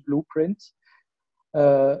emotion blueprints,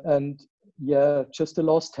 and yeah, just the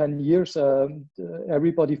last 10 years,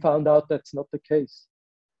 everybody found out that's not the case.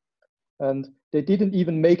 And they didn't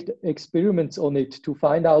even make experiments on it to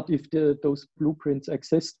find out if those blueprints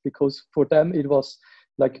exist, because for them it was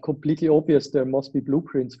like completely obvious there must be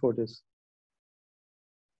blueprints for this.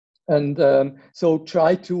 And so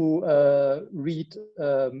try to read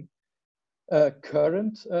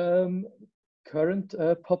current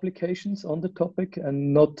publications on the topic,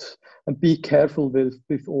 and be careful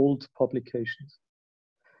with old publications,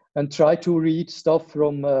 and try to read stuff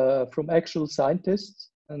from actual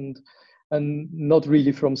scientists and not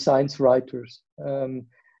really from science writers.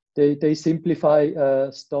 They simplify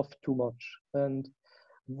stuff too much. And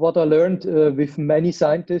what I learned with many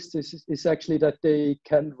scientists is actually that they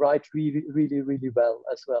can write really, really, really well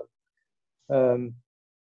as well.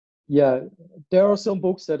 Yeah, there are some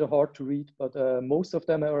books that are hard to read, but most of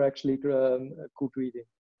them are actually good reading.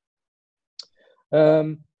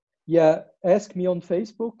 Yeah, ask me on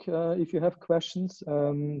Facebook if you have questions.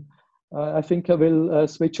 I think I will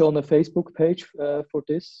switch on a Facebook page for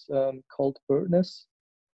this called Birdness,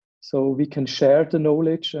 so we can share the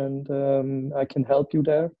knowledge, and I can help you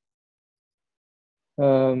there.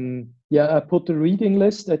 Yeah, I put the reading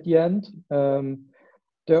list at the end.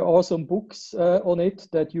 There are some books on it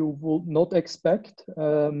that you would not expect.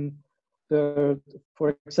 For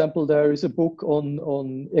example, there is a book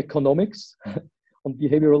on economics, on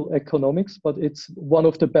behavioral economics, but it's one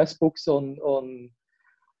of the best books on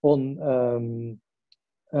on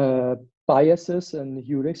biases and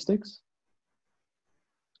heuristics.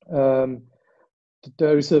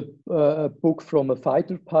 There is a book from a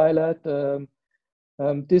fighter pilot.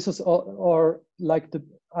 This is are like the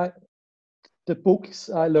books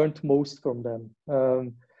I learned most from them.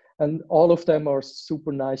 And all of them are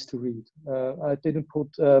super nice to read. I didn't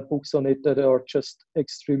put books on it that are just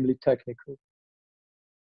extremely technical.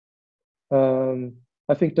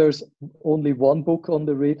 I think there's only one book on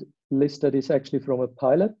the read list that is actually from a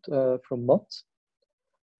pilot, from Mats.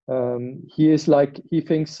 He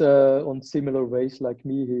thinks on similar ways like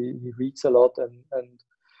me. He reads a lot and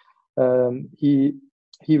he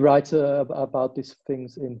writes about these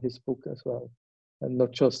things in his book as well, and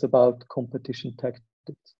not just about competition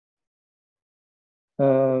tactics.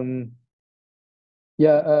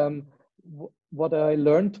 What I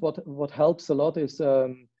learned, what helps a lot is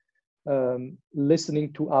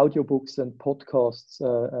listening to audiobooks and podcasts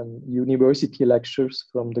and university lectures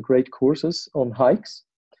from the great courses on hikes.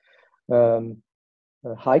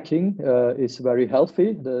 Hiking is very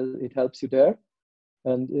healthy. It helps you there,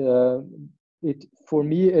 and for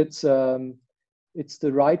me it's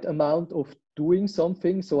the right amount of doing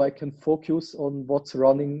something so I can focus on what's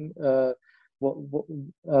running.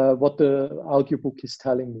 What the audiobook is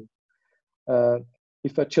telling me.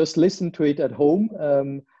 If I just listen to it at home,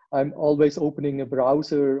 I'm always opening a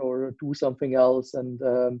browser or do something else, and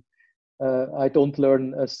I don't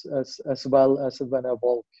learn as well as when I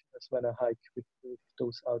walk, as when I hike with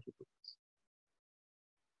those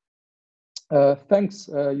audiobooks. Thanks.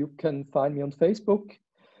 You can find me on Facebook.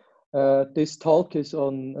 This talk is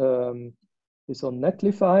on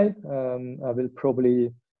Netlify. I will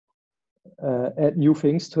probably add new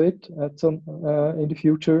things to it in the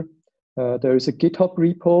future. There is a GitHub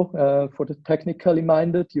repo for the technically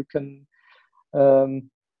minded. You can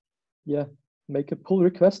make a pull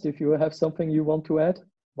request if you have something you want to add.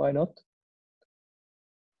 Why not?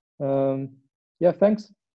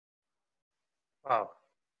 Thanks. Wow,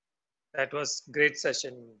 that was great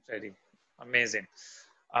session, Fredi. Amazing.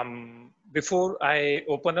 Before I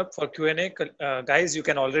open up for Q&A, guys, you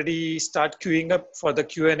can already start queuing up for the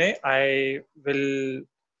Q&A. I will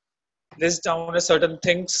list down certain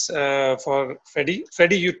things for Fredi.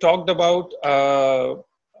 Fredi, you talked about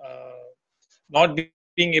not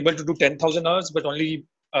being able to do 10,000 hours, but only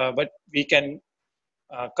but we can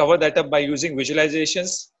cover that up by using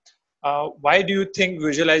visualizations. Why do you think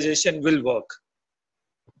visualization will work?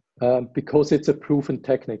 Because it's a proven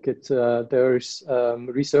technique. There's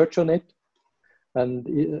research on it, and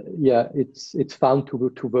it's found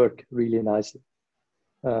to work really nicely.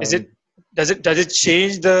 Does it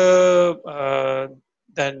change the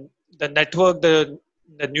network, the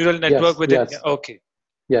neural network within? Yes. Okay.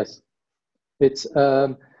 Yes, it's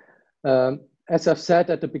as I've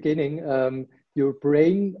said at the beginning. Your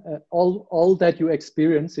brain, all that you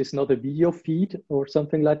experience is not a video feed or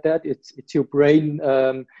something like that. It's your brain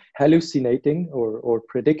hallucinating or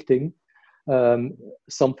predicting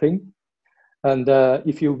something. And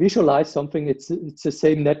if you visualize something, it's the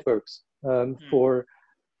same networks. For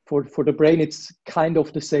the brain, it's kind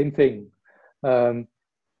of the same thing.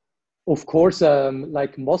 Of course,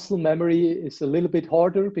 like muscle memory is a little bit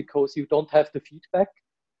harder because you don't have the feedback.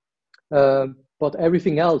 But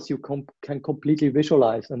everything else you can completely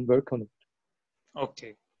visualize and work on it.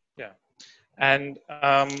 Okay, yeah. And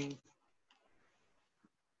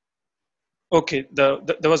okay, there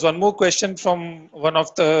was one more question from one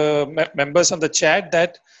of the members on the chat,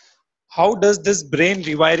 that how does this brain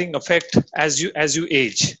rewiring affect as you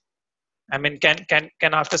age? I mean, can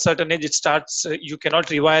after a certain age it starts, you cannot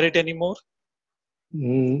rewire it anymore?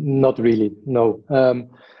 Not really, no.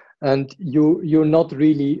 And you're not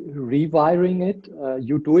really rewiring it.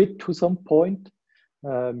 You do it to some point.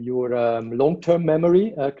 Your long-term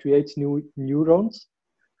memory creates new neurons.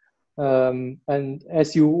 And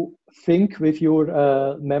as you think with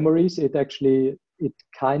your memories, it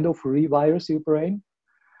kind of rewires your brain.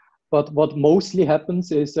 But what mostly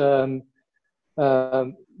happens is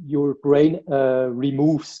your brain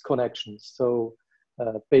removes connections. So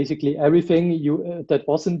basically everything that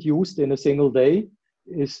wasn't used in a single day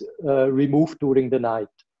is removed during the night.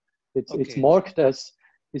 It's marked as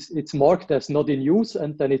not in use,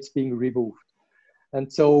 and then it's being removed.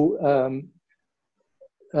 And so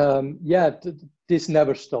this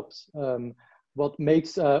never stops. What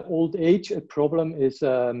makes old age a problem is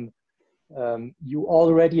you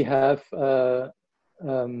already have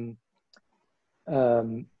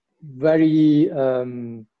very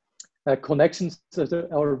connections that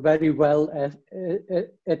are very well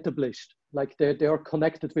established. Like they are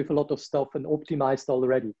connected with a lot of stuff and optimized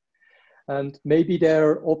already. and maybe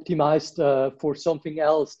they're optimized for something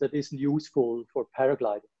else that isn't useful for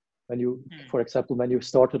paragliding. When you, for example, when you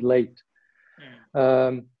started late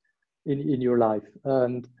in your life,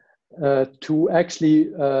 and to actually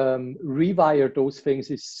rewire those things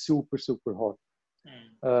is super hard,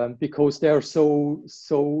 because they're so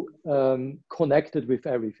connected with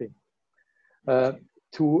everything.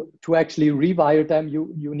 To actually rewire them,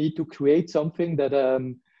 you need to create something that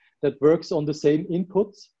that works on the same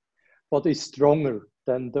inputs, but is stronger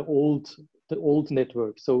than the old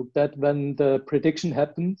network, so that when the prediction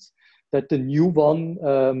happens, that the new one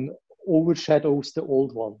overshadows the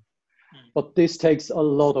old one. But this takes a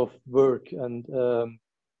lot of work, and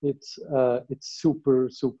it's super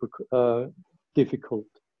difficult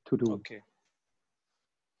to do. Okay.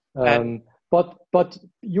 But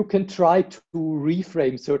you can try to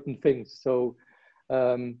reframe certain things. So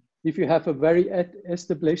if you have a very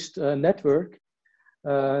established network,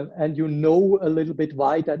 and you know a little bit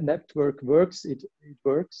why that network works, it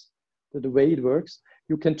works, the way it works,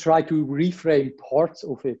 you can try to reframe parts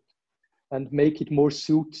of it and make it more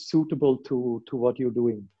suitable to what you're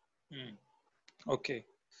doing. Okay.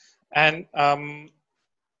 And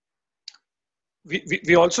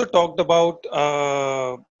we also talked about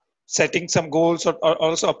setting some goals, or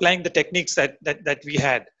also applying the techniques that we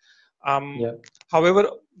had. However,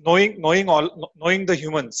 knowing the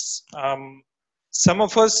humans, some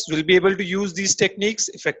of us will be able to use these techniques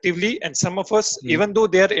effectively, and some of us, even though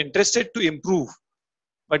they are interested to improve,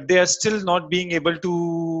 but they are still not being able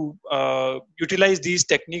to utilize these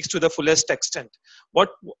techniques to the fullest extent.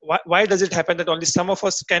 Why does it happen that only some of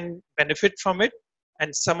us can benefit from it,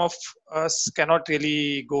 and some of us cannot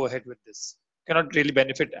really go ahead with this, cannot really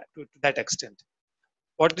benefit to that extent?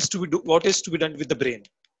 What is to be done with the brain?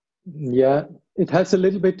 Yeah, it has a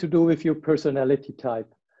little bit to do with your personality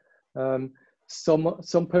type. Some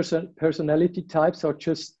personality types are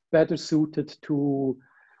just better suited to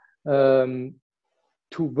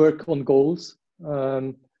work on goals,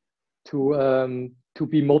 to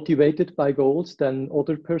be motivated by goals than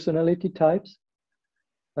other personality types.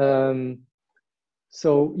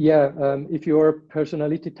 So yeah, if you're a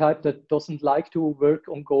personality type that doesn't like to work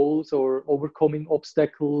on goals or overcoming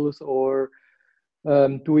obstacles or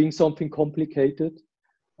doing something complicated,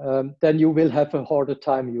 then you will have a harder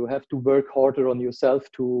time. You have to work harder on yourself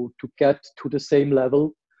to get to the same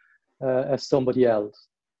level as somebody else.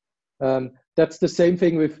 That's the same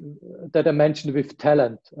thing that I mentioned with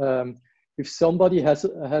talent. If somebody has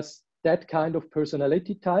that kind of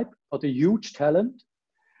personality type, but a huge talent,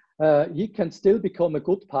 he can still become a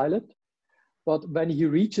good pilot. But when he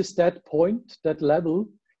reaches that point, that level,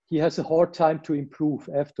 he has a hard time to improve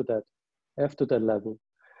after that level,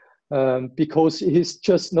 because he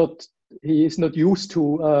is not used to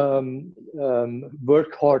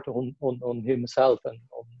work hard on himself and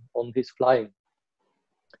on his flying.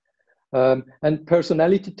 And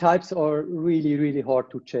personality types are really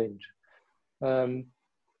hard to change. When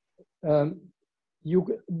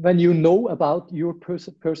you know about your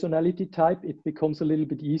personality type, it becomes a little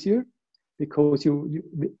bit easier, because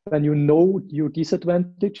when you know your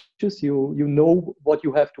disadvantages, you know what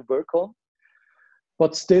you have to work on.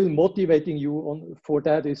 But still, motivating you for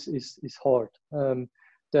that is hard.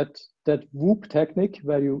 That whoop technique,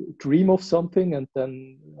 where you dream of something and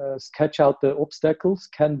then sketch out the obstacles,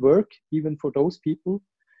 can work even for those people.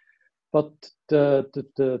 But the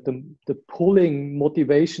pulling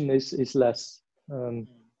motivation is less,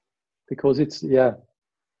 because it's your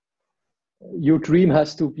dream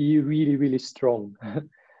has to be really strong.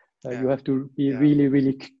 You have to be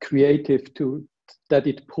really creative that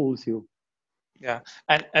it pulls you. Yeah,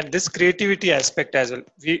 and this creativity aspect as well.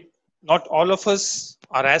 Not all of us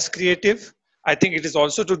are as creative. I think it is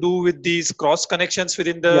also to do with these cross connections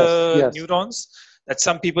within the neurons, that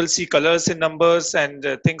some people see colors in numbers and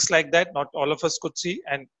things like that. Not all of us could see,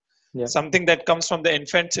 and something that comes from the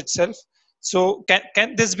infants itself. So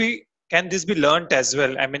can this be learnt as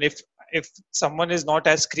well? I mean, if someone is not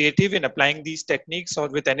as creative in applying these techniques, or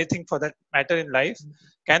with anything for that matter in life,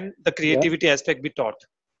 can the creativity aspect be taught?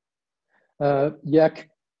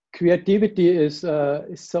 Creativity is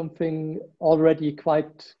something already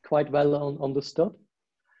quite well understood.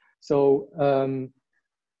 So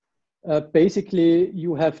basically,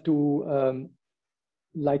 you have to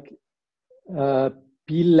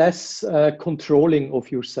be less controlling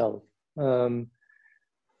of yourself,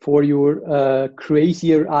 for your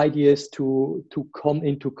crazier ideas to come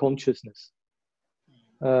into consciousness,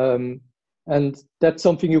 and that's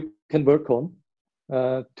something you can work on.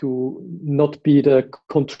 To not be the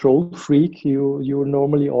control freak you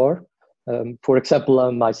normally are. For example,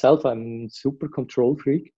 myself, I'm super control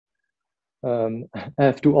freak. I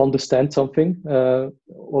have to understand something,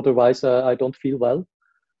 otherwise I don't feel well.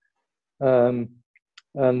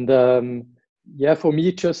 Yeah, for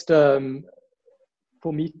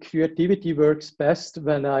me, creativity works best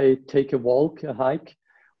when I take a walk, a hike,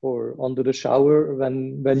 or under the shower.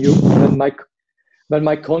 When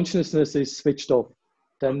my consciousness is switched off,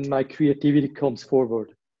 then my creativity comes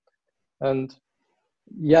forward. And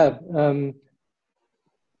yeah,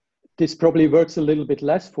 this probably works a little bit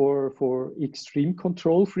less for extreme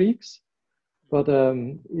control freaks, but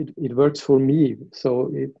it works for me.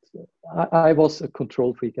 So I was a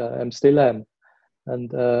control freak. I still am,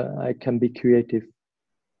 and I can be creative.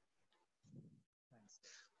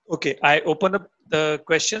 Okay, I open up the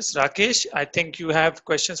questions. Rakesh, I think you have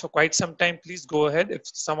questions for quite some time. Please go ahead if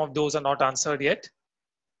some of those are not answered yet.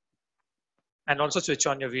 And also switch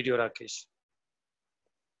on your video, Rakesh.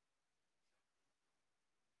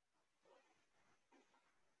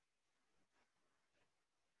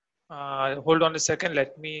 Hold on a second.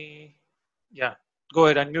 Let me, yeah, go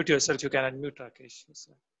ahead. Unmute yourself. You can unmute Rakesh. Yes,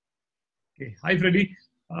 okay. Hi, Fredi.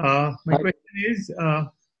 My question is,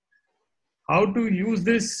 how to use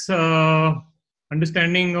this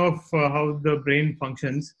understanding of how the brain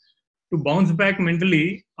functions to bounce back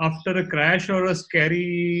mentally after a crash or a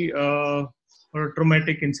scary or a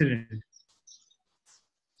traumatic incident?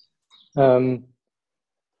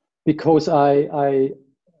 Because I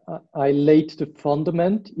laid the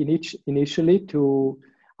fundament initially to,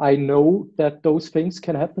 I know that those things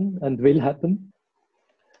can happen and will happen,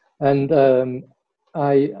 and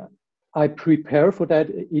I prepare for that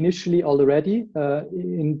initially already.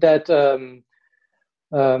 In that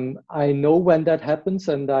I know when that happens,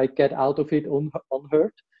 and I get out of it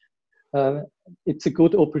unhurt. It's a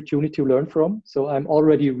good opportunity to learn from. So I'm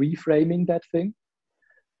already reframing that thing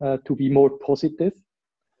to be more positive.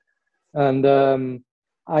 And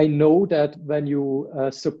I know that when you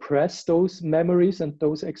suppress those memories and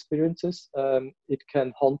those experiences, it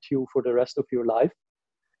can haunt you for the rest of your life,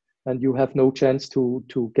 and you have no chance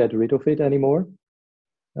to get rid of it anymore.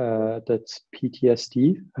 That's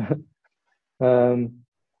PTSD,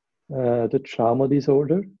 the trauma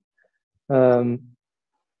disorder.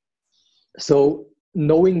 So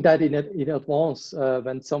knowing that in advance,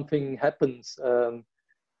 when something happens,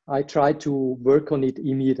 I try to work on it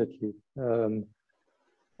immediately.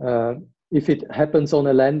 If it happens on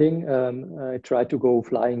a landing, I try to go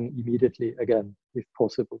flying immediately again, if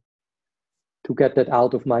possible, to get that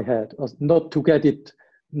out of my head. Not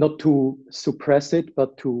to suppress it,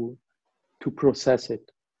 but to process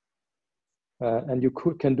it. And you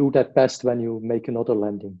can do that best when you make another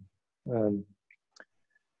landing.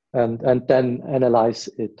 And then analyze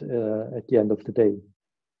it at the end of the day.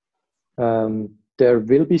 There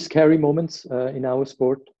will be scary moments in our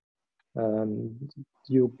sport.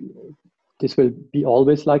 This will be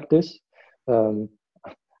always like this.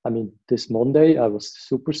 I mean, this Monday I was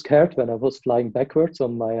super scared when I was flying backwards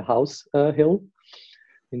on my house hill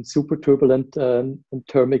in super turbulent and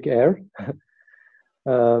thermic air.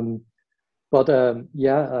 But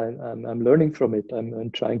yeah, I'm learning from it.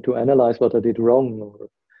 I'm trying to analyze what I did wrong, or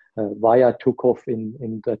why I took off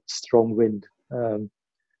in that strong wind.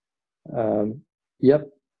 Yep.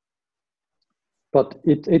 But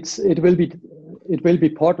it will be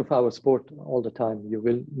part of our sport all the time. You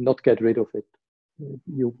will not get rid of it.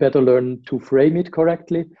 You better learn to frame it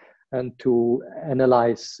correctly and to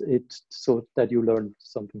analyze it so that you learn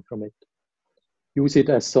something from it. Use it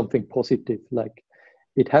as something positive, like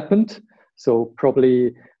it happened. So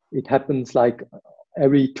probably it happens like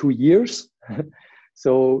every 2 years.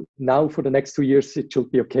 So now for the next 2 years, it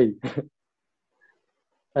should be okay.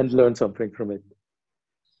 And learn something from it.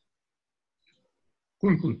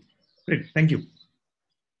 Cool. Great. Thank you.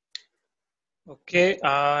 Okay.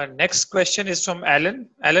 Next question is from Alan.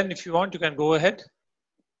 Alan, if you want, you can go ahead.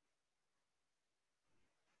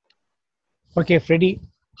 Okay, Fredi,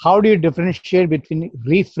 how do you differentiate between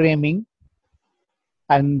reframing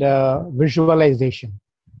and visualization?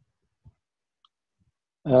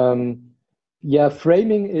 Yeah,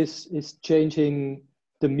 framing is changing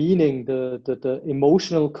the meaning, the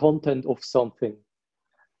emotional content of something.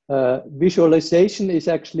 Visualization is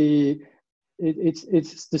actually,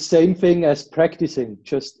 it's the same thing as practicing,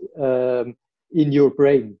 just in your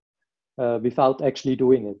brain, without actually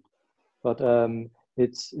doing it. But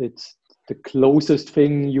it's the closest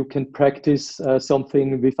thing you can practice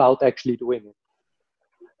something without actually doing it.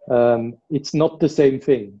 It's not the same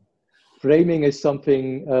thing. Framing is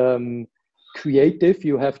something creative.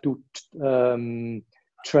 You have to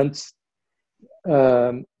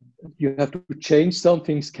you have to change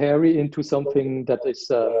something scary into something that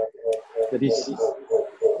is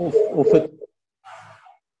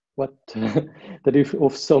that is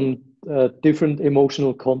of some different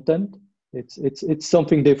emotional content. It's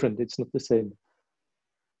something different. It's not the same.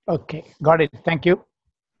 Okay, got it. Thank you.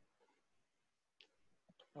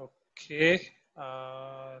 Okay,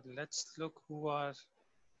 let's look who are.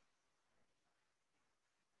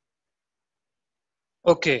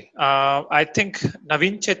 Okay, I think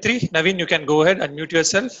Naveen Chetri. Naveen, you can go ahead, unmute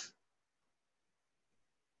yourself.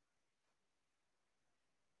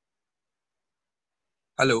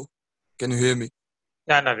 Hello, can you hear me?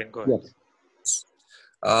 Yeah, Naveen, go ahead. Yes.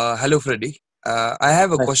 Hello, Fredi. I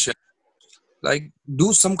have a Hi. question. Like,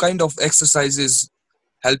 do some kind of exercises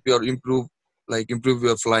help your improve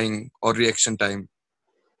your flying or reaction time,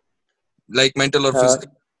 like mental or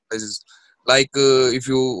physical exercises? Like, if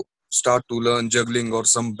you start to learn juggling or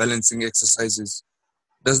some balancing exercises,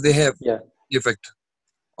 does they have Yeah. effect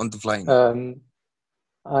on the flying?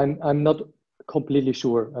 I'm not completely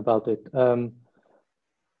sure about it.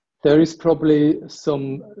 There is probably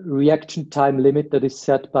some reaction time limit that is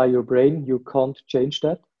set by your brain. You can't change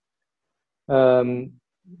that,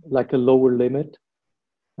 like a lower limit.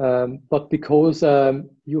 But because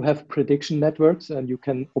you have prediction networks and you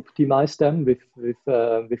can optimize them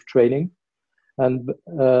with training, and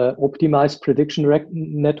optimized prediction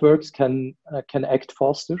networks can act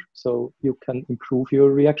faster, so you can improve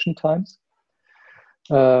your reaction times.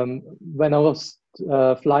 When I was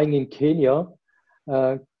flying in Kenya,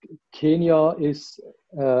 Kenya is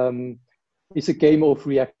a game of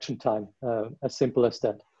reaction time, as simple as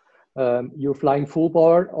that. You're flying full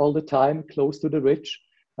bar all the time, close to the ridge,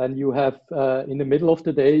 and you have in the middle of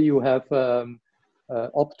the day you have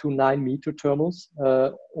up to 9 meter thermals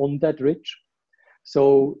on that ridge.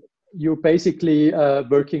 So you're basically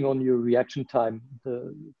working on your reaction time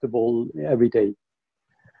the whole every day.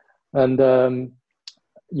 And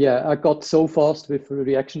yeah, I got so fast with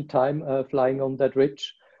reaction time flying on that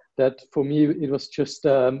ridge that for me it was just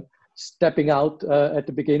stepping out at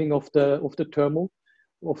the beginning of the thermal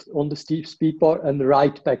on the steep speed bar and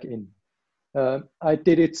right back in. I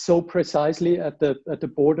did it so precisely at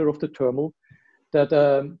the border of the thermal that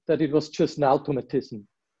it was just an automatism.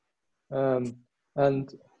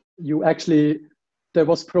 And you actually, there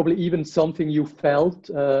was probably even something you felt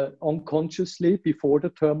unconsciously before the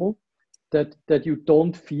thermal that you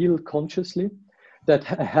don't feel consciously, that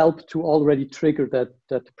helped to already trigger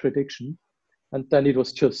that prediction. And then it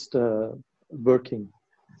was just working,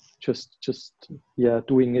 just yeah,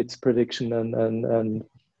 doing its prediction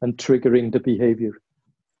and triggering the behavior.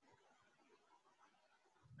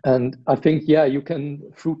 And I think, yeah, you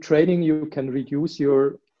can, through training, you can reduce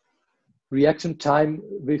your reaction time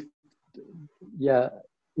with, yeah,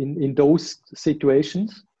 in those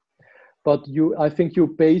situations. But I think your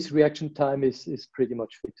base reaction time is pretty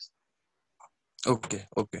much fixed. Okay,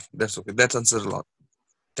 that's okay. That answers a lot.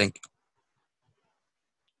 Thank you.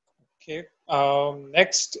 Okay.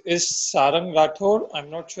 Next is Sarang Rathod. I'm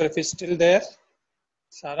not sure if he's still there.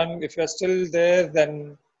 Sarang, if you're still there,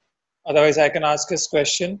 then otherwise I can ask his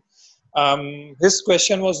question. His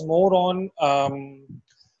question was more on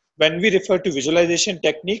when we refer to visualization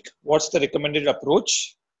technique, what's the recommended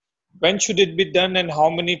approach? When should it be done and how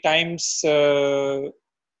many times a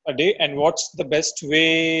day? And what's the best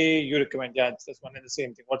way you recommend? Yeah, that's one and the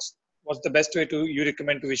same thing. What's the best way you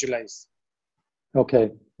recommend to visualize?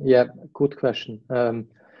 Okay, yeah, good question.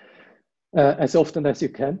 As often as you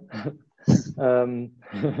can.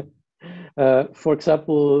 For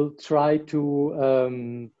example, try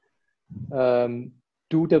to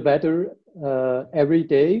do the weather every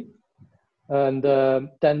day, and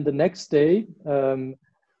then the next day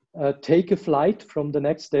take a flight from the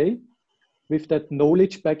next day with that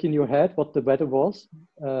knowledge back in your head what the weather was,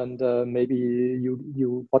 and maybe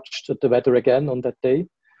you watched the weather again on that day,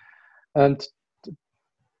 and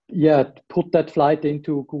yeah, put that flight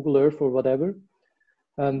into Google Earth or whatever,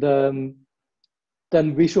 and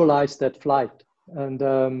then visualize that flight. And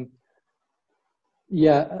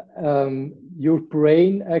your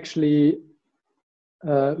brain actually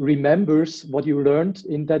remembers what you learned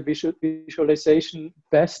in that visualization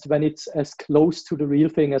best when it's as close to the real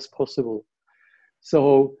thing as possible.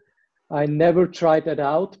 So I never tried that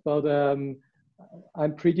out, but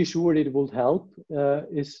I'm pretty sure it would help,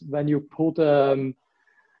 is when you put a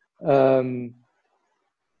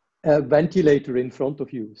ventilator in front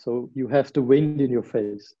of you. So you have the wind in your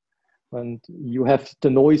face and you have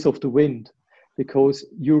the noise of the wind, because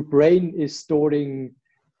your brain is storing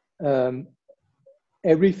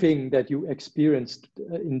everything that you experienced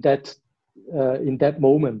in that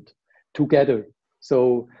moment together.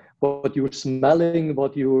 So what you're smelling,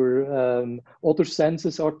 what your other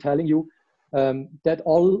senses are telling you, that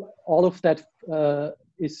all of that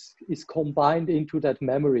is combined into that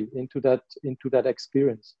memory, into that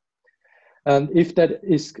experience. And if that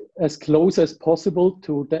is as close as possible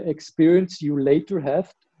to the experience you later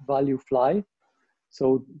have while you fly,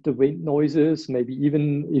 so the wind noises, maybe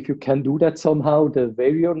even if you can do that somehow, the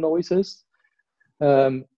barrier noises,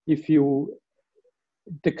 the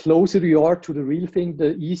closer you are to the real thing,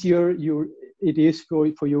 the easier it is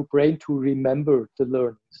for your brain to remember the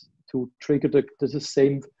learnings, to trigger the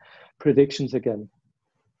same predictions again.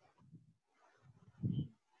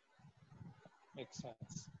 Makes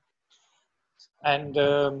sense. And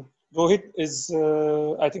Rohit is,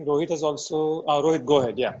 I think Rohit is also, Rohit, go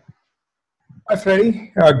ahead, yeah. Hi,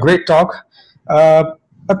 Fredi. Great talk. A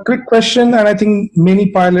quick question, and I think many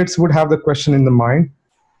pilots would have the question in the mind.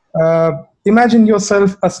 Imagine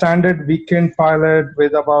yourself a standard weekend pilot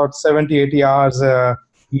with about 70, 80 hours a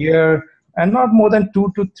year and not more than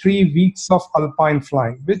 2 to 3 weeks of alpine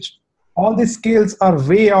flying, which all these scales are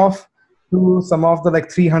way off to some of the like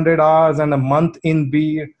 300 hours and a month in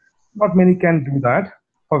B. Not many can do that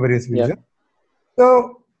for various reasons.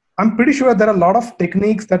 So I'm pretty sure there are a lot of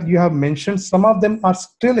techniques that you have mentioned. Some of them are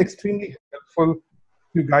still extremely helpful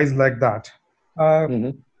to guys like that.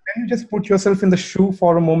 Can you just put yourself in the shoe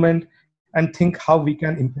for a moment and think how we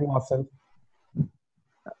can improve ourselves?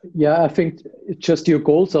 Yeah, I think just your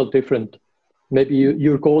goals are different. Maybe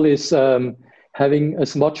your goal is having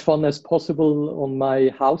as much fun as possible on my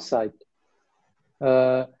house site.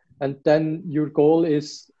 And then your goal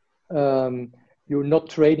is you're not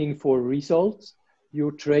training for results.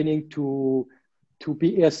 You're training to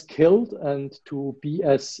be as skilled and to be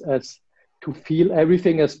to feel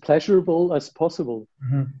everything as pleasurable as possible.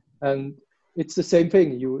 And it's the same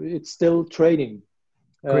thing. It's still training.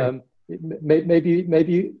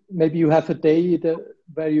 Maybe you have a day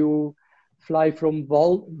where you fly from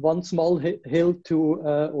one small hill to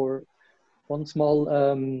or one small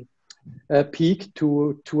peak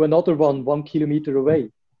to another 1 kilometer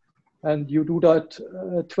away, and you do that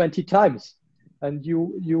 20 times, and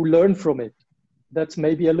you learn from it. That's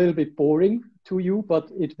maybe a little bit boring to you,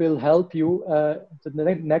 but it will help you the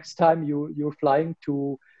next time you're flying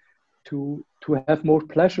to have more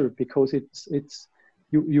pleasure, because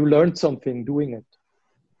you learned something doing it.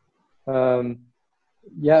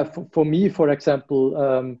 Yeah, for me, for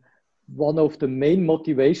example, one of the main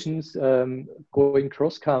motivations going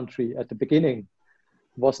cross country at the beginning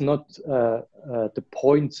was not the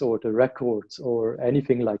points or the records or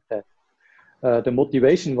anything like that. The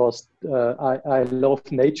motivation was I love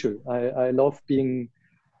nature. I love being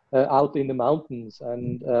out in the mountains,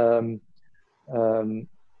 and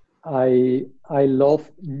I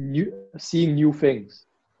love seeing new things.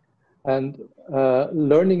 And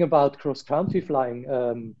learning about cross-country flying,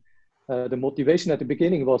 the motivation at the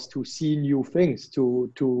beginning was to see new things,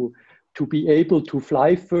 to be able to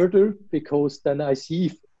fly further, because then I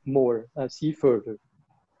see more, I see further.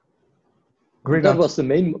 Great. That was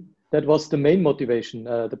the main motivation.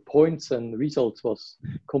 The points and results was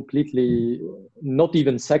completely not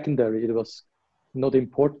even secondary. It was not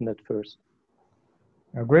important at first.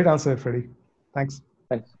 Great answer, Fredi. Thanks.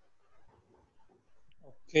 Thanks.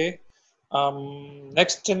 Okay.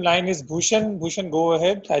 Next in line is Bhushan. Bhushan, go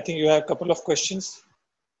ahead. I think you have a couple of questions.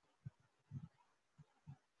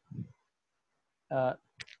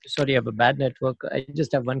 Sorry, I have a bad network. I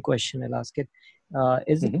just have one question. I'll ask it.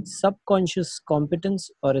 Is it subconscious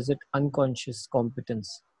competence or is it unconscious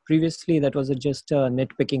competence? Previously, that was just a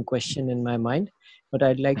nitpicking question in my mind, but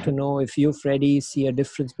I'd like to know if you, Fredi, see a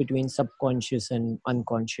difference between subconscious and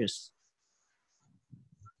unconscious.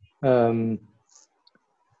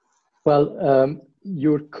 Well,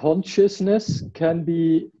 your consciousness can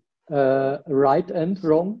be right and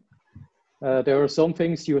wrong. There are some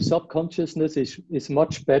things your subconsciousness is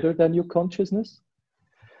much better than your consciousness.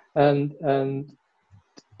 And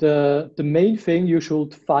the main thing you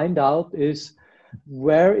should find out is,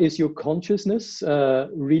 where is your consciousness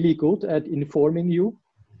really good at informing you,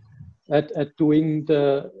 at doing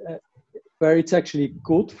where it's actually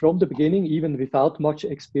good from the beginning, even without much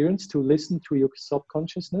experience, to listen to your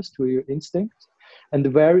subconsciousness, to your instincts,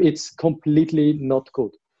 and where it's completely not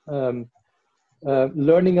good.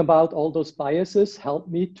 Learning about all those biases helped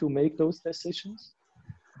me to make those decisions.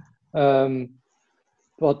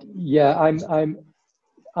 But yeah,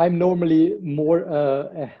 I'm normally more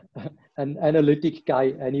an analytic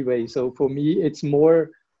guy anyway. So for me, it's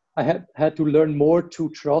more, I had to learn more to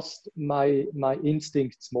trust my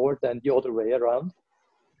instincts more than the other way around.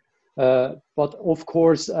 But of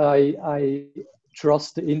course, I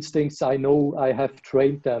trust the instincts. I know I have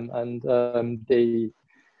trained them, and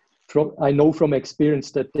I know from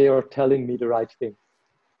experience that they are telling me the right thing.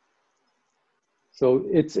 So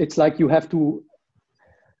it's like you have to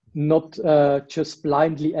not just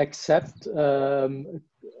blindly accept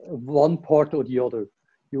one part or the other.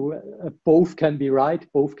 You both can be right,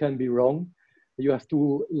 both can be wrong. You have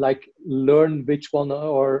to like learn which one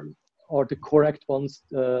are the correct ones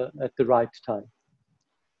at the right time.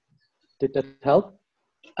 Did that help?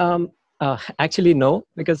 Actually, no,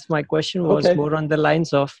 because my question was more on the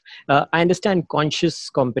lines of, I understand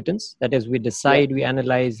conscious competence. That is, we decide, we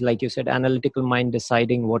analyze, like you said, analytical mind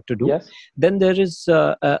deciding what to do. Yes. Then there is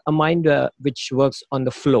a mind which works on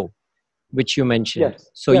the flow, which you mentioned.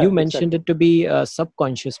 Yes. So you mentioned it to be a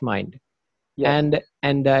subconscious mind. Yes.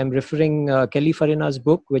 And I'm referring Kelly Farina's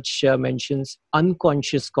book, which mentions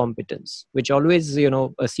unconscious competence, which always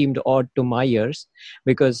seemed odd to my ears,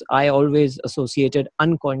 because I always associated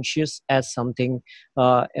unconscious as something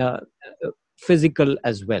physical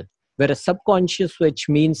as well. Whereas subconscious, which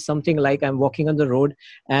means something like I'm walking on the road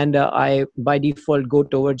and I by default go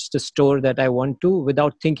towards the store that I want to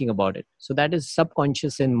without thinking about it. So that is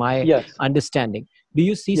subconscious in my understanding. Do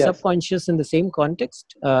you see subconscious in the same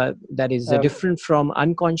context that is different from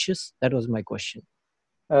unconscious? That was my question.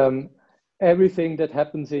 Everything that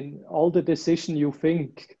happens in all the decisions you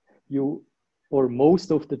think or most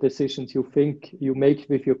of the decisions you think you make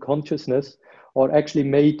with your consciousness are actually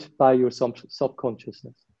made by your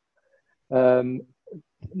subconsciousness.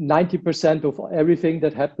 90% of everything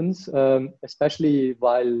that happens, especially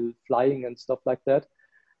while flying and stuff like that,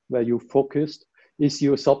 where you focused, is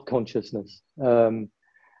your subconsciousness. And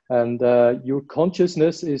your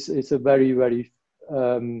consciousness is a very, very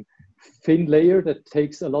thin layer that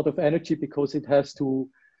takes a lot of energy because it has to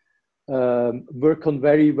work on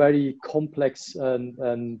very, very complex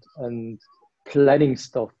and planning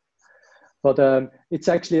stuff. But it's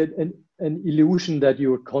actually an illusion that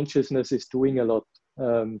your consciousness is doing a lot.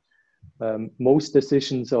 Most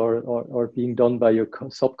decisions are being done by your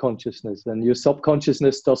subconsciousness, and your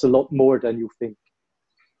subconsciousness does a lot more than you think.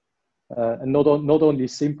 And not only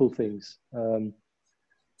simple things.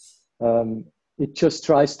 It just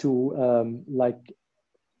tries to like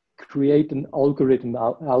create an algorithm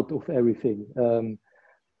out of everything.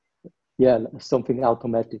 Something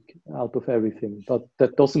automatic out of everything. But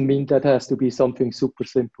that doesn't mean that has to be something super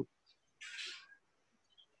simple.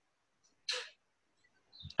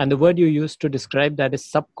 And the word you use to describe that is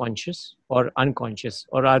subconscious or unconscious,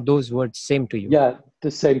 or are those words same to you? Yeah, the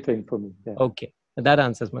same thing for me. Yeah. Okay, that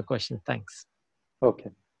answers my question. Thanks. Okay.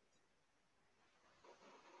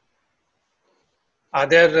 Are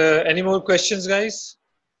there any more questions, guys?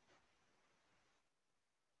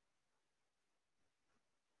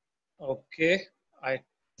 Okay, I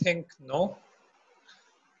think no.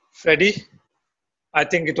 Fredi, I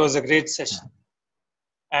think it was a great session.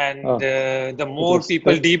 And the more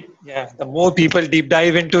people deep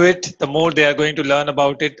dive into it, the more they are going to learn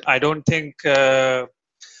about it. I don't think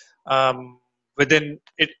within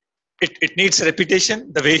it needs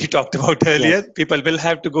repetition, the way you talked about earlier. Yes. People will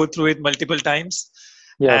have to go through it multiple times.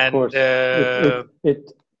 Yeah, of course.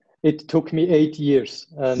 It took me 8 years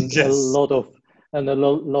and a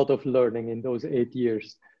lot of learning in those 8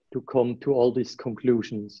 years to come to all these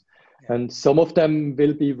conclusions. Yeah. And some of them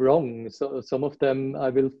will be wrong. So some of them I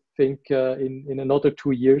will think in another 2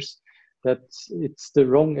 years that it's the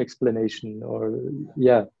wrong explanation, or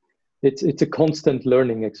it's a constant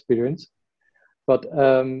learning experience. But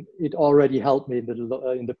it already helped me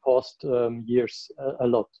in the past years a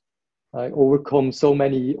lot. I overcome so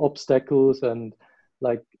many obstacles, and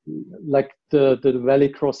like the valley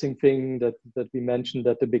crossing thing that we mentioned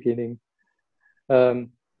at the beginning.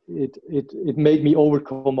 It made me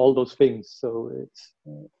overcome all those things. So it's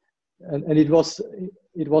and it was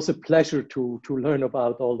a pleasure to learn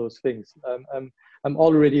about all those things. I'm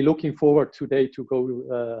already looking forward today to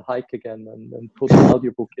go hike again and put an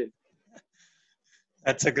audiobook in.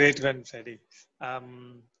 That's a great one, Fredi.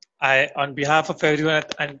 On behalf of everyone,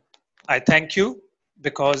 and I thank you,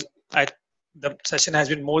 because the session has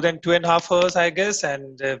been more than 2.5 hours, I guess,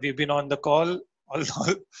 and we've been on the call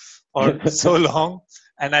for so long.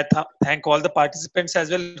 And I thank all the participants as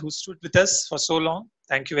well who stood with us for so long.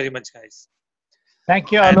 Thank you very much, guys.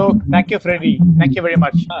 Thank you, Alok. Thank you, Fredi. Thank you very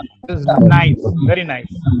much. It was nice, very nice.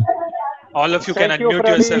 All of you can unmute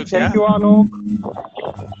yourself. Thank you, Alok.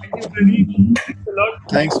 Thank you, Fredi. Thanks a lot.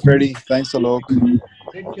 Thanks, Fredi. Thanks, Alok.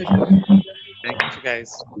 Thank you,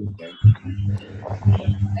 guys.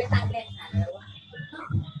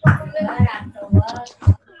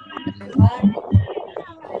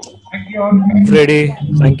 Thank you all. Fredi,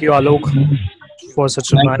 thank you, Alok, for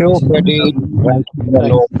such a nice. Thank you, Fredi. Thank you,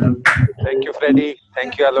 Alok. Thank you, Fredi.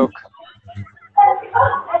 Thank you, Alok.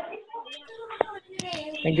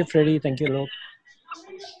 Thank you, Fredi. Thank you, Alok.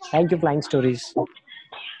 Thank you, Flying Stories.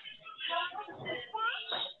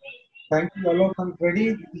 Thank you, Alok and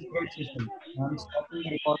Fredi. This is a great session. I'm stopping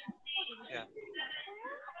the recording.